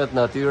këngët,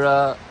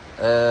 natyra,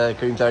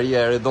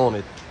 krijimtaria e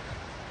Redonit.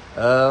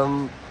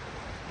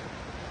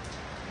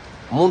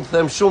 Mund të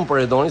them shumë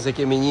për Redonin, se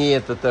kemi një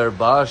jetë të tërë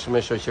bashkë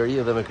me shoqëri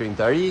dhe me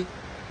krijimtari.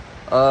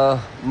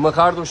 Më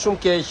ka ardhur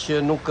shumë keq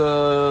që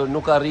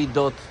nuk arri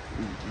dot,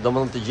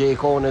 domethënë të gjej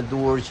kohën e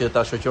duhur që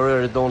ta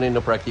shoqëroj Redonin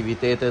në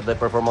aktivitetet dhe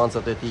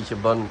performancat e tij që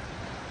bën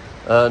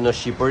në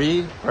Shqipëri,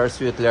 për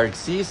arsye të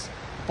largësisë,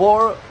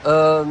 por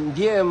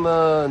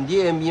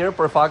ndjehem mirë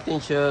për faktin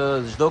që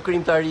çdo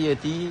krijimtari e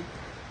tij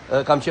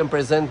kam qenë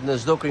prezent në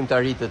çdo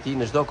krijimtari të tij,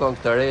 në çdo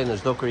këngë të re, në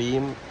çdo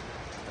krijim,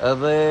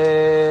 dhe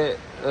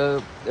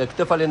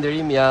këtë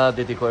falënderim ja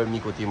dedikoj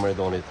mikut tim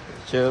Redonit,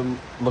 që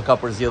më ka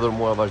përzgjedhur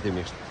mua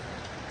vazhdimisht.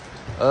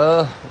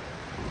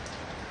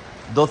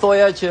 Do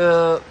thoja që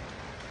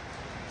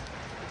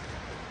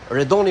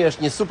Redoni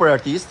është një super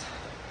artist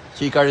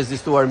që i ka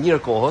rezistuar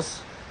mirë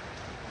kohës,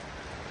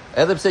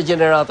 edhe pse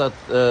gjeneratat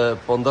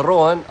po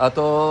ndërrohen,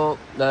 ato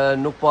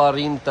nuk po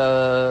arrin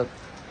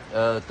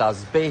ta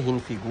zbehin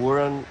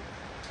figurën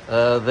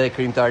dhe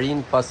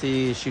krijimtarin,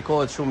 pasi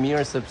shikohet shumë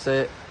mirë, sepse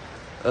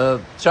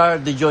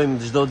çfarë dëgjojmë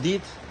çdo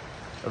ditë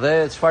dhe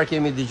çfarë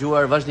kemi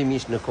dëgjuar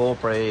vazhdimisht në kohë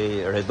prej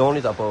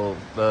Redonit apo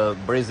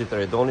brezit të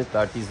Redonit, të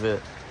artistëve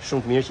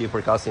shumë të mirë që i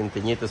përkasin të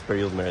njëjtës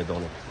periudhë me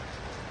Redonin.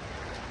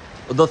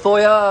 Do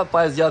thoja,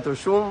 pa e zgjatur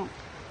shumë,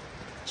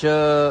 që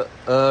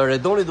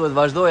Redoni duhet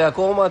vazhdoj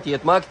akoma të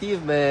jetë më aktiv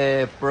me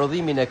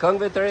prodhimin e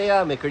këngëve të reja,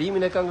 me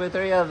krijimin e këngëve të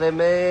reja dhe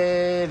me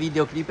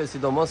videoklipe,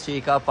 sidomos që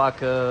i ka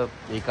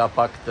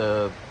pak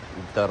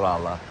të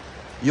rralla.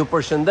 Ju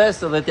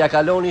përshëndes dhe t'ja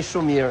kaloni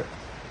shumë mirë.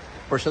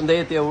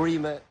 Përshëndetje,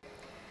 urime.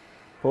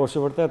 Po, është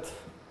vërtet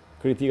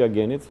kritika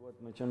Genit,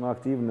 me qenë më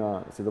aktiv në,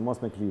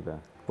 sidomos me klipe.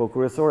 Po,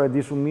 kryesore e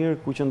di shumë mirë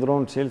ku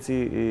qëndron çelësi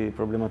i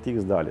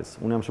problematikës daljes.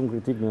 Unë jam shumë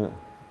kritik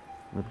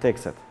në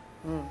tekstet.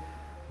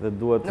 Dhe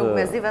duhet... Nuk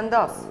me zi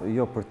vendos?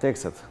 Jo, për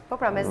tekstet. Po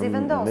pra, me zi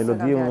vendos?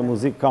 Melodi dhe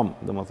muzikë kam,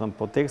 dhe më thëmë,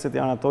 po tekstet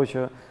janë ato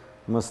që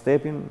më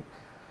stepin,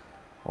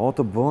 o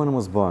të bëhen,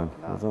 mos bëhen.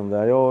 Dhe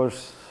ajo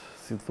është,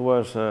 si të thua,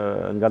 është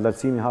nga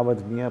dalësimi havat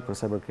mija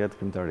përse përket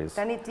krimtarisë.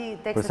 Tani ti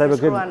tekstet të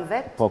shkruan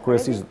vetë? Po,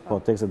 kryesisht, po,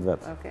 tekstet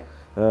vetë.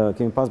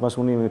 Kemi pas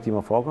bashkëpunime me Tima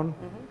Fokën,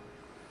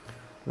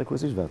 dhe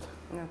kryesisht vetë.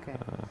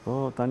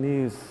 Po,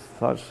 tani,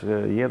 thash,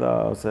 jeta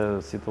ose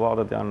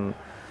situatet janë,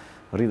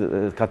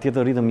 ka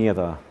tjetër ritëm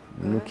jeta.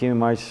 Nuk kemi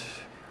maq,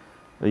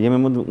 jemi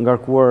më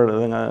ngarkuar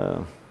dhe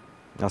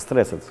nga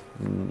streset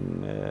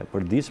e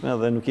përditshme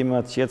dhe nuk kemi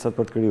atë qetësat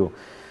për të kriju.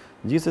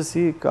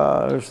 Gjithsesi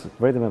është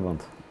vërejtë me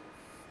vend.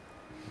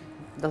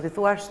 Do t'i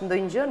thuash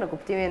ndonjë gjë në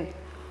kuptimin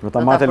do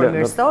ta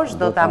përmirësosh,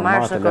 do ta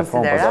marrësh në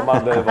konsiderat?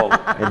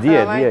 E di.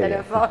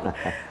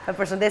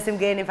 Përshëndesim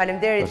Genin,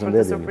 faleminderit për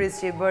këtë surprizë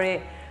që i bëri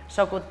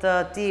shokut të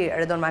tij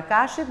Redon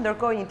Makashit,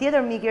 ndërkohë një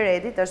tjetër mik i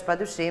Redit është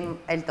padyshim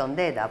Elton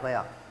Deda, apo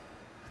jo?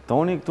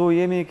 Toni, këtu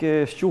jemi ke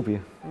Shqupi.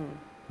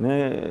 Ne,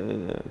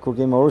 kur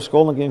kemi marrë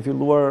shkollën, kemi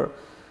filluar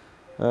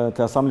të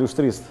asambli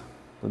ushtrisë,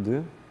 të dy.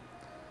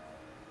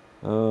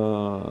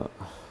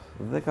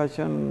 Dhe ka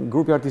qenë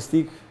grupi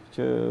artistik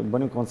që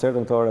bënim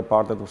koncerte në këto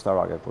repartet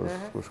ushtarake,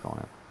 kur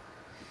shkonin.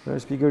 Dhe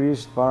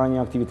pikërisht para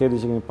një aktiviteti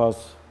që kemi pas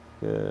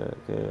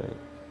ke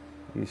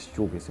i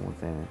Shqupi, si mund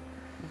të themi.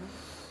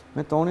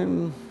 Me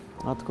Tonin,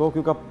 në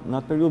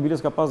atë periudhë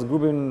Biles ka pas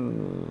grupin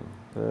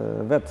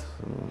vetë,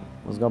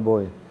 mos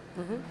gaboj.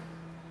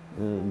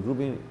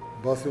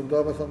 Basi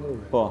unda me Thunder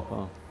Way. Po,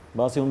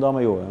 basi unda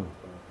me jo.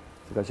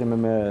 Se ka qenë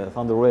me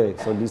Thunder Way,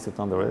 solistit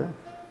Thunder Way.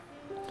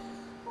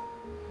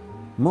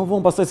 Më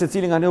vonë pastaj se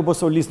cili nga ne u bë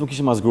solist nuk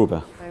ishim as grupe.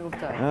 E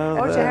kuptoj.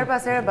 Por që her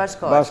pas here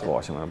bashkoheshim.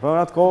 Bashkoheshim.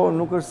 Por atë kohë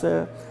nuk është se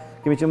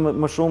kemi qenë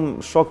më shumë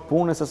shok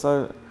pune se sa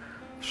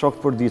shok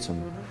të përditshëm.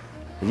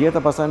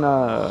 Jeta pastaj na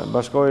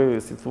bashkoi,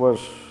 si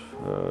thuaç,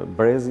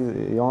 brezi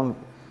jon,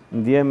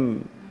 ndjem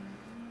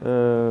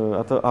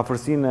atë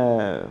afërsinë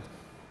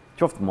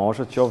qoftë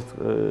moshët,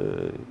 qoftë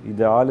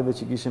idealeve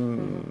që kishim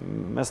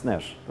mes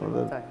nesh,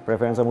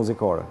 preferenca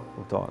muzikore.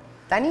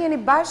 Tani jeni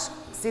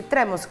bashkë si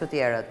tre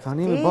muskëtjerët,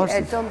 ti,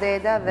 Elton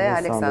Deda dhe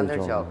Aleksandër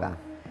Gjoka.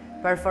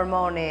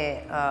 Performoni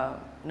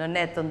në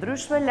net të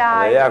ndryshme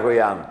live. Ja ku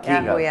janë,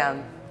 kinga.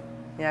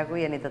 Ja ku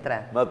jeni të tre.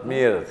 Më të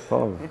mirët. Po,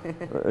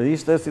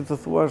 ishte si të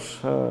thuash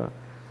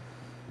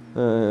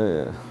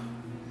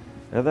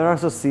edhe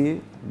rastësi,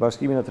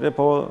 bashkimin e tre,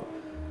 po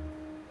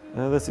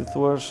edhe si të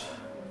thuash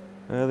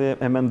edhe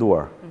e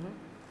menduar.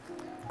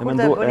 E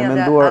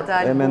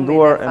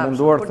menduar,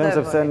 them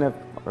sepse në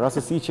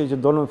rastësi që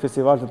dolëm në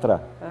festival të tre.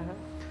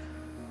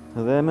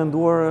 Dhe e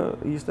menduar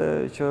ishte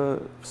që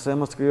pse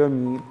mos krijojmë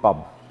një pub,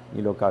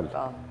 një lokal.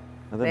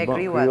 Dhe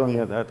krijuat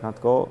një. Atë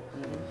kohë,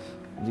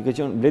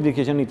 Bledi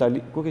ke qenë në Itali,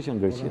 ku ke qenë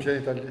në Greqi? Unë qenë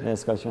në Itali. Ne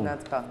s'ka qenë. Në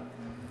atë kohë.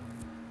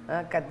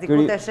 Ka diku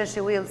te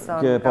Sheshi Wilson,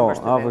 ka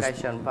përshtypjen ka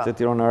qenë, po. Te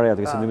Tirana e Reja,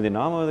 te Këshillimit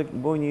Dinamo dhe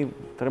boj një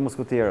tre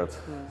muskëtjerët.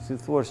 Si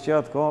thuaç që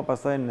atë kohë,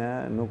 pastaj ne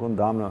nuk u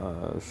ndam në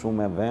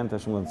shumë evente,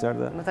 shumë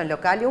koncerte. Do të thënë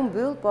lokali u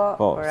mbyll, po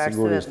për arsye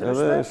të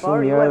ndryshme, por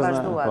ju e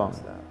vazhduat.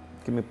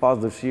 Kemi pas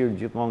dëshirë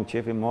gjithmonë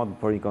qefi mod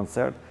për një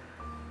koncert.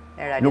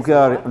 Nuk e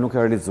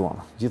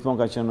realizuam. Gjithmonë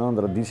ka qenë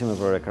ëndra ditëshme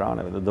për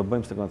ekraneve, do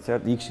bëjmë këtë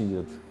koncert, ikshin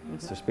ditët.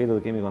 Se shpejt do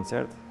kemi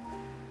koncert,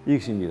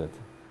 ikshin ditët.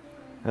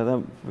 Edhe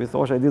vi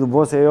thosha e ditë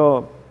bëj se jo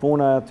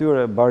puna e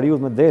atyre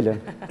bariut me dele.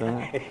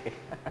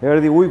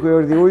 Erdhi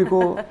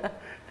ujku.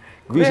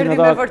 Vishin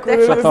ata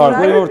shaqtar,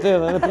 ku vërtet,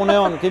 edhe puna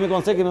jon, kemi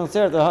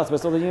koncert, ha,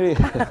 s'besoi njëri.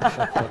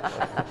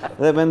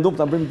 Dhe mendum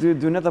ta bëjmë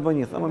dy net apo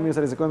një, thamë mirë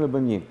se rrezikojmë të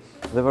bëjmë një.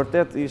 Dhe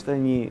vërtet ishte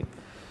një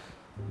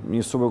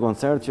një super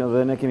koncert që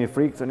dhe ne kemi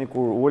frikë tani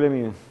kur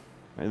ulemi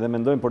dhe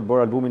mendojmë për të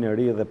bërë albumin e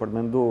ri dhe për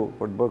të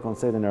bërë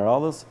koncertin e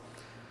radhës,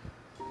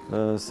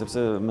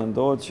 sepse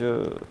mendohet që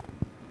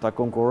ta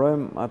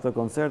konkurrojmë atë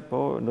koncert,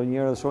 po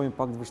ndonjëherë shohim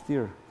pak të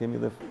vështirë. Kemi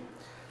dhe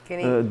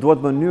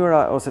duhet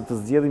mënyra ose të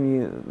zgjedhim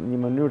një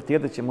mënyrë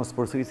tjetër që mos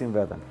përsërisim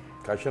veten.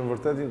 Ka qenë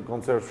vërtet një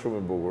koncert shumë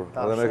i bukur.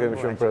 Edhe ne kemi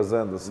qenë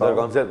prezente. Ndër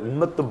koncert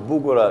më të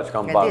bukura që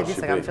kam parë në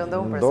Shqipëri.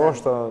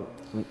 Ndoshta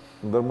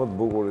ndër më të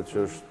bukurit që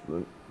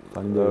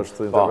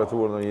është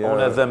interpretuar në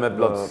Unë edhe me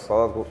plot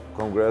pallat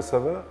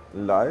kongreseve,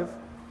 live,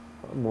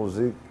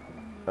 muzikë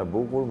e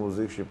bukur,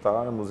 muzikë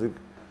shqiptare, muzikë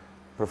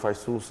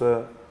përfaqësuese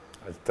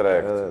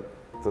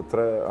të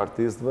tre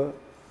artistëve,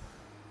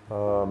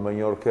 me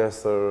një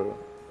orkestër,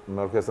 me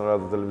orkestrën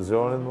radio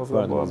televizionit, me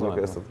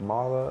orkestër të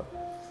madhe,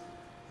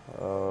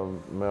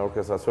 me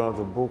orkestracione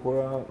të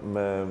bukura,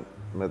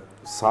 me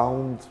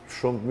sound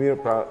shumë të mirë,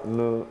 pra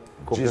në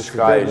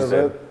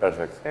kompleksitetin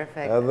perfekt.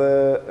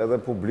 Edhe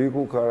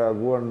publiku ka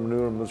reaguar në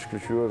mënyrë më të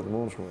shkëlqyer të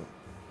mundshme.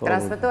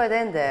 Transmetohet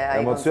ende ai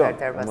koncert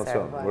her pas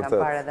here, vërtet.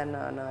 kam parë edhe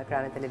në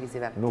ekranin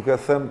televizive. Nuk e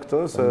them këtë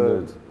se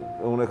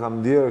unë e kam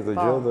ndjerë këtë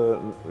gjë dhe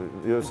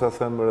jo sa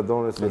them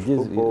Redonit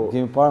Sejko, po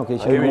kemi parë,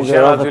 kemi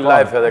qenë aty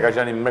live edhe ka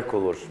qenë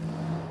mrekullues.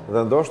 Dhe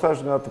ndoshta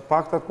është nga të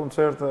paktat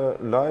koncerte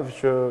live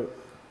që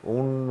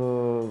unë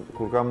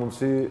kur kam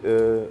mundësi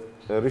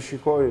e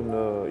rishikoj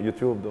në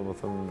YouTube,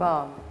 domethënë.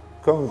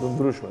 Këngë të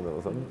ndryshme,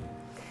 domethënë.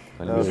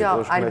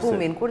 Dgjoj,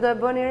 albumin kur do e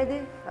bëni ready?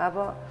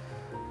 Apo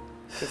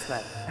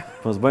kismet?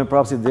 Po s'bëjmë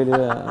prapë si deli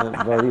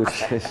Variut.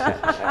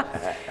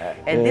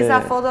 E disa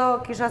foto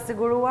kisha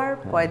siguruar,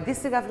 po e di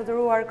si ka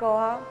fluturuar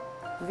koha.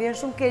 Vjen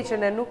shumë keq që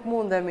ne nuk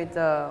mundemi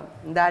të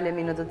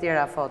ndalemi në të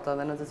tjera foto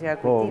dhe në të tjera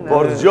kujtime.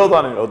 Por dëgjoj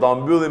tani, do ta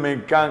mbyllim me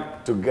një këngë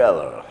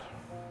Together.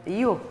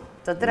 Ju,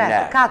 të tre,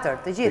 të katër,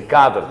 të gjithë. Të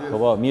katër.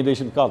 Po, mirë do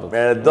ishim të katër.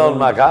 Me Redon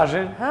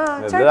Makashin,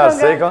 me Bledar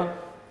Sejko,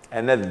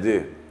 e ne të dy.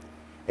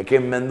 E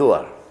kemi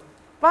menduar.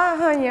 Pa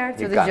hënjer,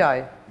 që dëgjoj.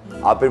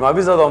 A prima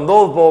vista do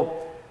ndodh, po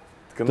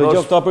të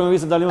gjë këto prima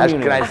vista dalin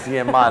është kënaqësi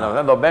e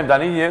madhe, do bëjmë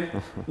tani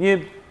një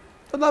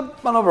do ta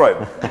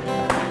manovrojmë.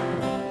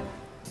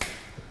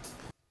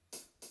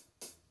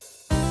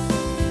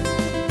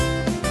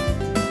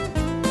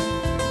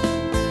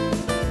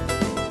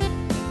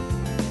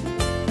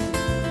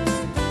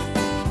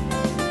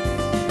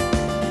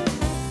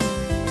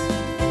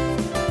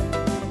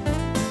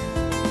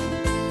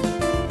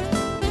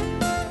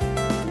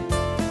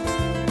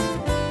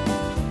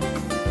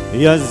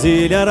 Ja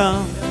ziljara,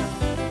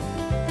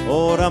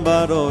 ora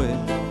mbaroj,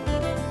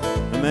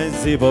 me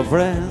zi po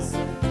pres,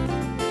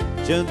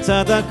 që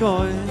ta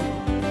takoj,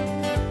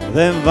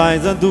 dhe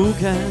vajza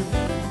duke,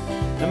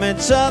 me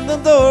qatë në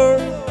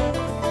dorë,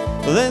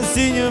 dhe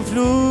si një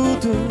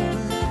flutur,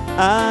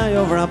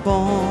 ajo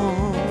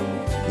vrapon.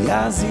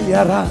 Ja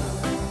ziljara,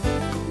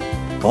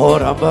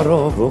 ora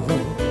mbaroj,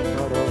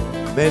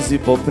 me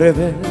zi po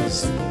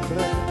preves,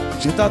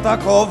 që ta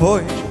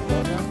takoj,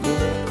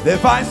 dhe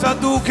vajza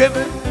duke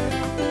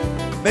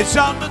me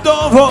qanë në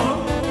dovon,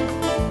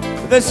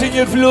 dhe si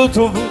një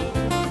flutur,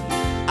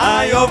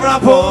 ajo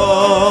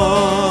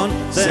vrapon,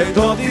 se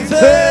do t'i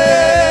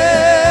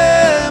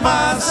them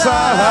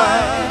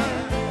asaj,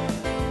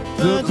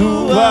 të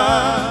dua,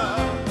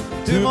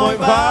 ty moj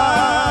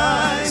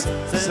vajz,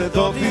 se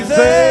do t'i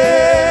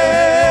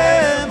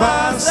them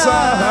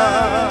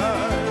asaj,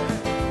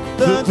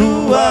 të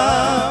dua,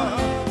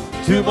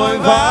 ty moj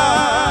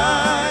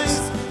vajz,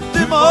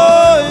 ty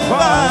moj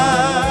vajz.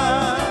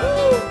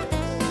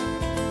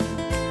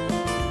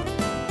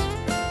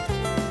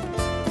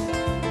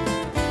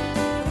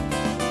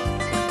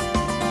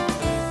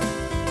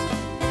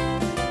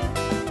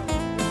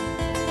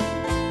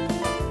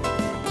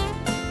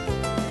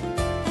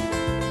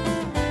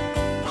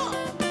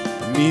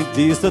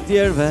 Midis të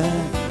tjerve,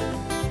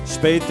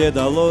 shpejt e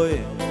daloj,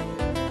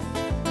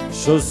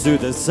 shoh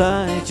sytë e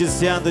saj që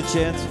s'janë të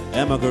qetë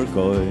e më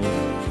kërkoj.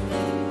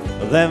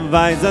 Dhe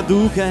vajza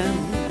duken,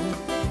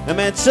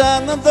 me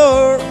qatë në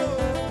dorë,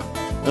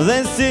 dhe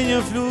si një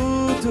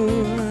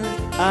flutur,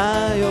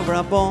 ajo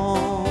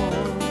vrapon.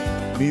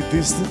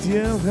 Midis të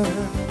tjerve,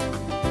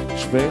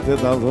 shpejt e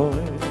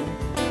daloj,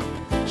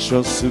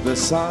 shoh sytë e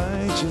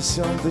saj që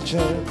s'janë të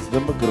qetë dhe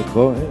më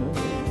kërkoj.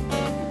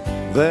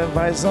 Dhe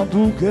vajza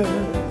duke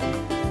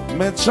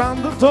me qanë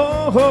të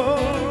torë,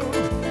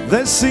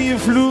 dhe si një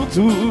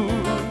flutur,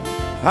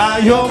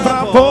 ajo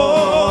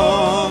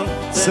vrapon,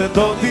 se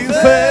do t'i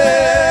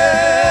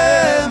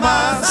them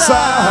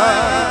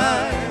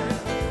asaj,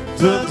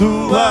 të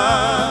dua,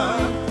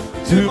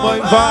 ty moj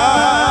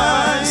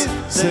vajz,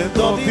 se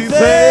do t'i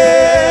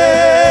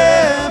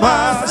them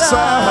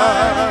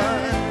asaj,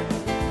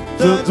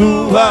 të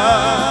dua,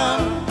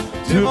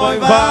 ty moj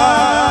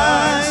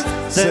vajz,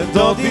 se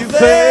do t'i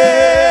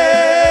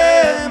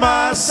them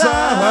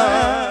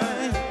asaj,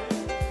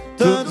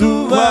 të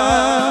dua,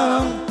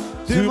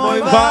 ty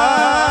moj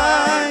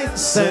vajz,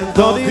 se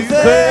do t'i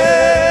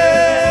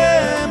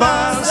them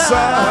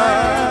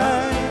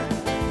asaj,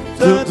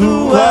 të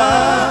dua,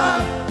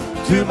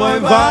 ty moj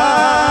vajz.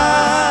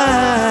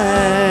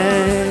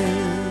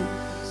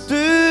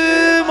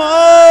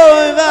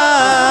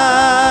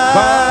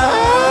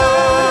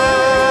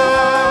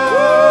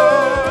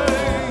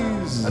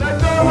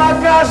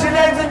 Makashi,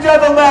 ladies and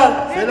gentlemen!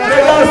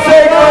 Bledar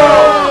Sejko!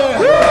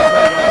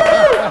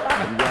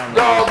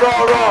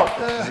 Bro!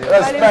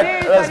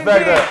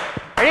 Respekt!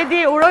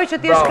 Redi, uroj që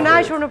t'jesh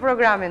kënaqur në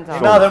programin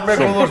tonë. Natë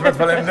mrekullueshme, të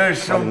faleminderit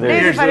shumë.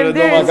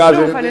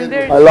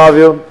 Faleminderit. I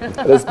love you.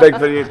 Respekt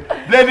për jetë.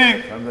 Bledi!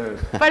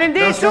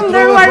 Faleminderit shumë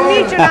nderuar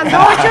miq që na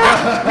ndoqët.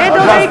 Ne do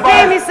të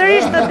rikthehemi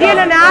sërish të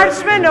dielën e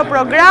ardhshme në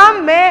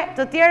program me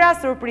të tjera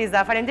surpriza.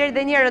 Faleminderit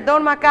edhe një herë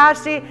Redon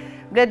Makashi,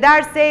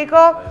 Bledar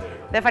Sejko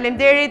dhe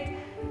faleminderit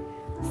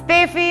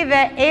Stefi dhe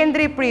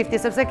Endri Prifti,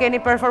 sepse keni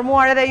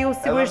performuar edhe ju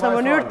sigurisht në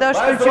mënyrë të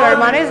shkëlqyer.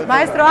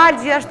 Maestro Al,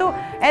 gjithashtu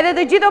edhe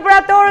të gjithë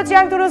operatorët që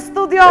janë këtu në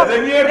studio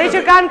dhe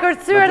që kanë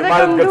kërcyer dhe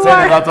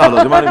kënduar.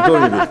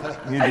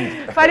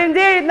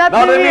 Faleminderit, natë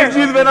të mirë. Natë mirë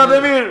gjithëve, natë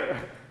mirë.